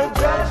about a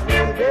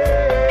judgment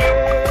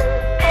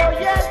day. Oh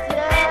yes,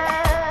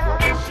 yes.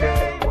 What a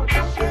shame, what a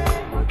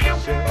shame, what a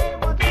shame,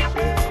 what a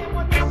shame,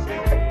 what a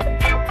shame.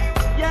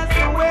 Yes,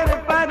 the way they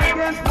fight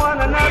against one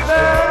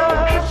another.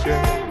 What a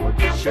shame,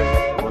 what a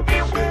shame, what a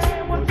shame.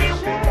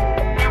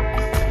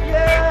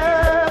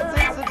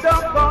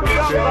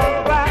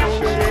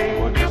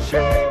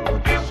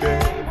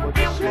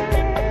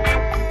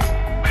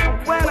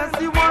 When I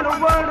see what the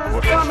world is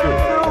coming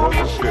through, what a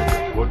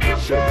shame, what a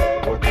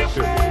shame, what a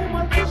shame,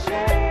 what a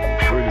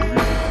shame. Really,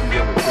 really, you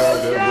gotta tell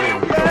that way.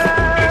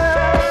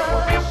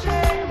 What a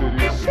shame, what a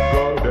shame,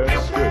 what a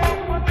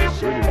shame, what a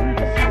shame. Really,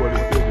 really see what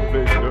it's taking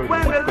place.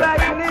 When the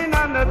lightning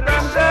and the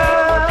thunder,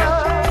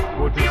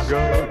 what a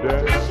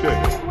goddamn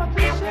shame.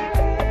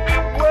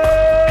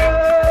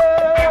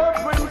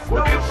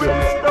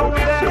 Brimstone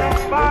and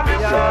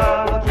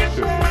fire. What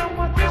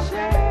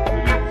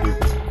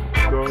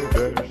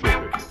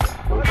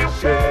a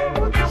shame,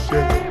 what a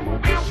shame,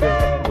 what a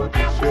shame, what a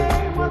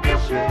shame, what a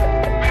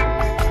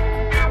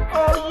shame.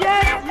 Oh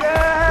yes,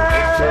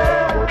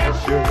 yes. What a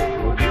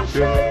shame, what a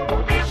shame,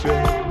 what a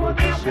shame, what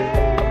a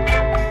shame.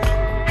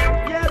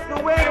 Yes, the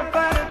way to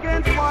fight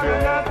against one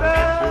another.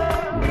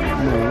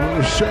 What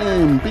a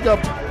shame. Big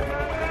up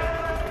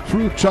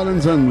Fruit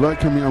Challenge and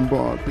welcome me on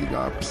board. Big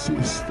up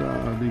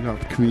sister, big up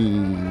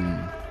queen.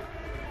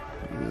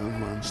 Yeah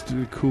man,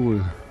 still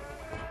cool.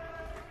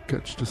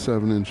 Catch the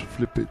 7-inch,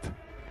 flip it.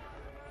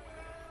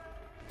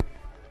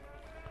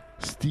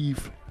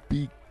 Steve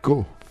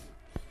Biko.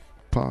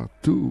 Part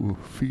 2,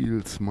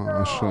 Fields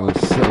Marshall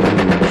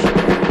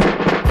Savage.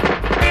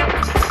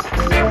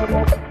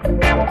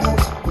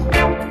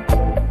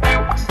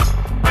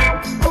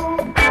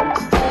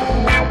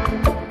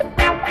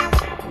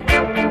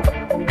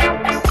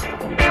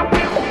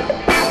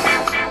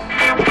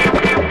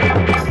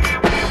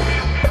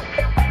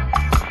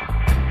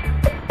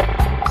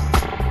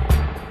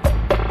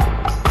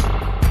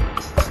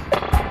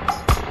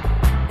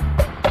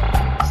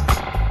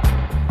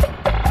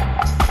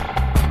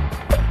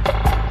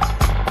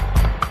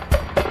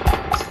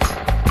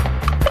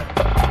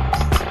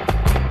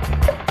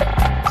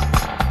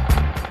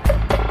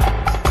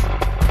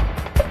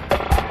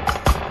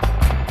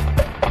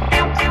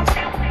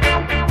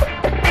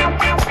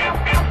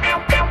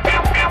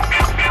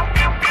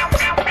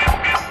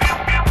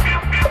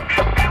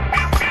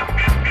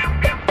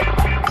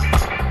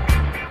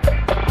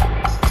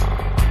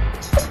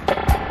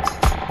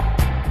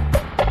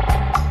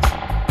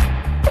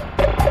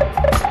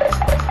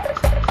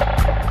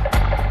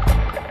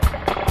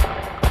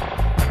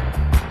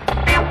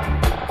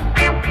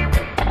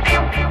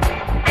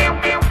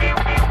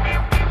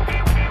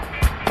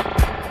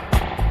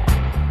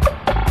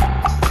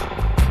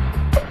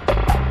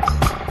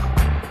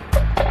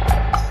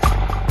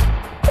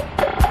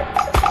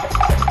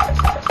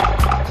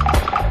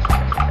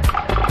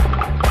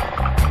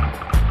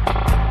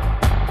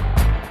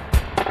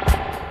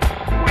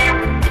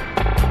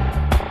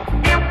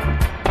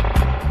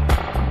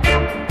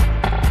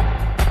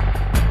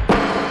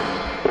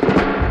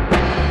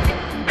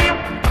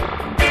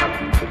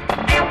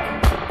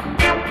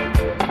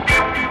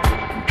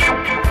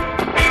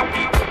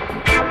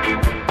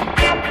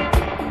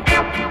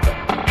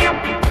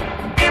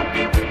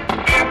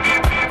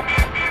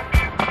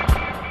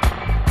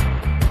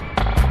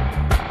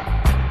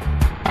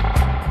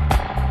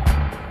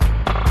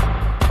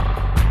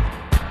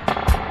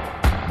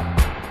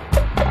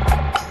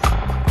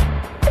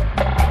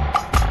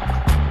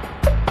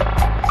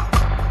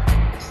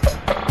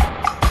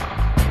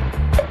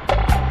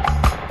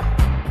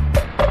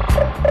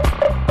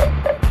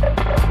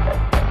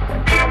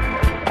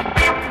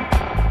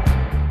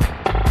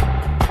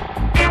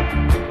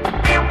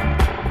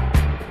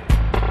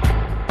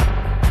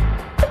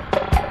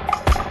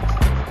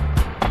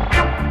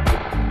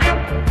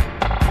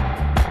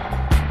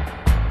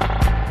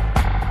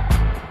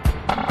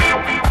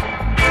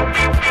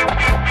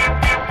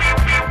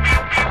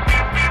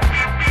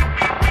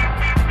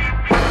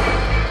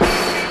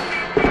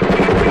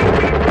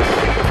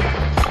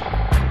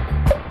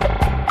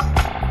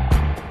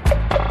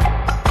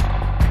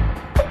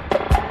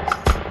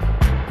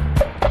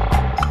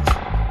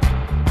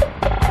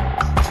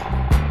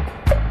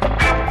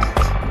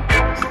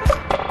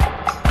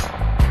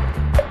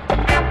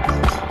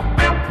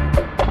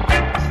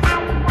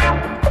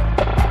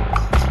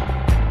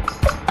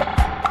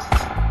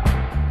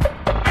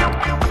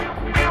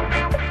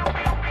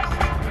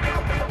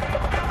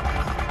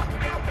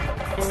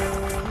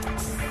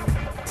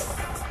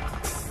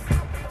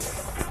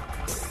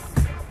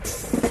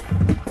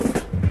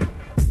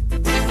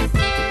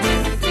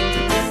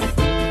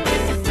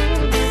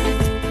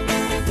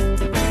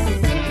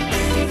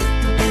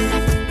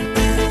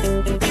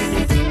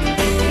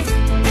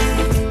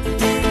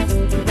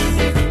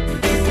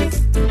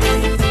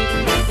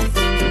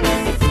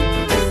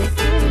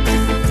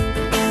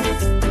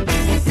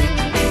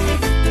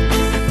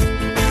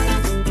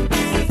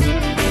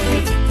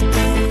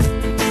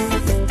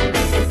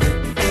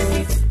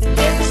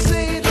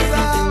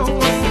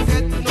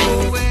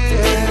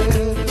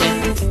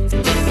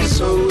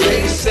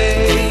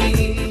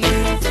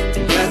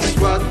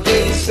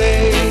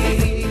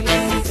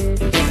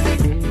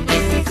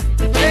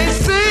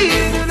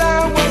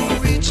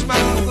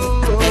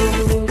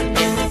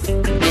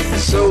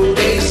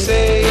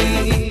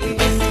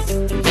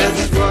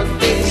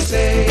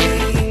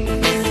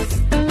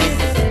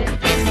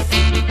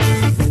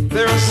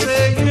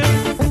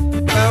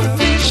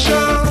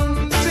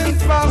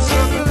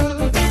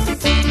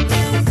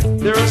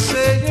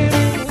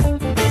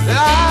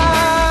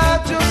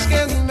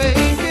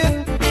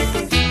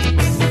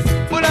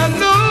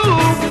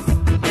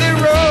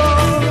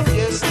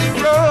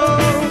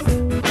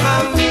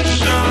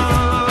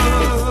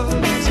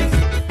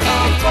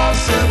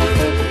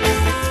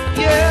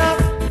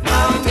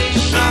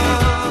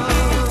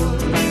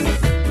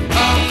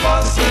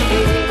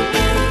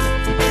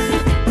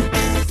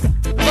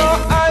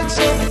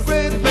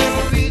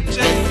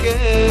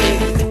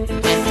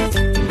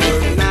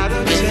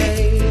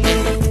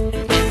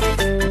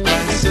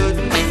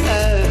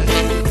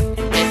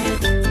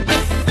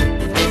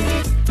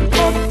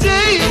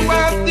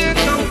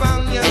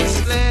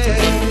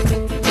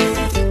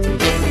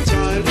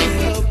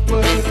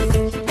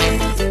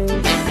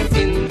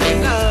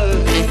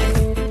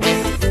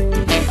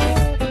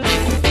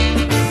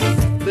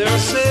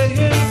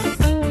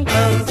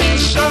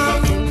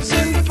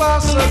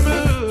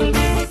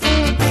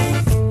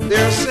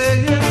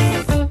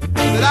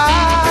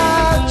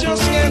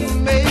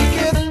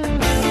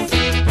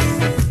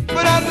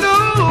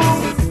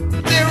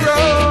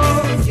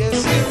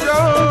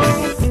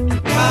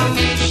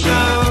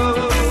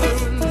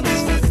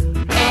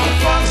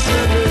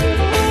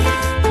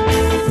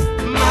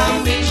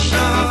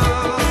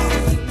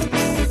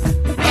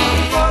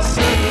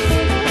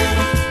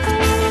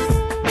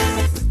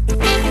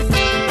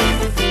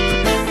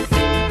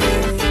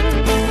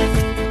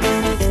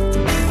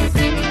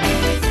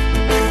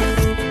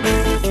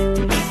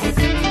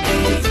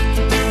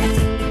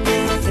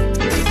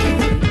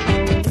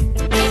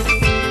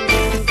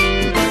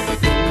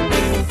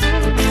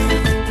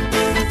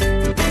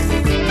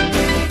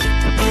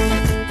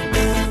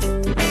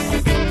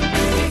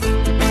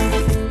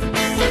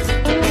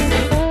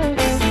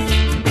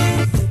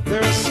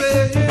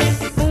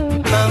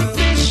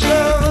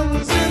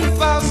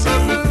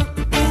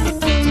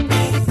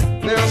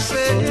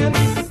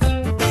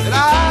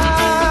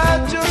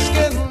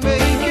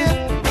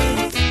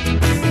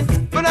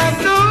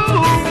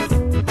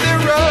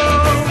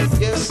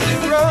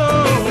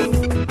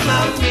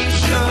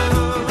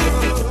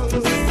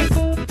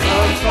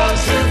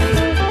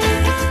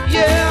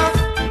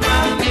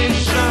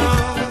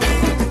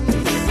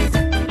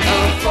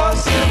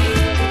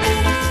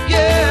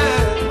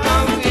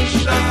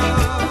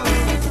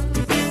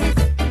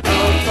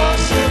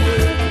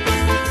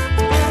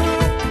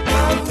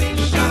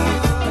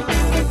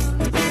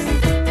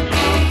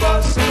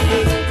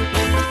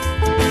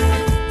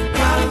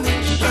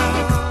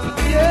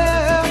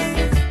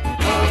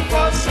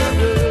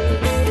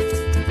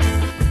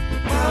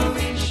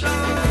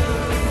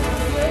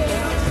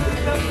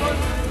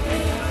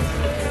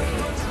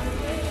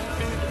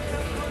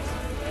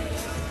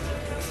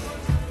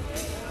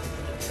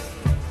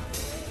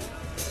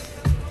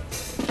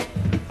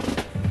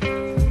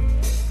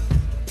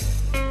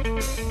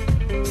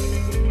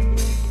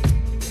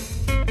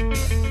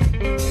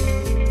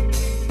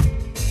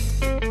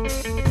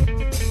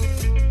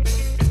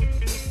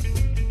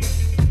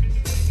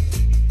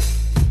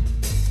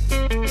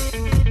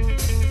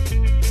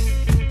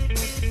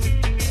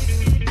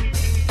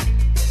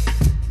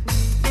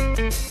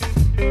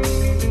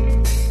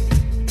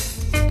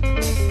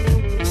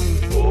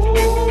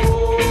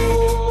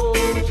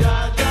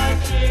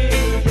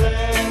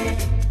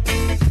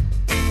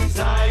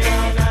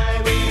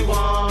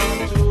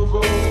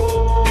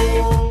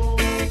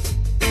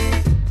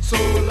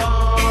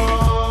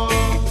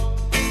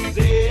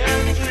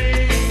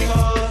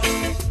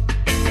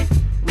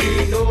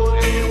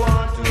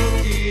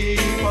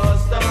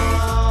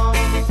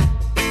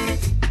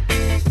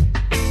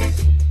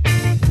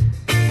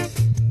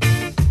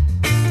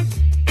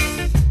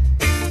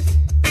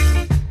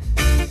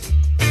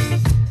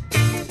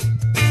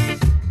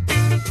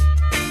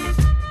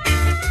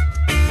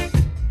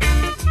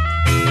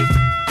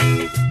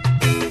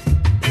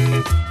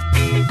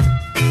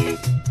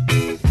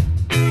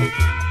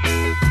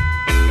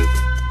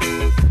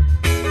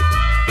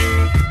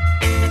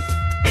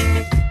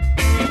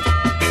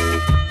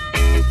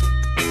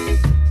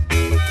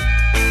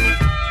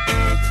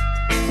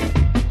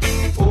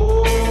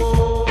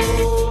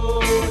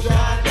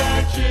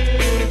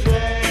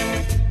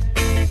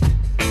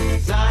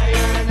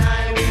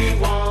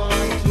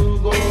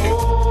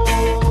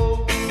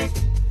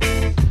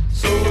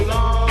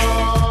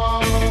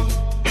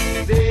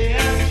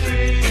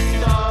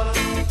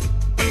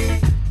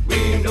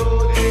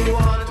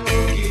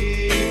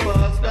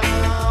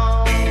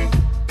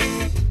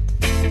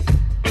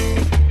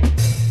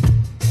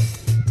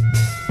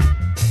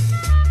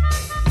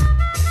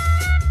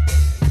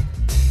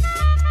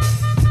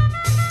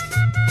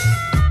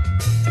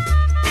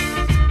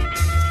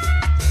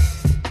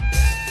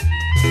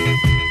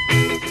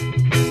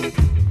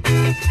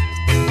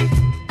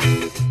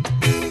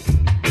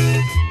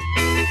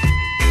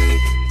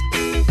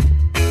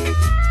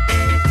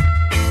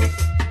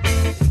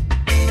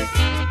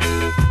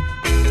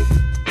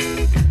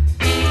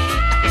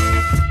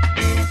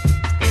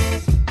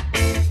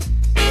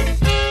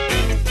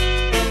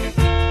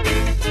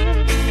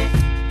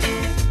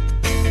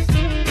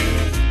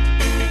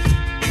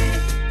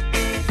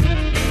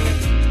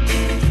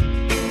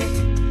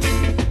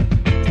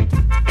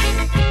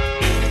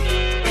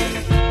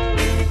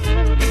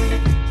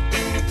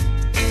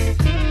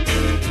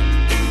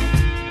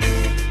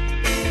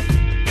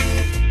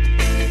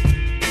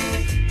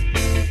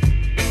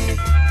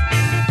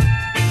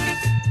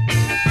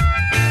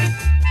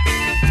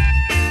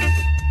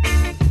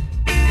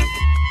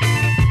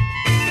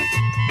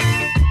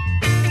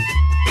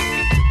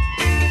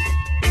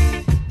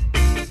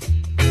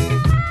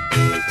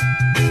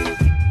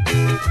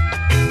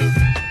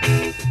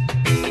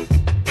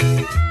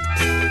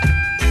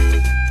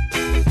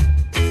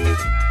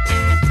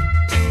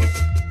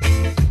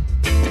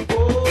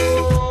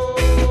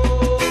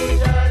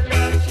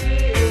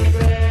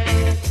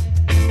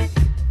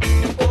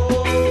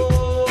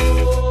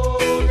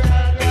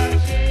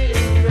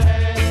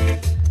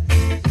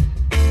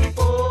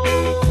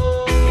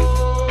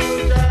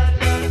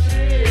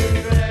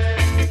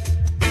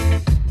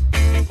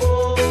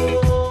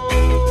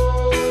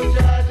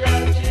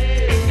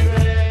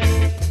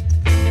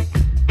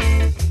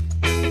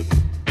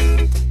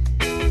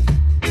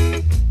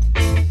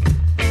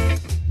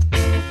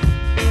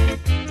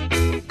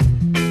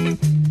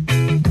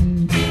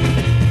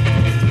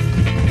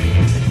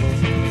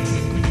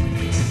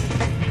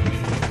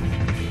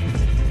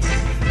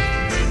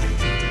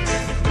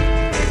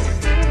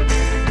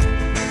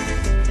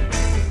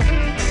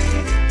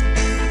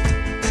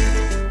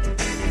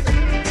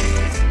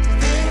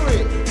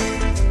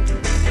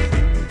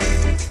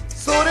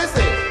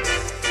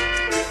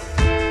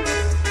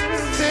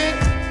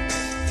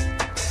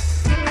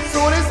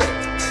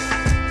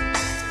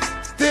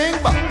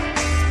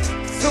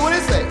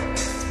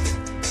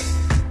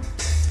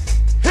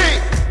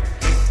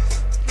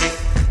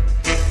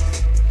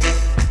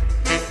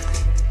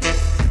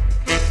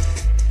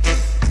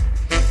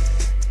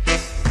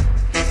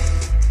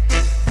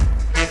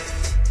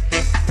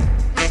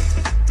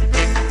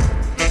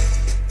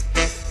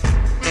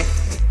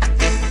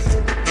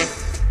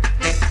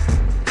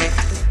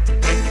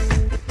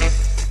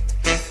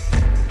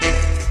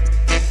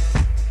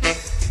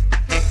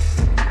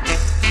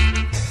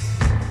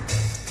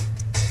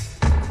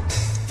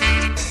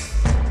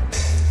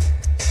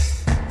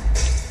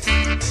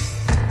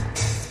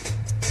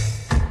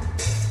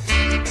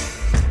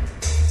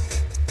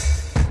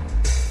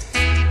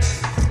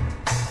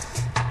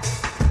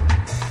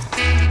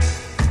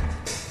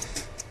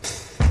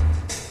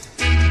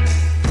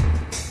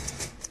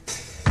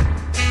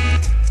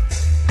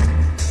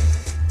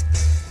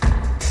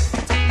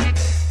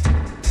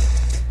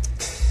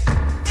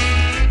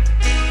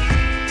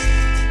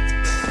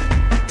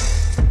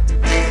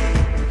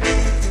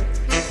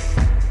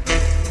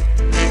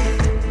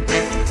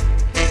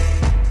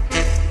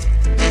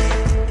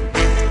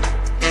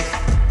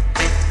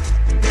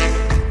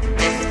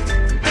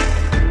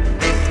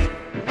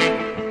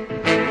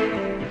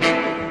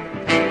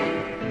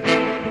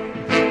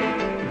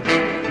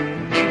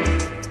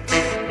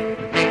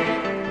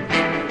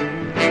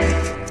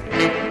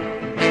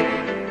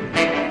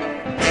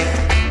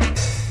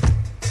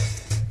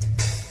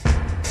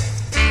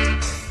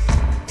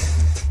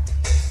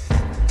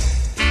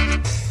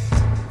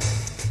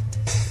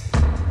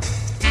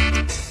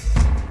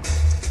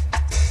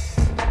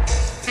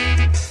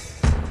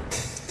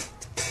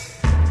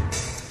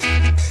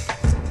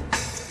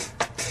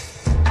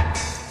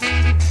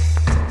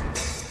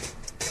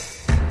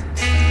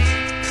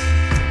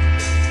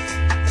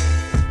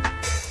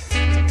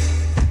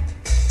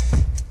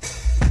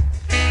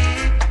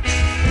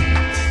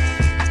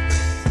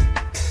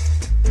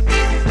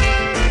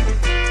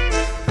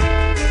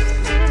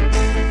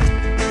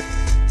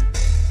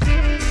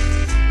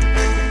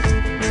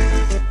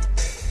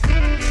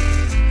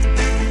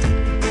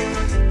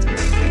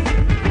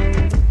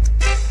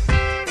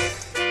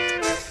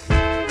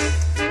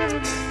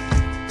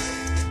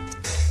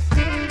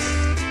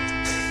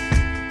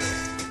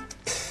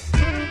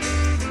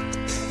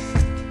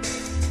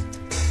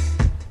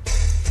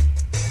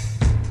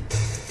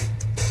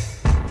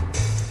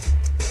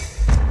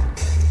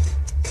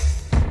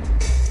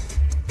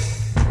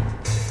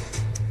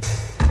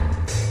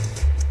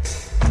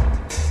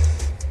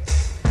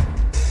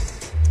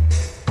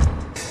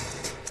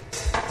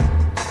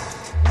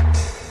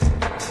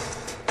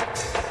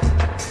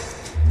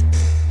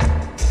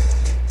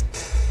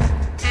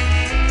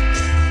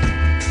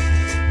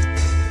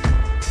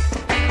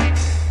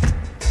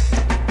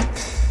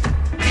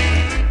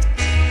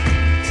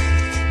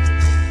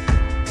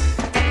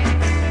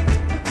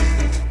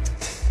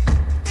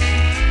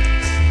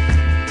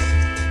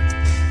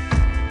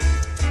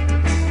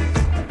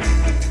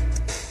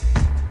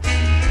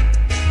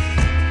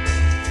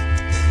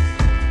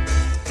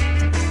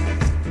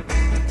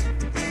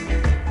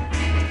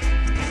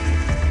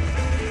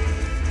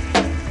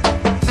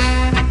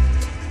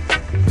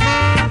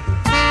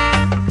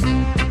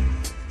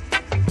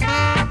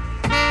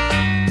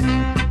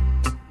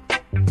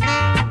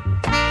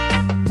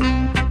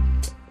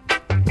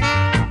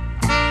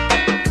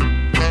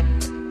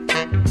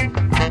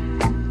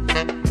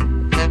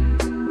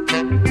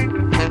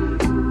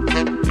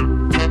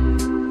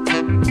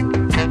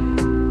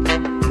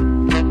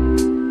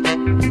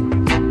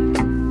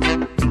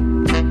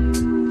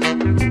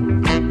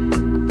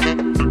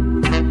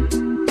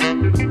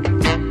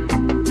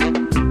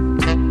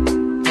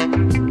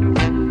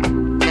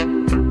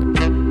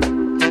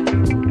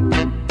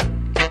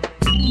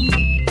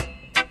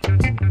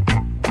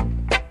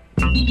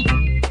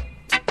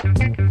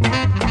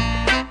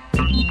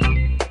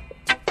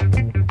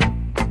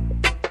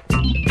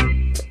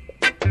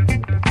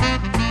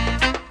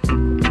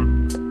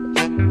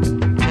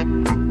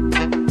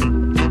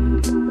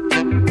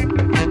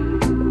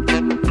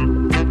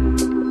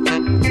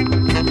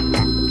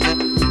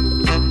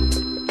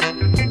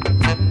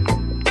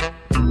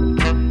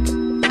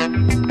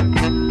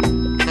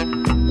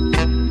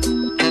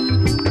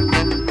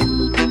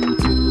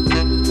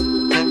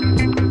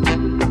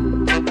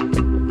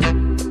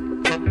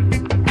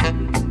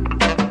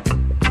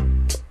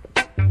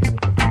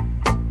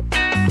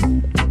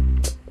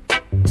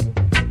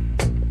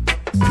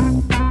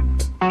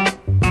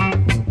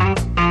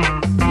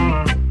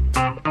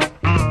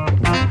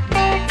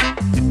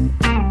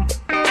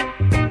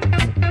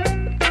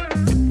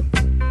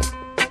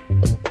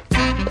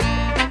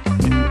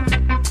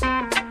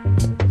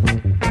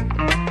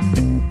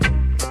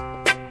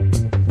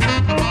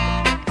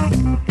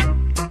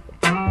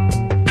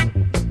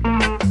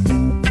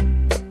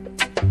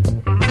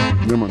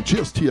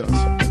 Tears.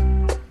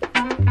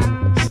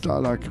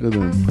 Starlight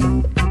Rhythm.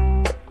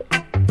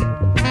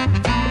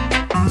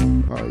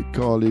 I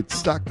call it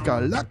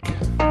Stakalak.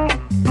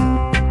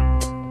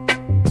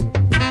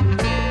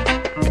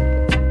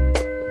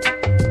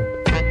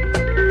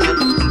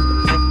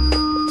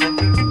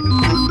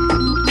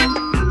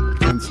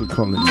 Ansel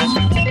Collins.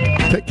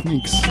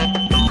 Techniques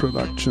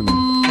Production.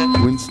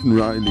 Winston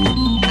Riley.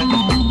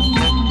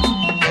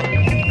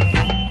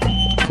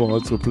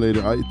 Also play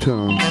the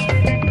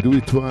iTunes. Do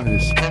it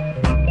twice.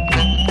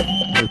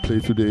 I play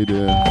today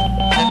the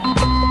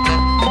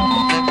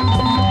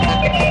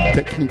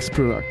Techniques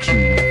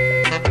Production.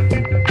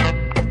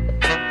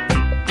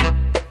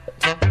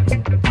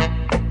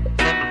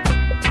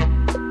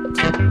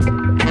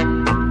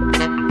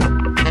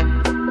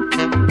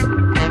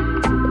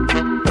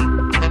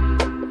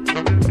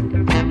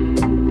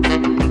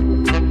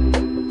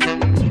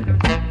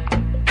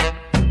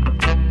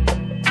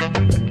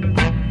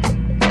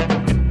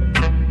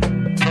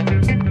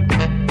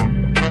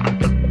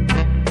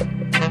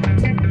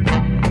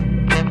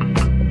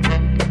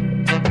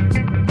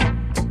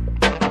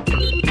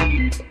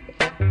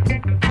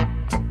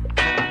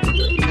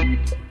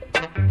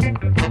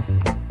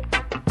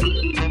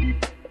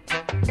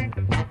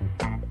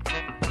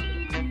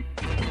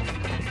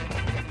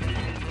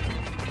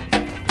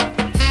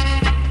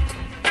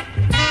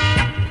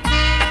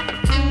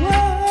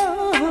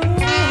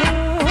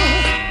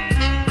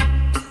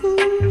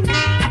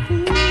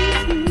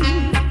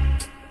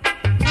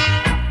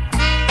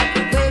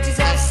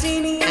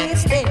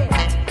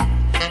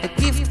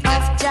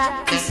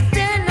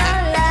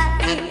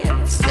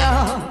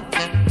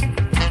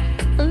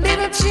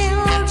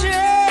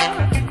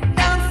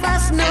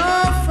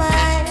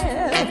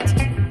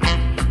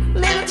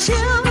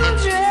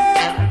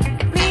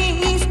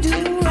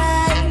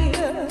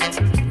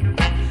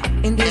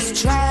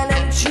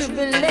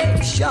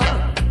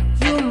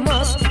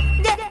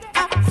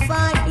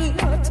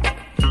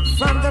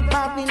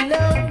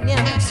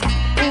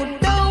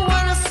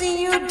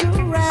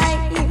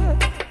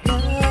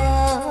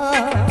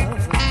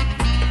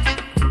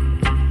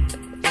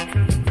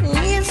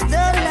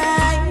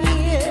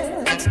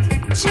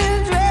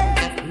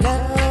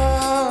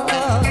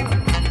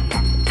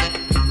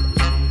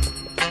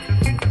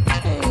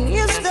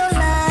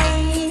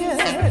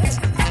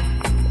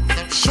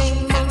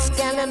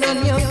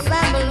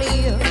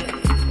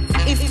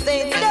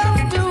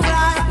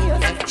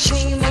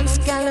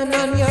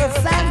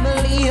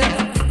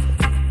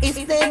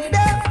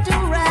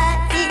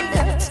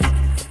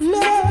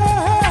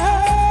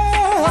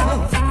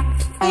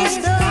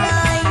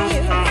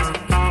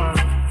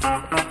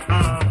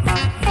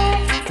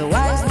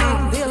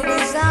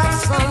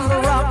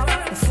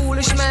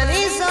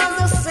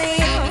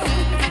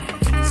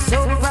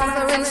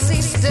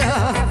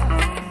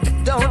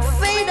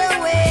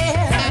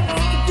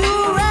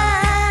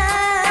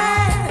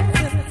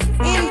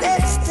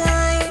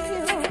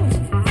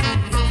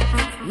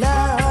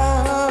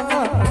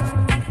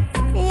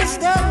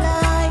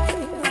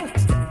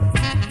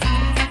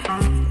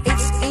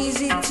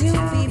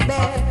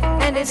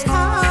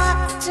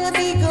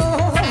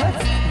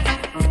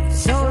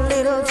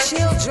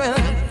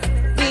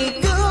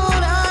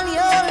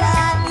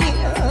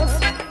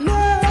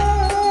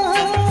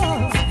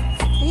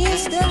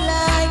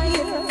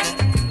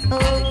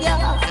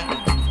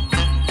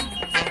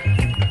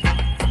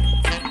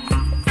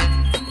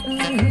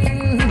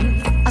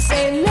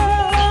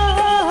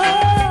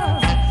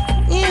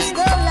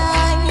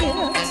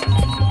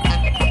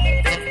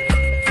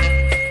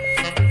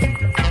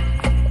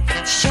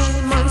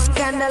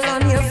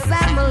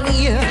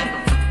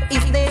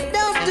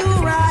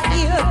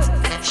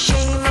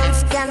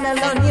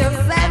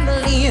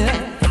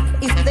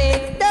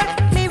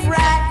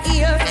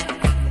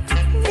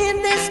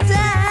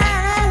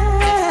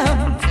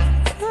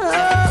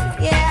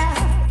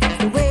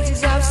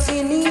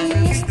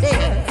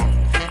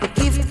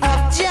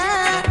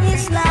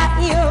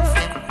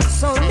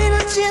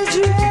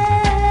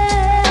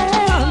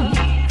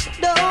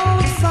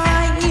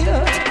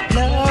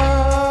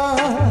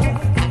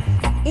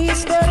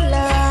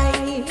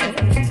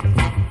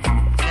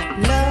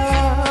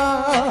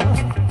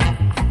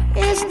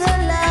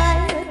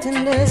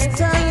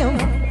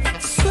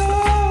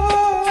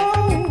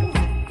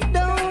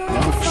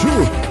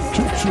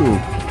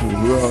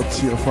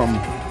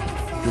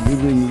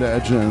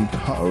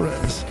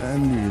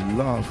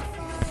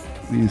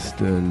 Is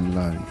the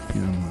light,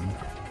 yeah man.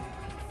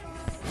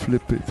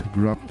 Flip it,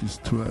 grab this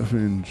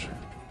 12-inch.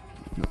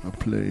 Gonna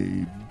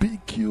play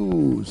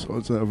BQs.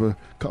 Also have a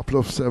couple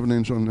of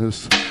 7-inch on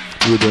this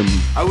rhythm.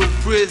 I will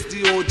praise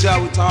thee, O Jah,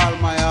 with all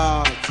my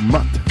heart.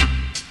 Matt.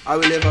 I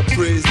will ever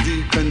praise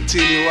thee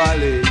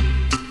continually.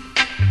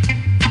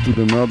 To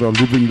the mother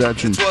living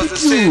legend. It was the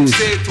same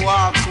say to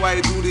ask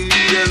why do the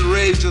heathen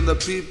rage and the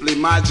people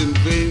imagine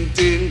vain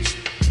things.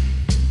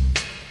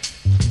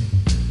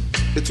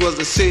 It was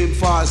the same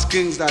false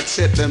kings that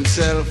set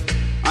themselves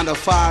and the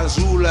false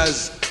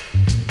rulers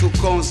took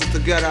counsel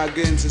together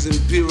against his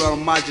imperial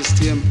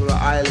majesty, Emperor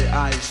Haile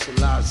I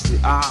Selassie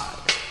I.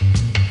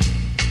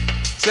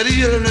 So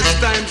the illness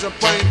times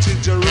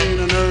appointed, your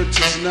reign on earth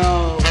is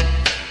now.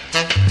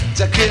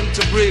 Jah came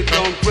to break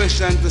down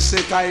pressure and to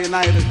set I and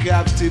I the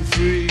captive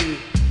free,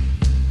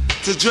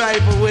 to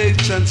drive away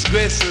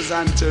transgressors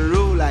and to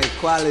rule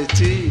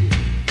equality.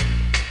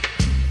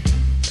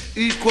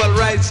 Equal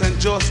rights and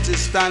justice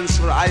stands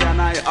for I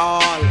and I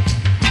all.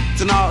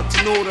 To know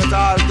that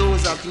all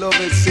those that love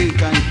his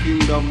sake and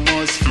kingdom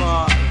must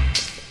fall.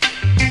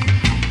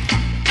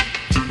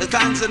 The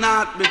hands and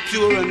heart be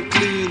pure and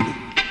clean,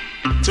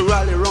 to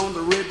rally around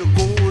the red, the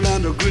gold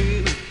and the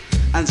green.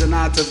 Hands and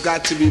heart have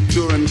got to be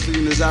pure and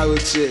clean, as I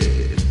would say.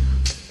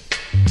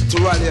 To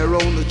rally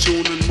around the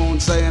tune and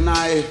Mount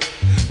Sinai,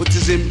 with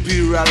his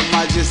imperial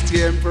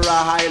majesty, Emperor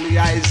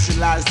Haile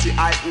Selassie,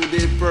 I who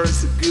they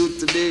persecute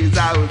today, as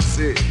I would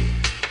say.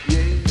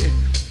 Yeah.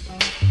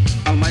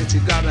 Almighty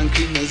God and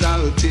King, as I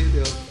will tell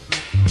you.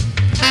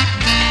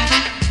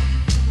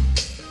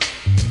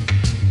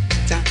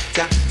 Ta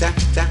ta ta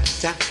ta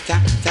ta ta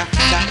ta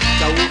ta.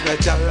 Jehovah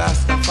Jah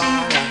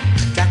Rastafari.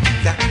 Ta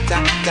ta ta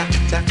ta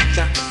ta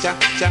ta ta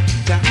ta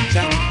ta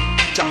ta.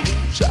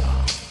 Jehovah.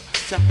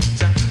 Ta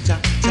ta ta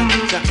ta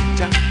ta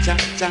ta ta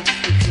ta.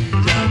 The King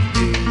of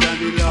Kings and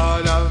the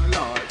Lord of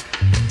Lords.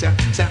 Ta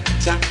ta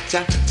ta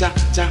ta ta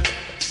ta.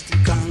 The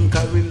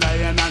conquering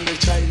Lion and the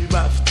tribe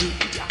of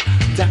Judah.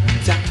 Ta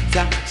ta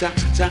ta ta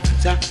ta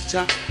ta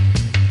ta.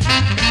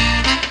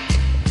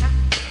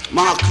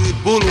 Market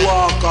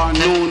bulwark are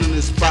known in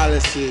his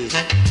palaces.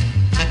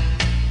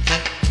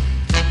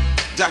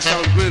 Jah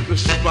shall break the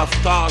ship of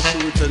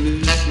Tarshish with an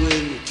east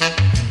wind. Ta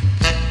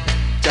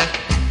ta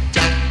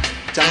ta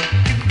ta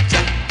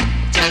ta.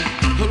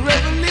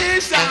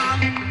 Revelation.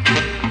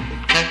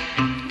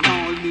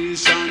 All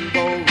nation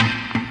bow.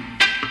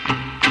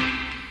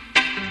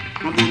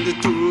 And when the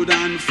third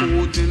and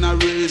fourth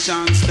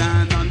generation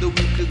stand, and the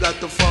wicked got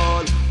to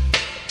fall.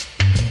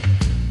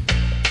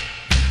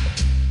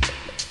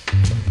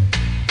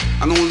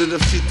 And only the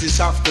fittest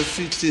of the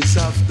fittest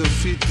of the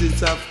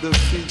fittest of the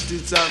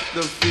fittest of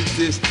the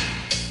fittest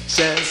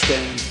shall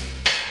stand.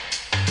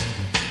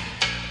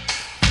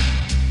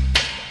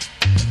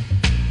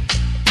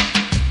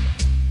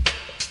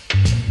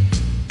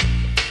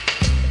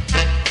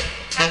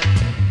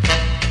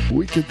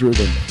 Wicked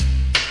driven.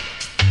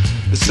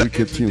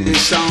 Wicked tune. They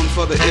sound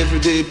for the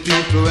everyday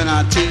people when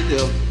I tell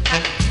you.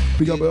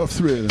 Big up Earth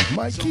Thrill,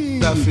 Mikey.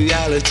 That's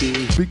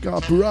reality. Big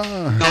up Ra.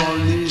 All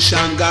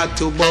nation got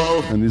to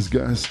bow. And his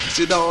guest.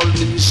 See the whole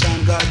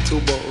nation got to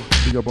bow.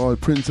 Big up all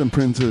prince and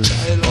princess,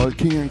 all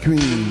king and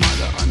queen.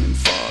 Mother and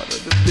father,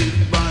 the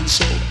big band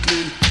so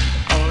clean.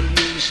 All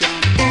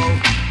nation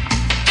bow.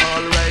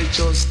 All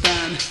righteous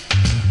stand.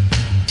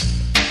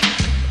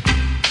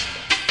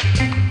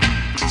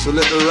 So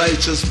let the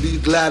righteous be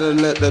glad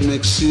and let them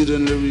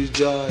exceedingly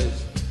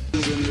rejoice.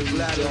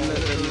 Glad and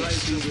let them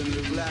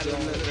exceedingly glad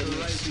and let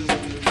them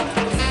exceedingly glad.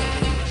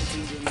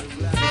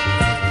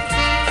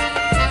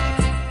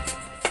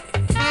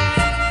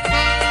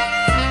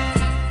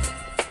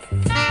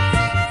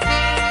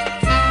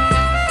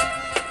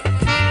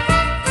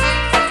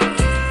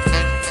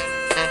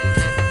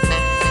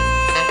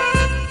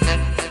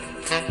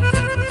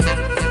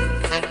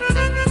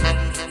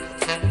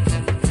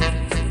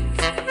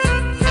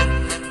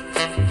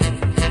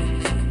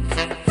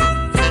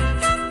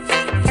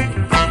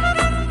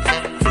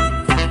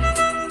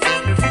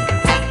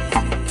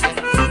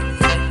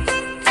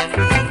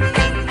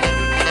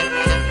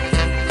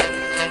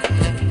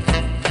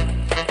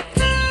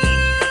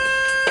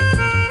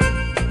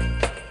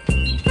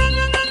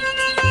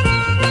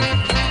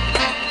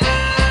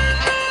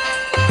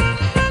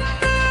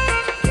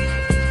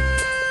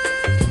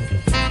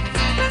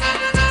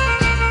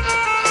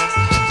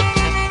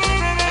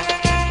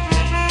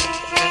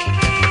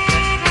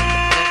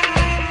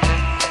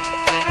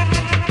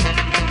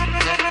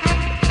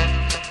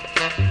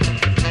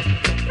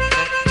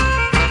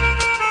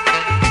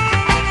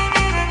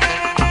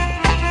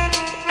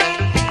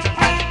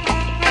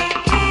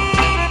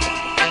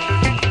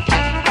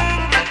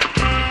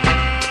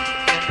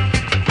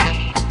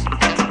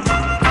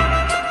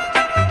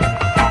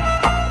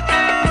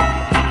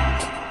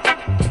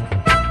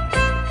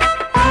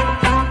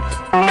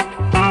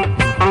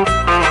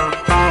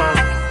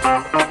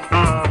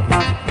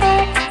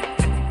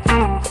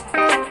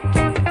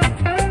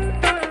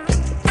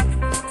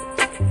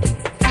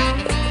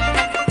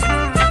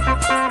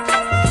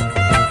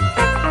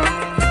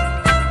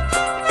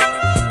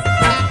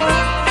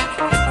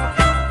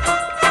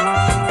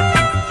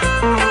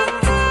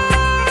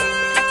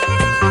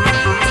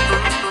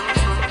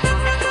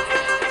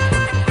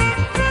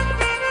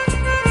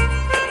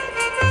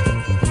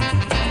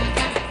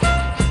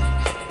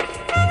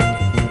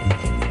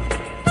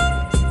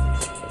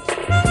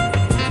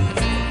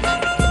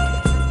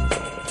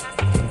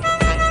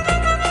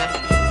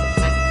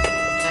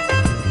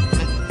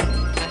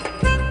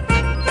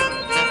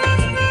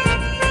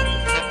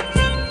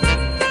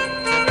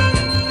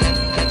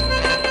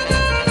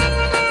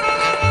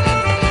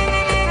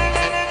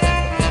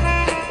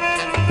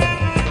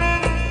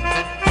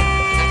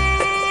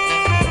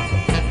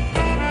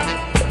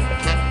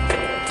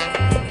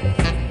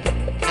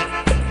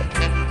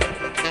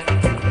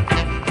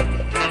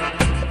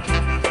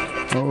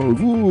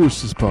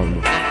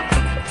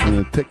 And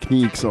the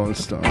Techniques All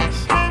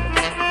Stars.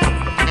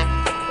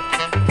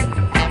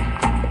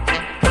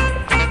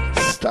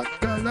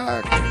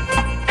 Stakalak.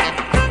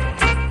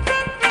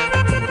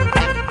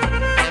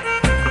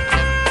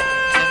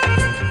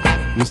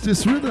 With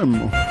this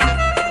rhythm,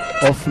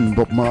 often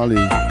Bob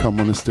Marley come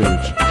on the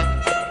stage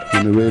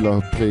and the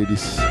Wailer play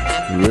this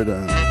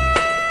rhythm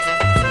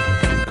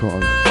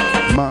called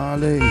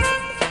Marley.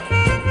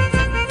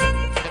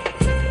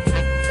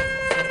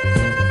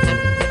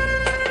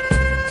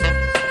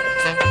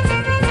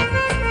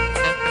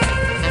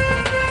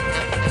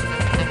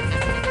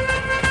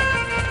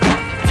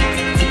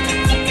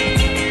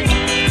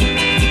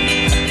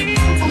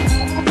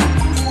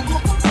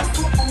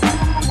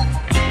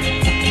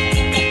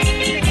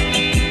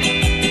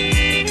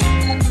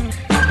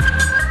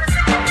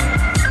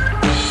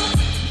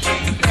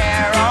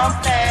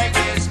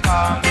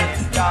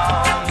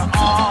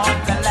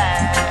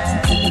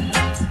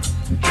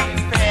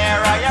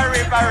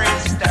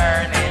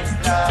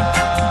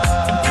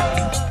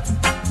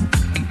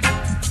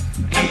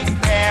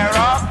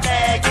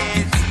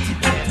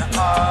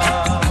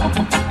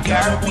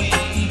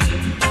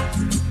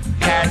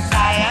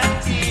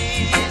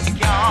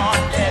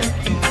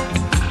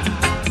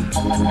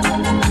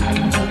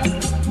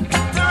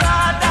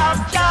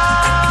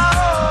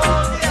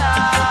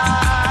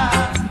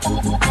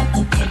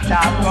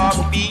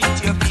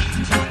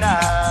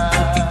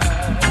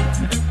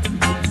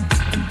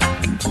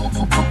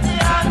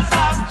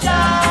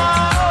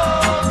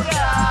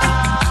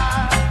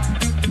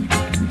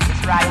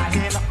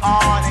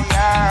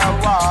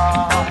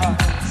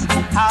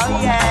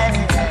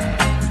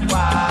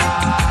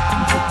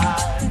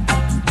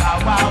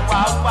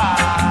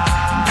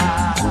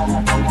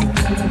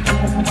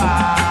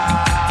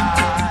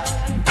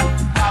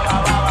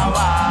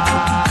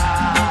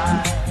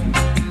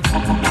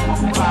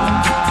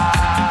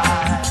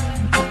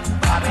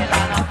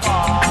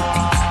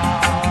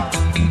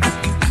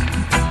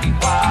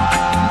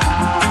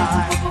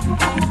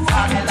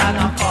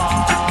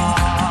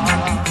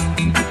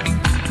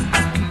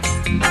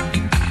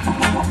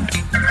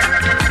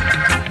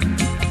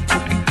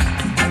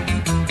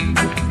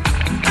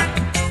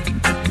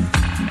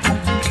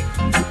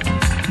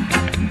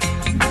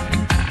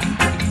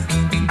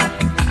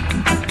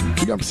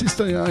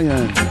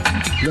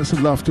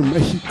 Blessed love to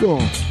Mexico.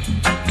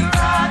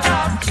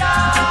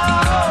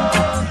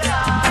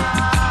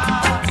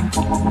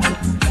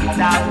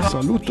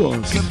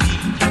 Saludos.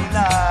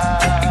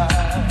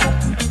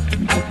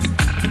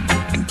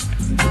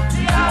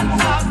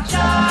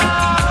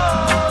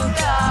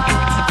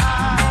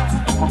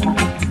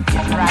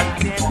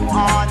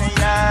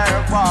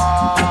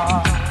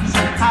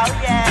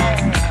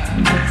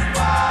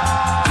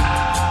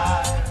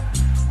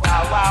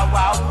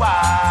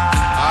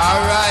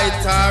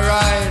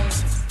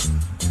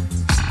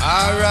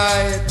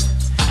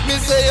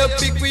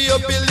 Pick we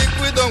up a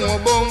liquid on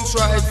a bounce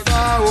right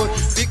forward.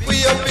 Pick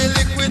we up a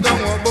liquid on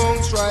a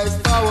bounce right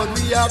forward.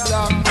 We are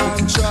black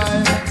man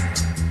try.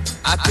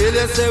 I tell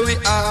you say we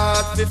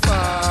hard to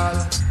fall.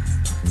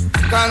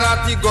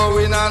 Cannot be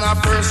going on a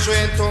first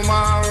train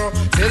tomorrow.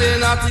 Say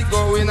not be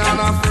going on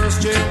a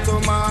first train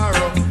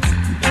tomorrow.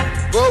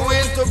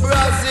 Going to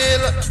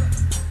Brazil.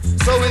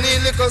 So we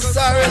need little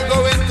sorry.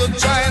 Going to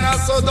China,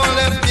 so don't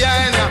left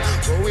behind ya.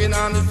 Going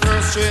on the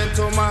first train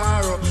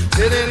tomorrow.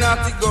 They not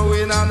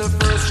going on the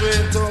first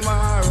train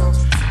tomorrow.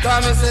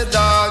 Come and say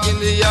dog in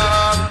the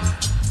yard.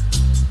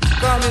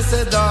 Come and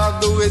say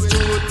dog do his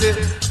duty.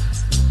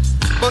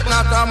 But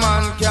not a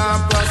man can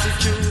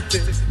prosecute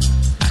it.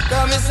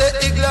 Come and say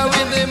Igla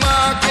win the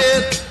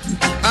market.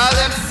 All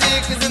them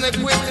seek is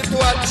inequity to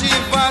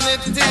achieve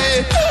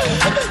vanity.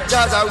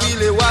 Jaja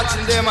really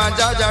watching them and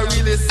Jaja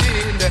really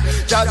seeing them.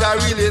 Jaja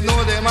really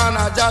know them and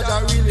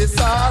Jaja really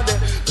saw them.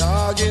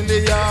 Dog in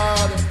the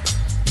yard.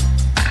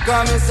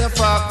 Come and say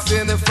fox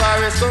in the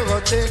forest. So go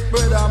take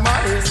brother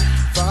Morris.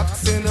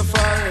 Fox in the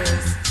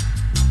forest.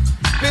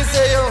 Me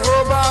say your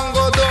hope and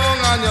go down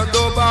and your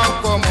dope and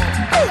come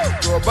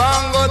up. Go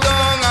bang go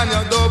down and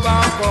your dope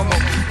and come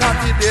up.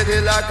 Natty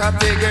did like a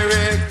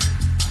cigarette.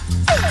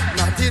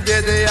 Natty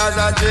did as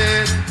a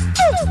jet.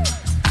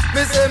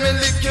 Me say me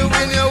lick you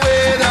in your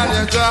way and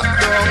you drop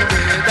down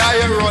dead. And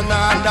you run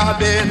under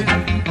bed.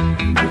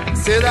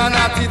 Say that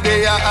Natty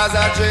day as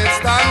a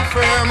jet. Stand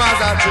firm as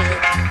a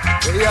jet.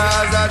 Day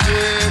as a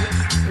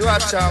jet.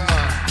 Watch a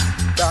man.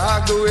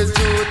 Dog do his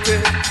duty.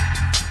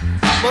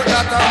 But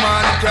that a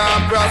man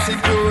can't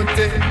prosecute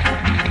it.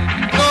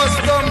 No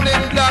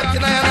stumbling block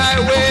in an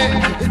highway.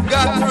 It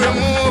got to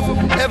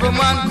remove. Every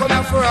man come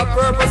here for a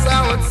purpose, I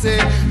would say.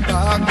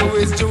 Dog do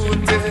his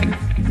duty.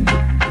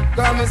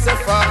 Come and say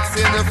fox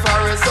in the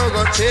forest. So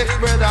go check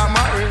brother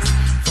Morris.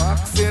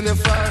 Fox in the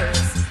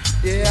forest.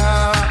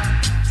 Yeah.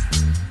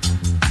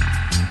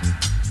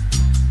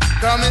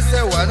 Come and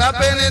say 1 a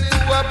penny, 2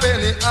 a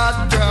penny,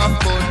 hot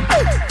craft bun.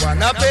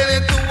 1 a penny,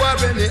 2 a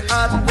penny,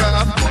 hot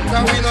craft bun.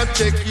 Can we not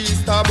check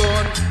Easter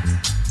bun?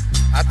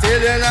 I tell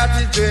you not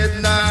the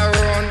dread now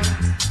run.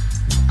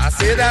 I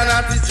say that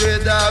not the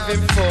dread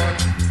having fun.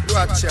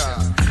 Watch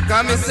out.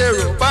 Come and say,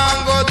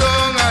 Robango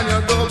down and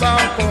your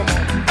doban come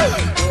up.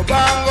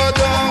 Robango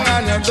down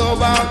and your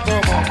doban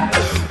come up.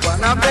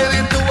 1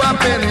 penny, 2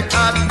 penny,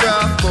 hot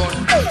craft bun.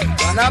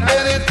 1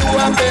 penny, 2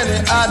 penny,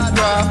 hot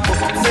craft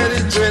bun. Say the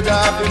dread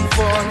having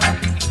fun.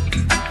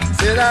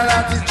 Say that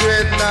not the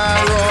dread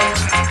now run.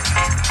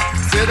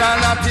 Say that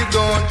not the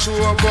don't chew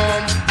a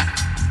bomb.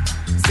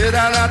 Say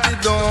that not the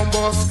don't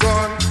bust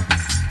gun.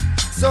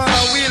 So I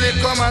really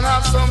come and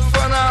have some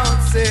fun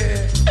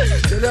outside.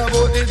 Tell you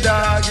about the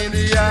dog in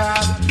the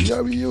yard.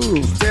 Yeah, you.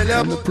 Tell you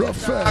And the about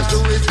prophet. the dog do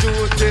his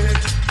duty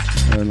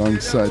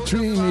Alongside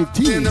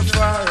Trinity. in the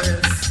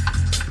forest.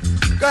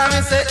 Come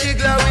and say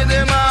Igla with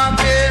the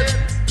market.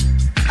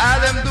 All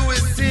them do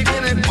is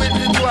seeking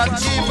equity to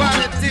achieve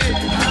vanity.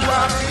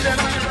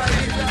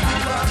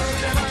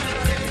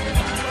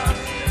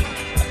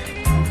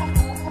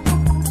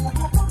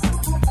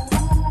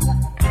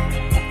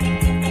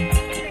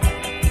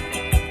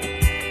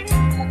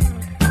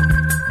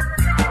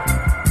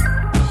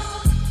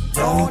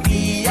 Don't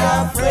be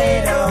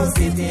afraid, O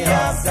city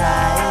of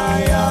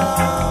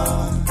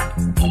Zion.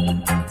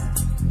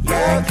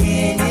 Your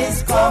king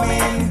is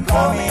coming,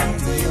 coming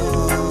to you.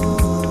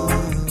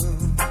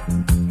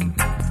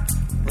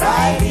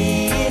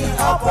 Riding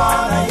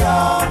upon a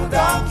young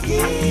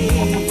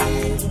donkey.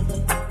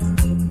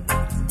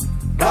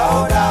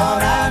 Bow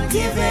down and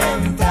give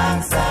him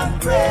thanks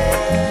and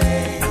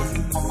praise.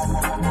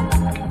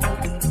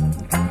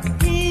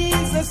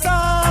 He's the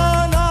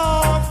Son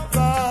of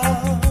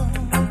God.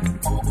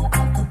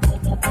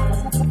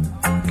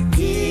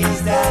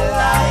 He's the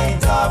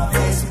light of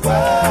this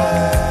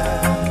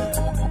world.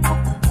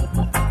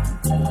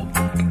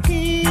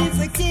 He's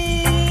the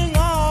King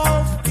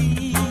of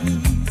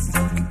peace.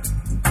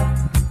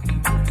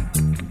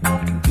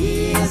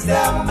 He's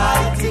the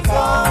mighty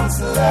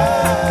counselor.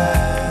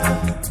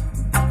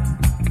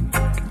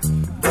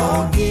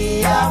 Don't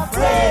be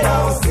afraid,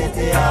 O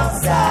city of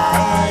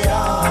Zion.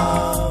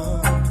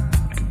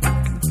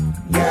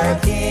 Your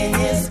king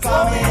is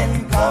coming,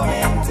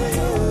 coming to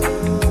you.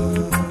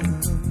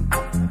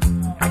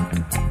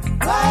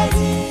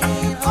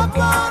 Riding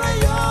upon a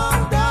young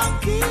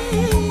donkey.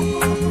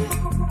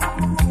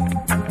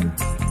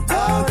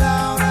 Bow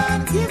down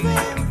and give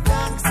him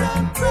thanks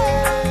and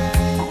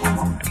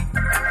praise.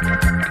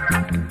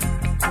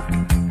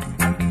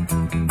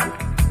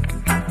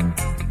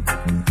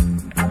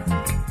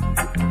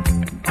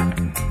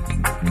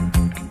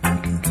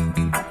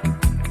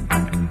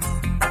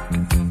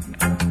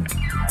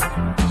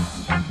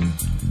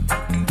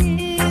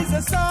 He's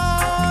the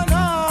Son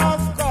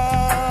of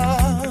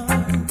God.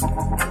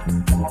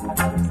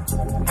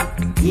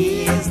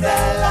 He's the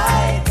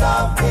light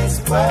of this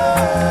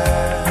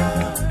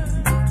world.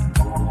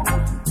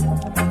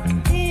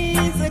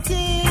 He's the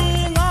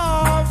King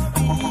of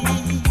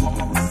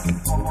peace.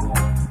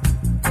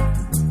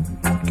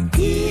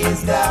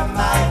 He's the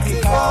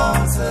mighty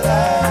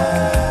counselor.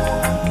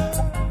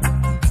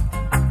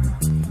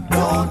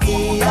 Don't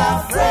be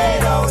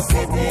afraid, O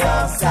city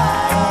of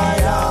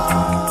Zion.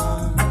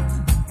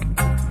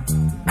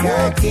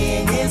 Your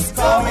king is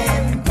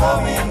coming,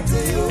 coming to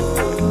you.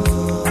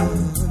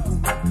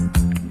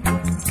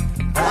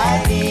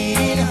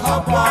 Riding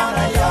upon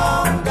a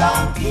young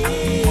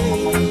donkey.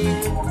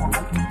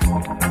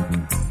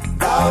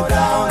 Bow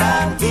down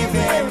and give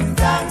him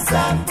thanks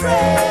and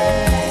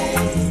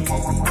praise.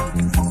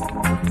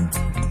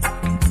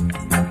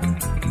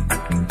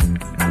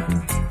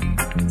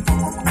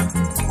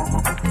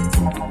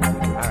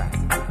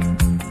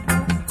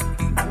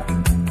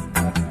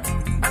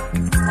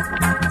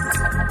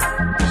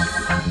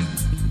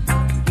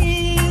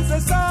 He's the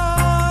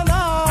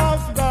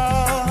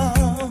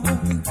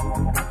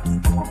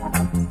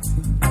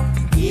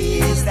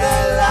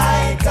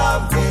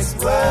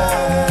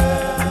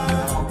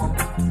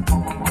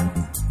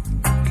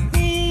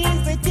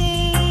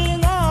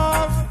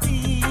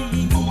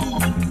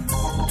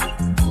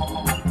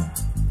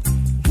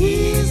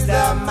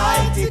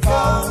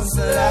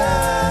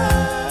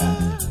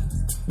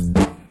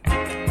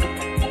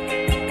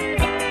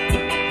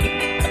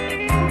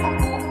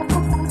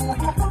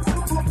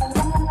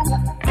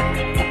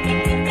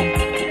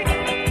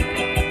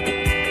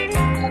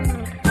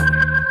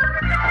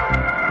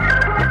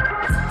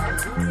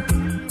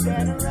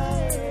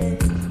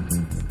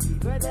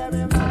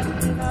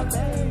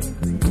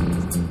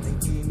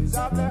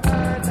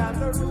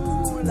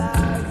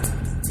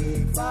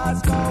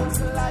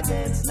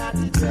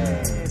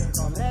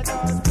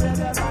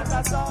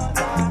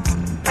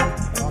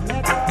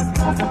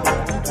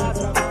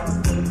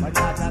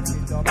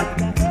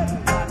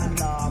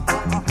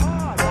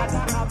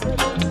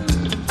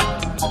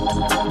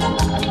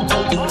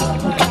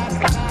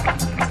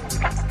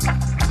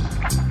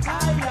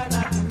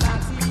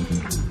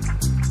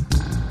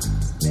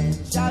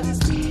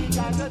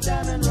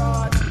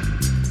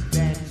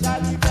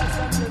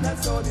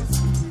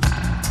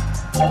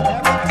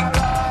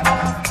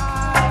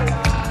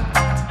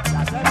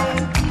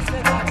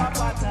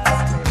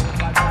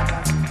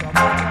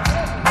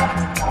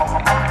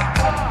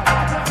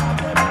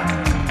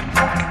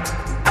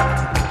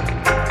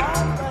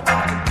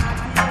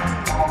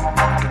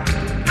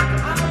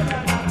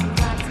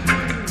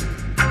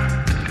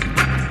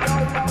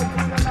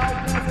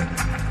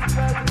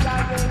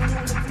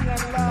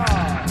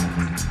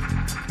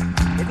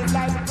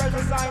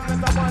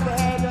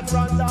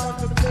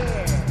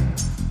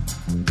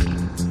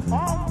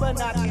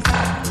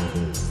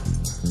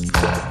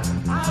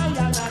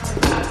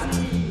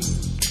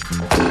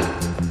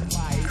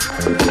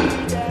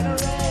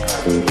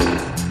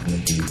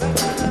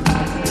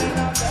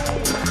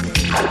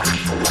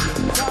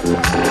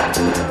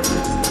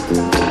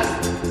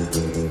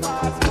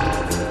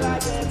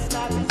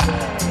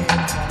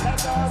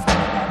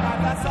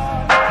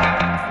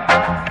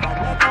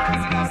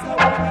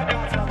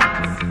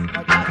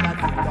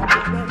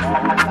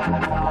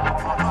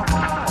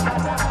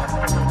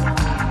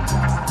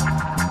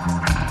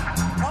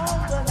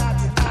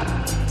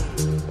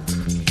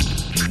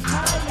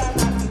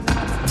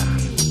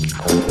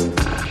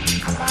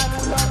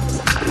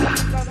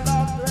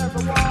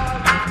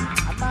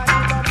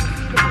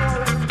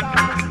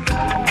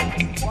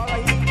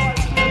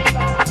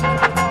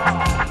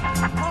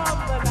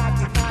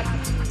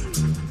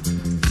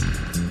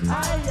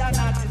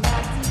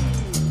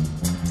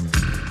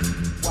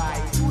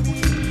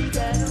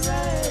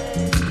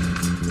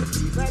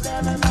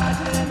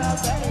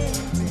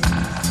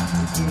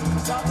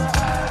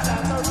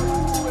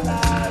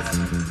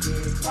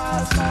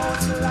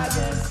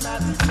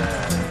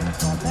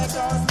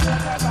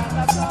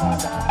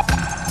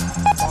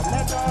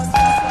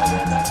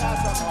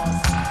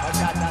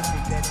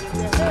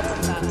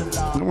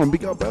Come on,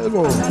 big up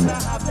Elbow.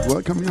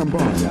 Welcome on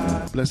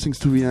board. Blessings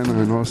to Vienna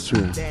in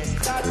Austria.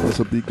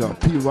 Also big up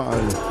Pival,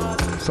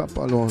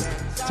 Zapalot,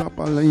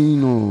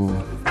 Zapalino,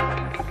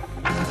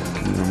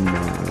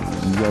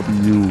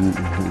 W,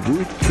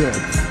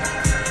 Wicked,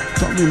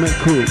 Tommy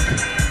McCook.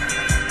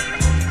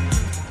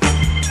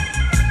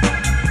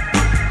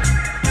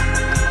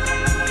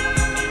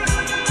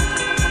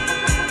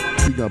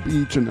 Big up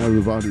each and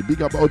everybody.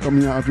 Big up Outta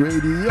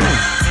Radio.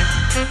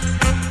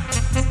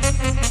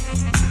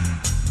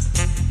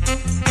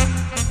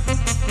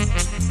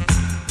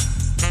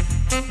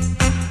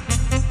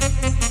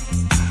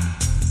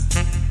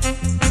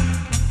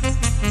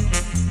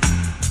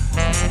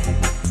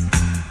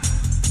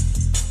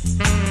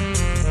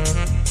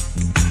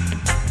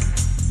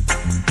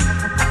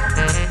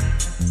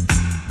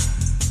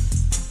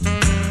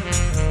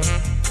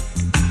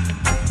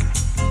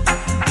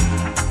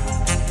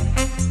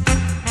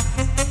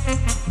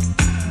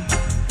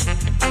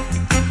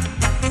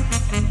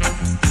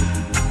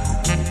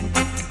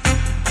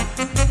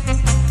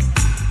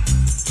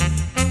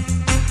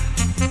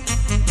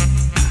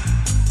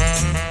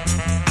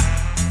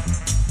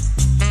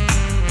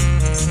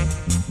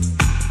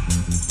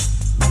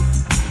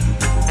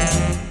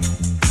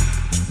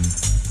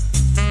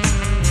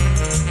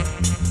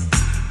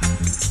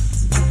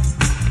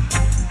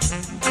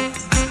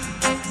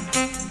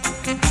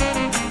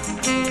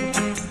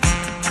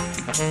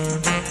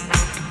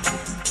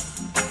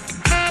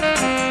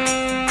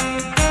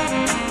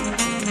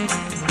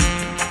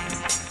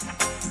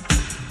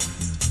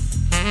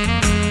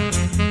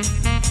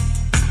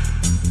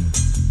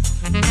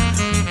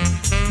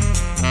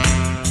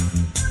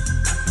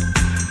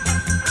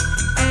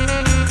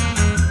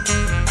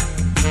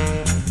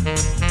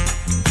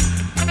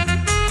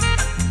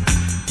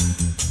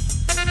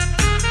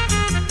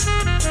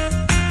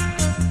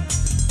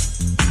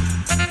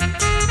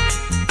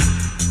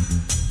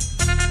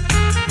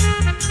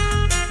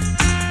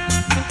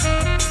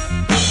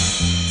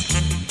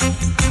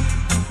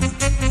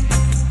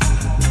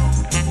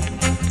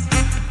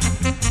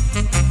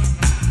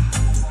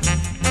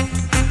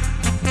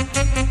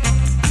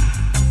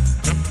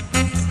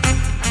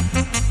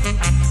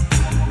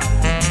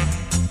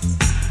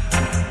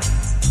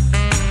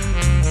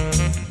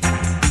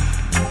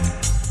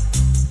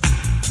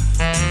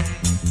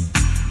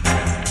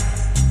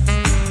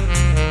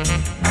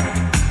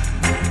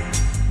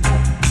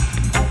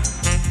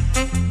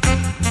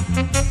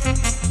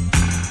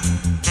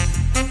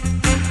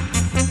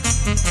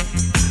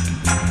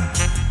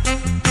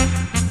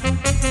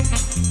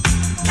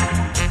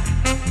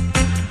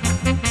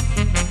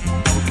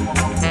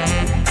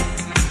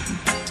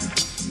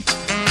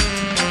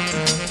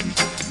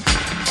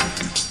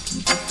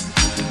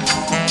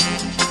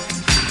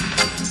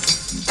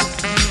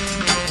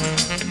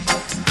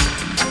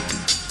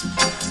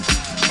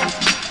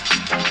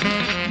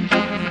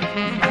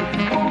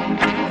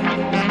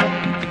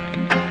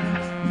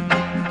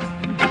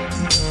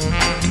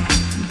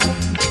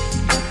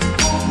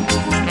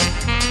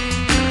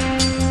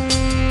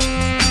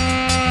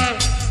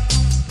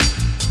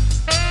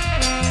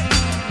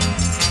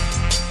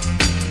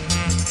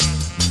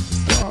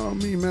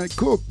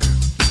 Cook.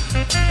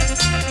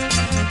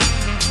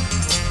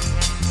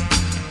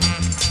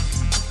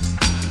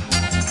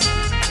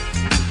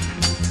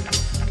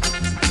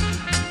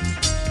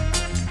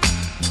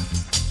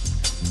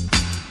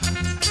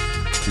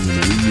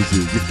 Easy.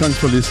 Give thanks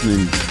for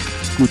listening.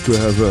 Good to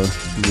have a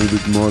little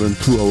bit more than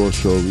 2-hour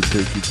show. We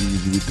take it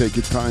easy. We take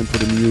it time for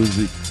the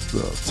music,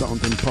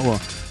 sound and power.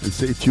 And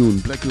stay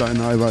tuned. Black Line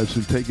High Vibes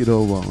will take it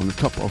over on the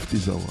top of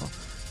this hour.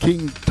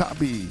 King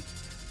Tubby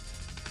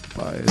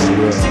by the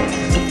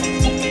world.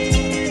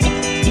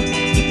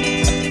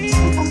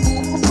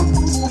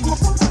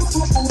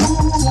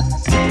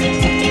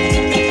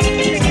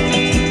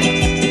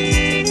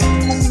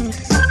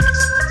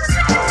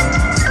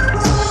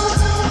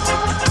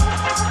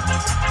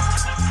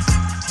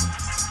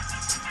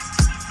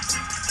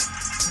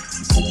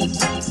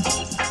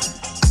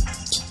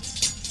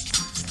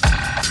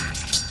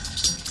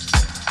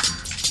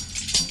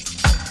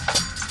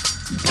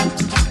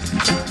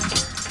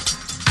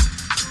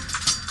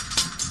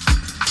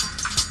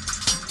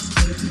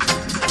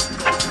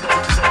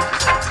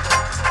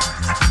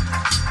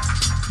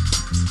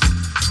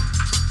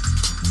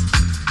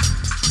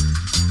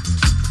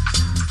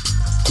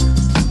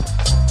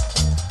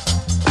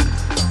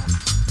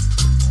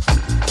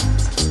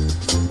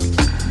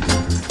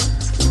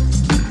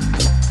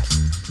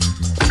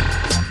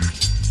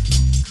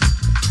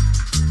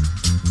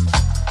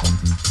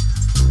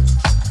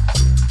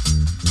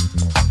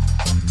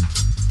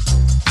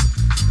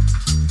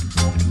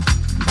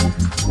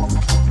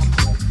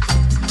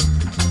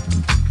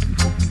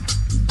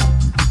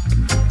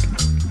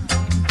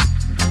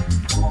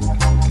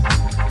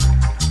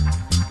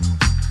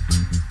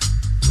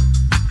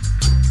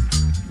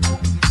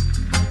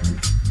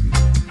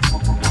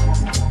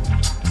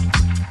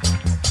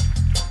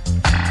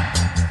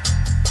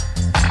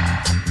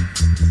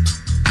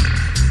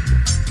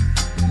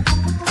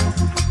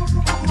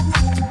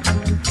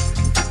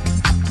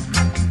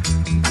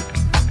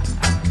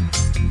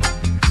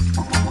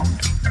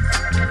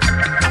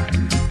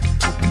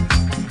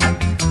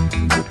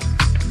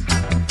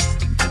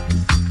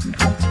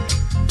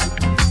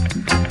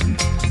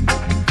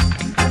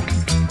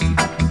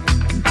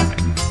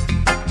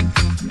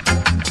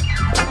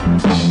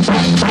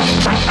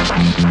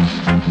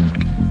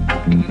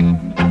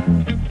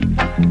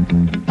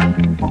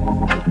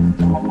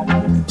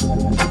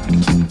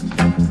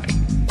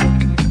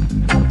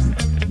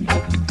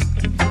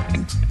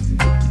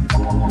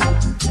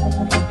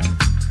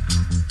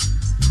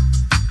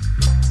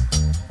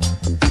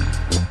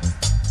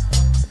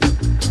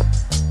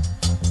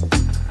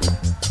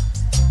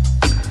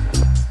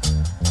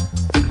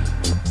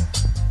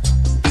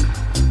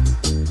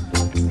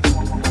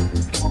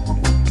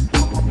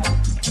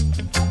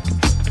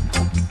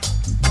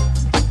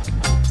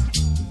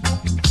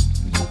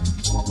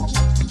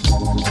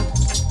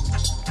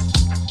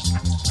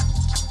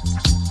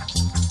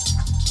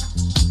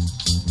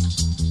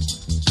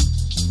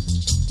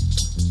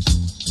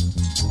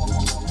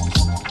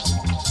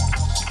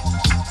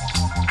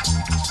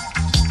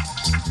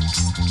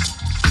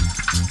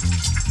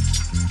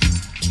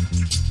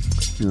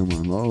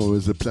 Oh,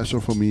 it's a pleasure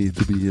for me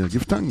to be here.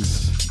 Give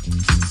thanks.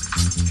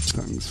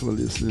 Thanks for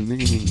listening.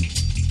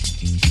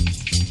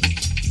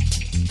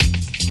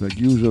 Like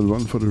usual,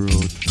 one for the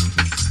road.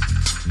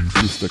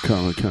 Mr.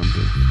 Carl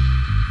Campbell.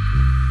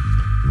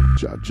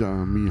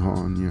 Jaja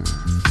Mihon, yeah.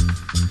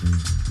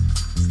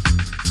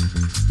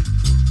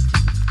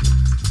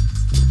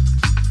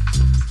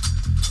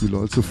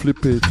 We'll also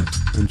flip it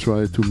and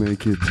try to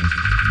make it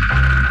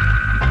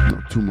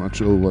not too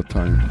much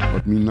overtime.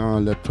 But me now,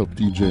 laptop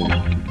DJ.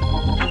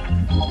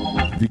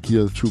 Dig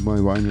here through my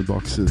vinyl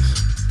boxes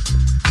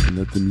and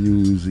let the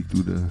music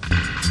do the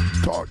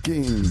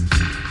talking.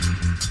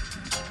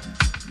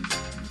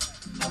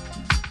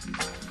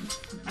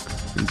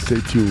 And stay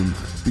tuned.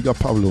 Big up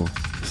Pablo.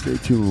 Stay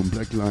tuned.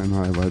 Black Line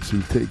High Vibes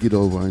will take it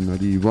over in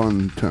the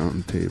one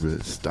turntable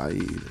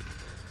style.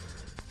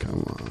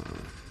 Come on.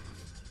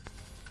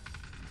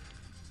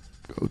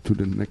 Go to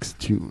the next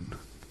tune.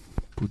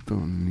 Put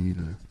on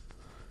needle.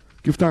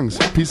 Give thanks.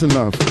 Peace and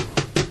love.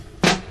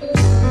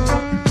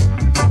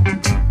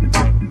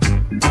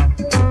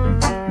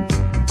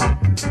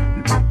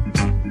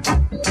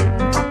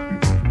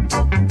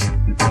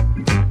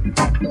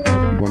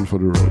 One for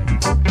the road.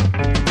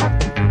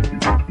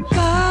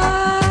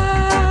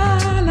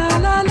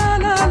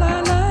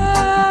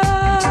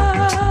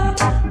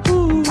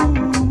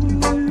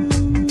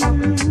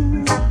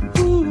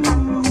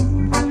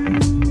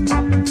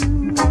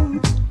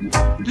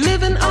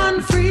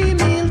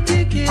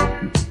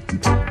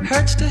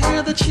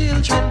 The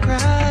children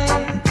cry.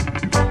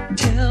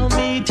 Tell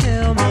me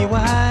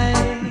why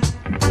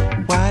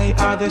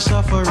are they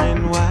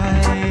suffering?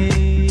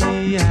 Why?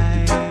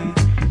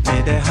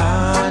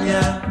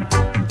 Medehanya,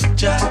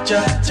 ja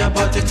ja ja,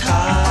 but it's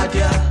hard,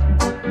 yeah.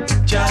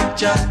 Ja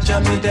ja ja,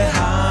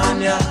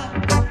 medehanya,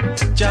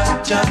 ja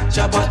ja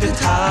ja, but it's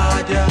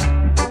hard, yeah.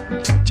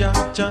 Ja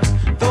ja.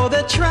 Though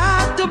they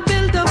try to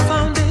build a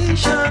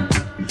foundation,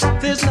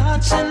 there's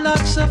lots and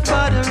lots of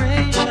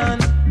adoration.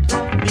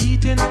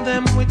 Beating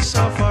them with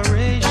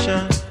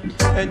sufferation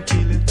and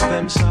killing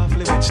them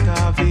softly with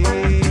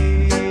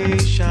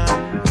starvation.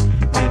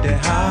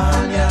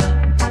 Medehanya,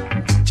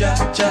 ja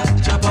ja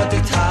ja, but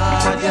it's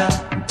hard, yeah.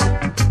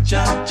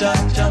 Ja ja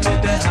ja,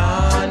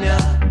 medehanya,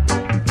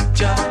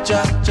 ja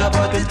ja ja,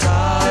 but it's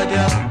hard,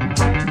 yeah.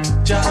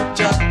 Ja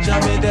ja ja,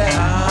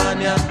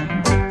 medehanya,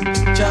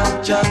 ja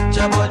ja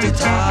ja, but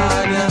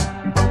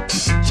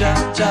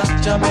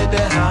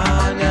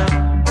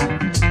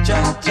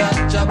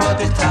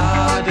it's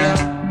hard,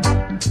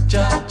 yeah.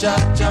 Ja ja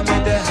ja,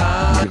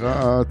 medehanya.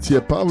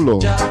 Grazie Pablo.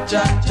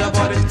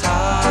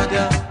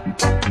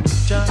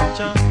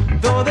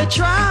 Though they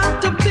try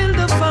to build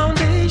a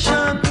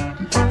foundation,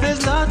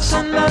 there's lots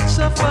and lots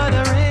of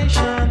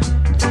adoration,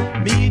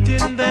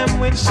 meeting them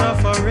with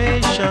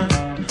sufferation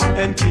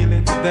and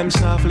killing them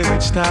softly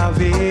with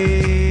starvation.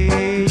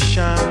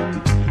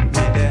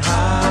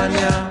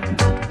 Medehanya,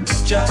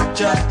 ja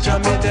ja ja,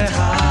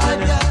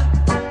 medehanya.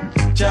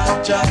 Ja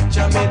ja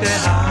ja,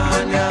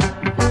 medehanya,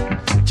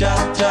 ja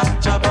ja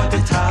ja, but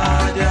it's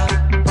hard, yeah.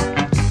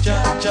 Ja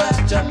ja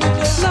ja,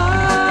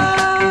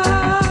 medehanya,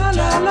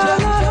 la la la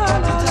la.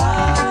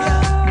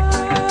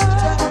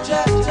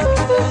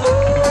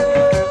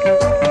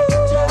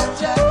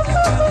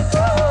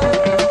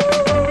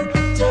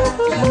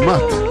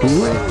 Matt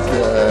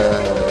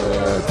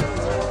Wicked.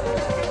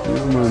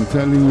 Yeah, man,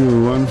 telling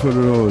you, one for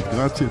the road.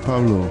 Grazie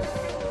Pablo.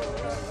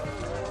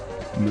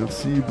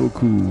 Merci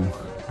beaucoup.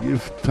 Give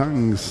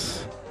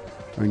thanks.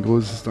 Ein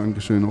großes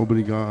Dankeschön.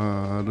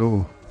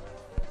 Obrigado.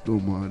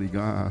 Domo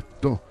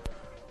arigato.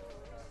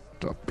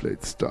 Top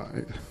plate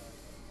style.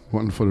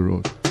 One for the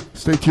road.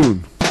 Stay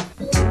tuned.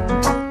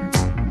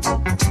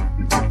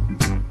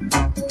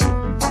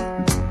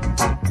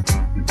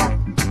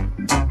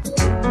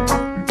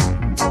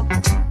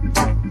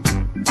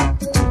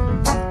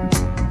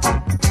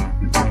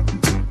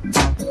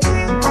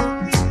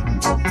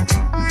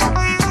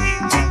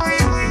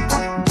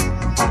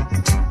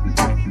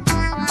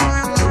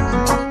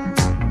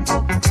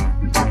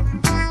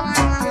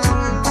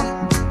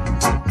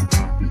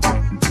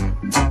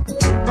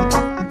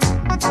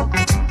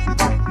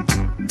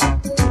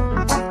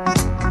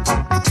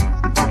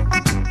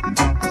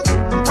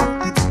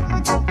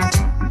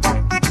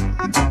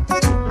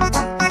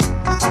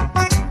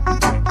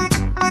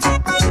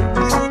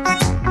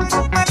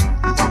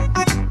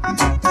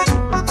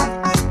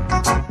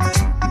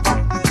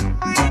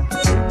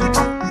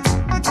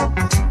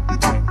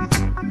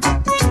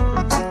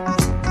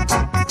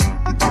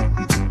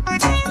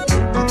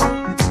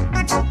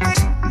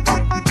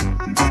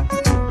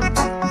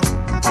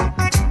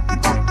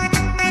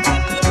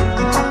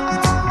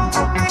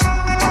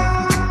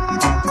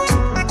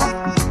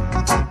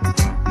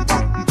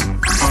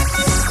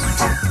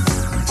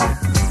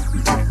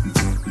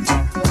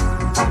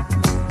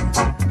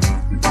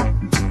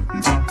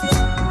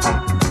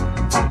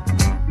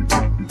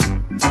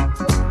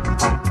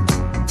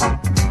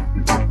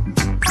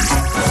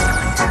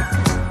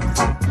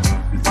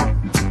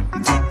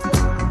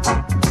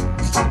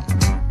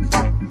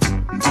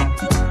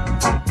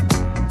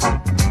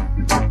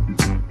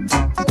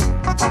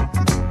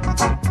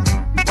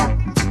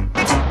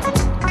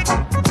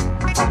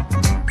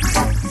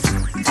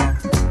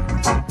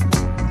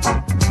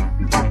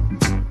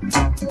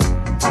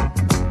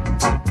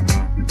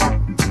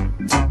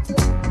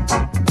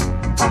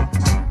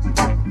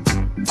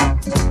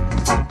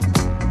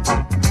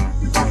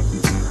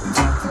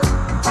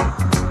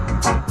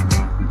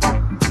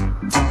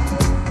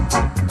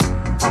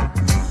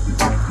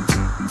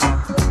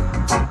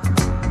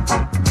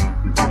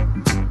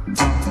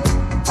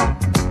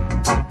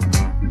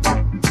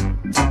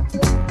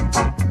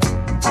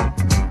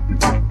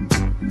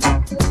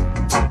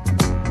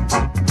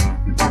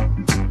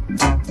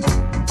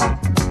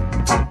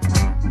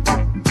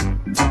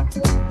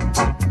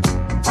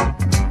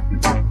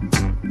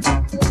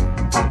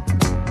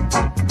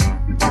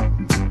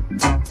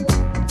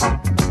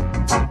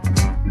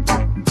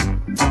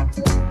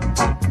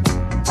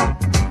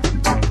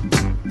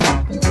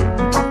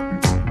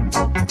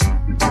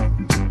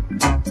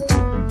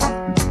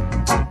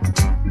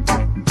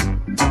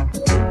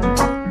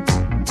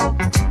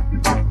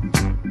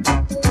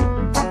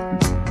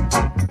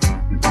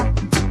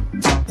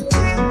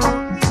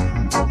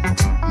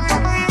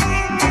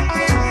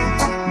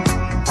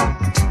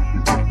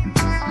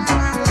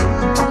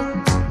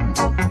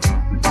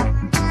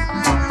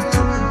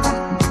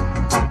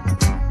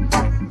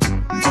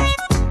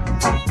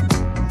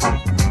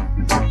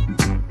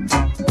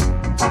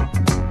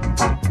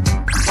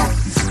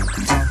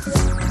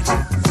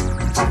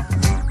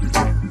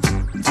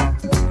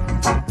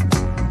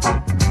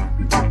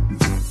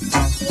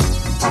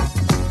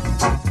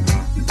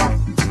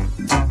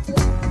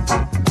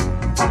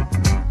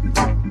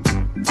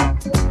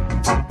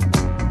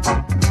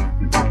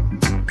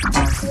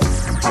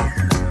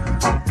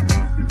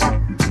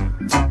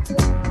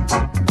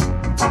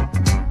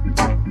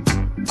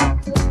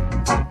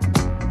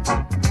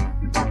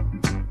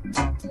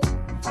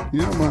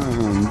 Yeah,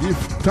 man. Give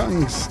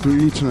thanks to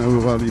each and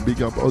everybody.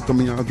 Big up Outta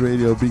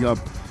Radio. Big up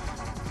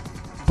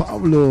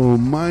Pablo,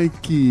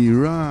 Mikey,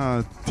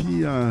 Ra,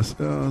 Tias,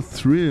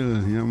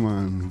 Thrill. Yeah,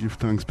 man. Give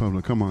thanks,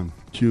 Pablo. Come on.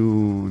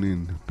 Tune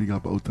in. Big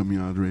up Outta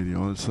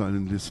Radio. All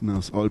silent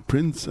listeners, all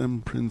prince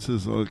and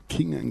princess, all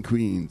king and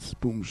queens.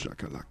 Boom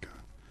shakalaka.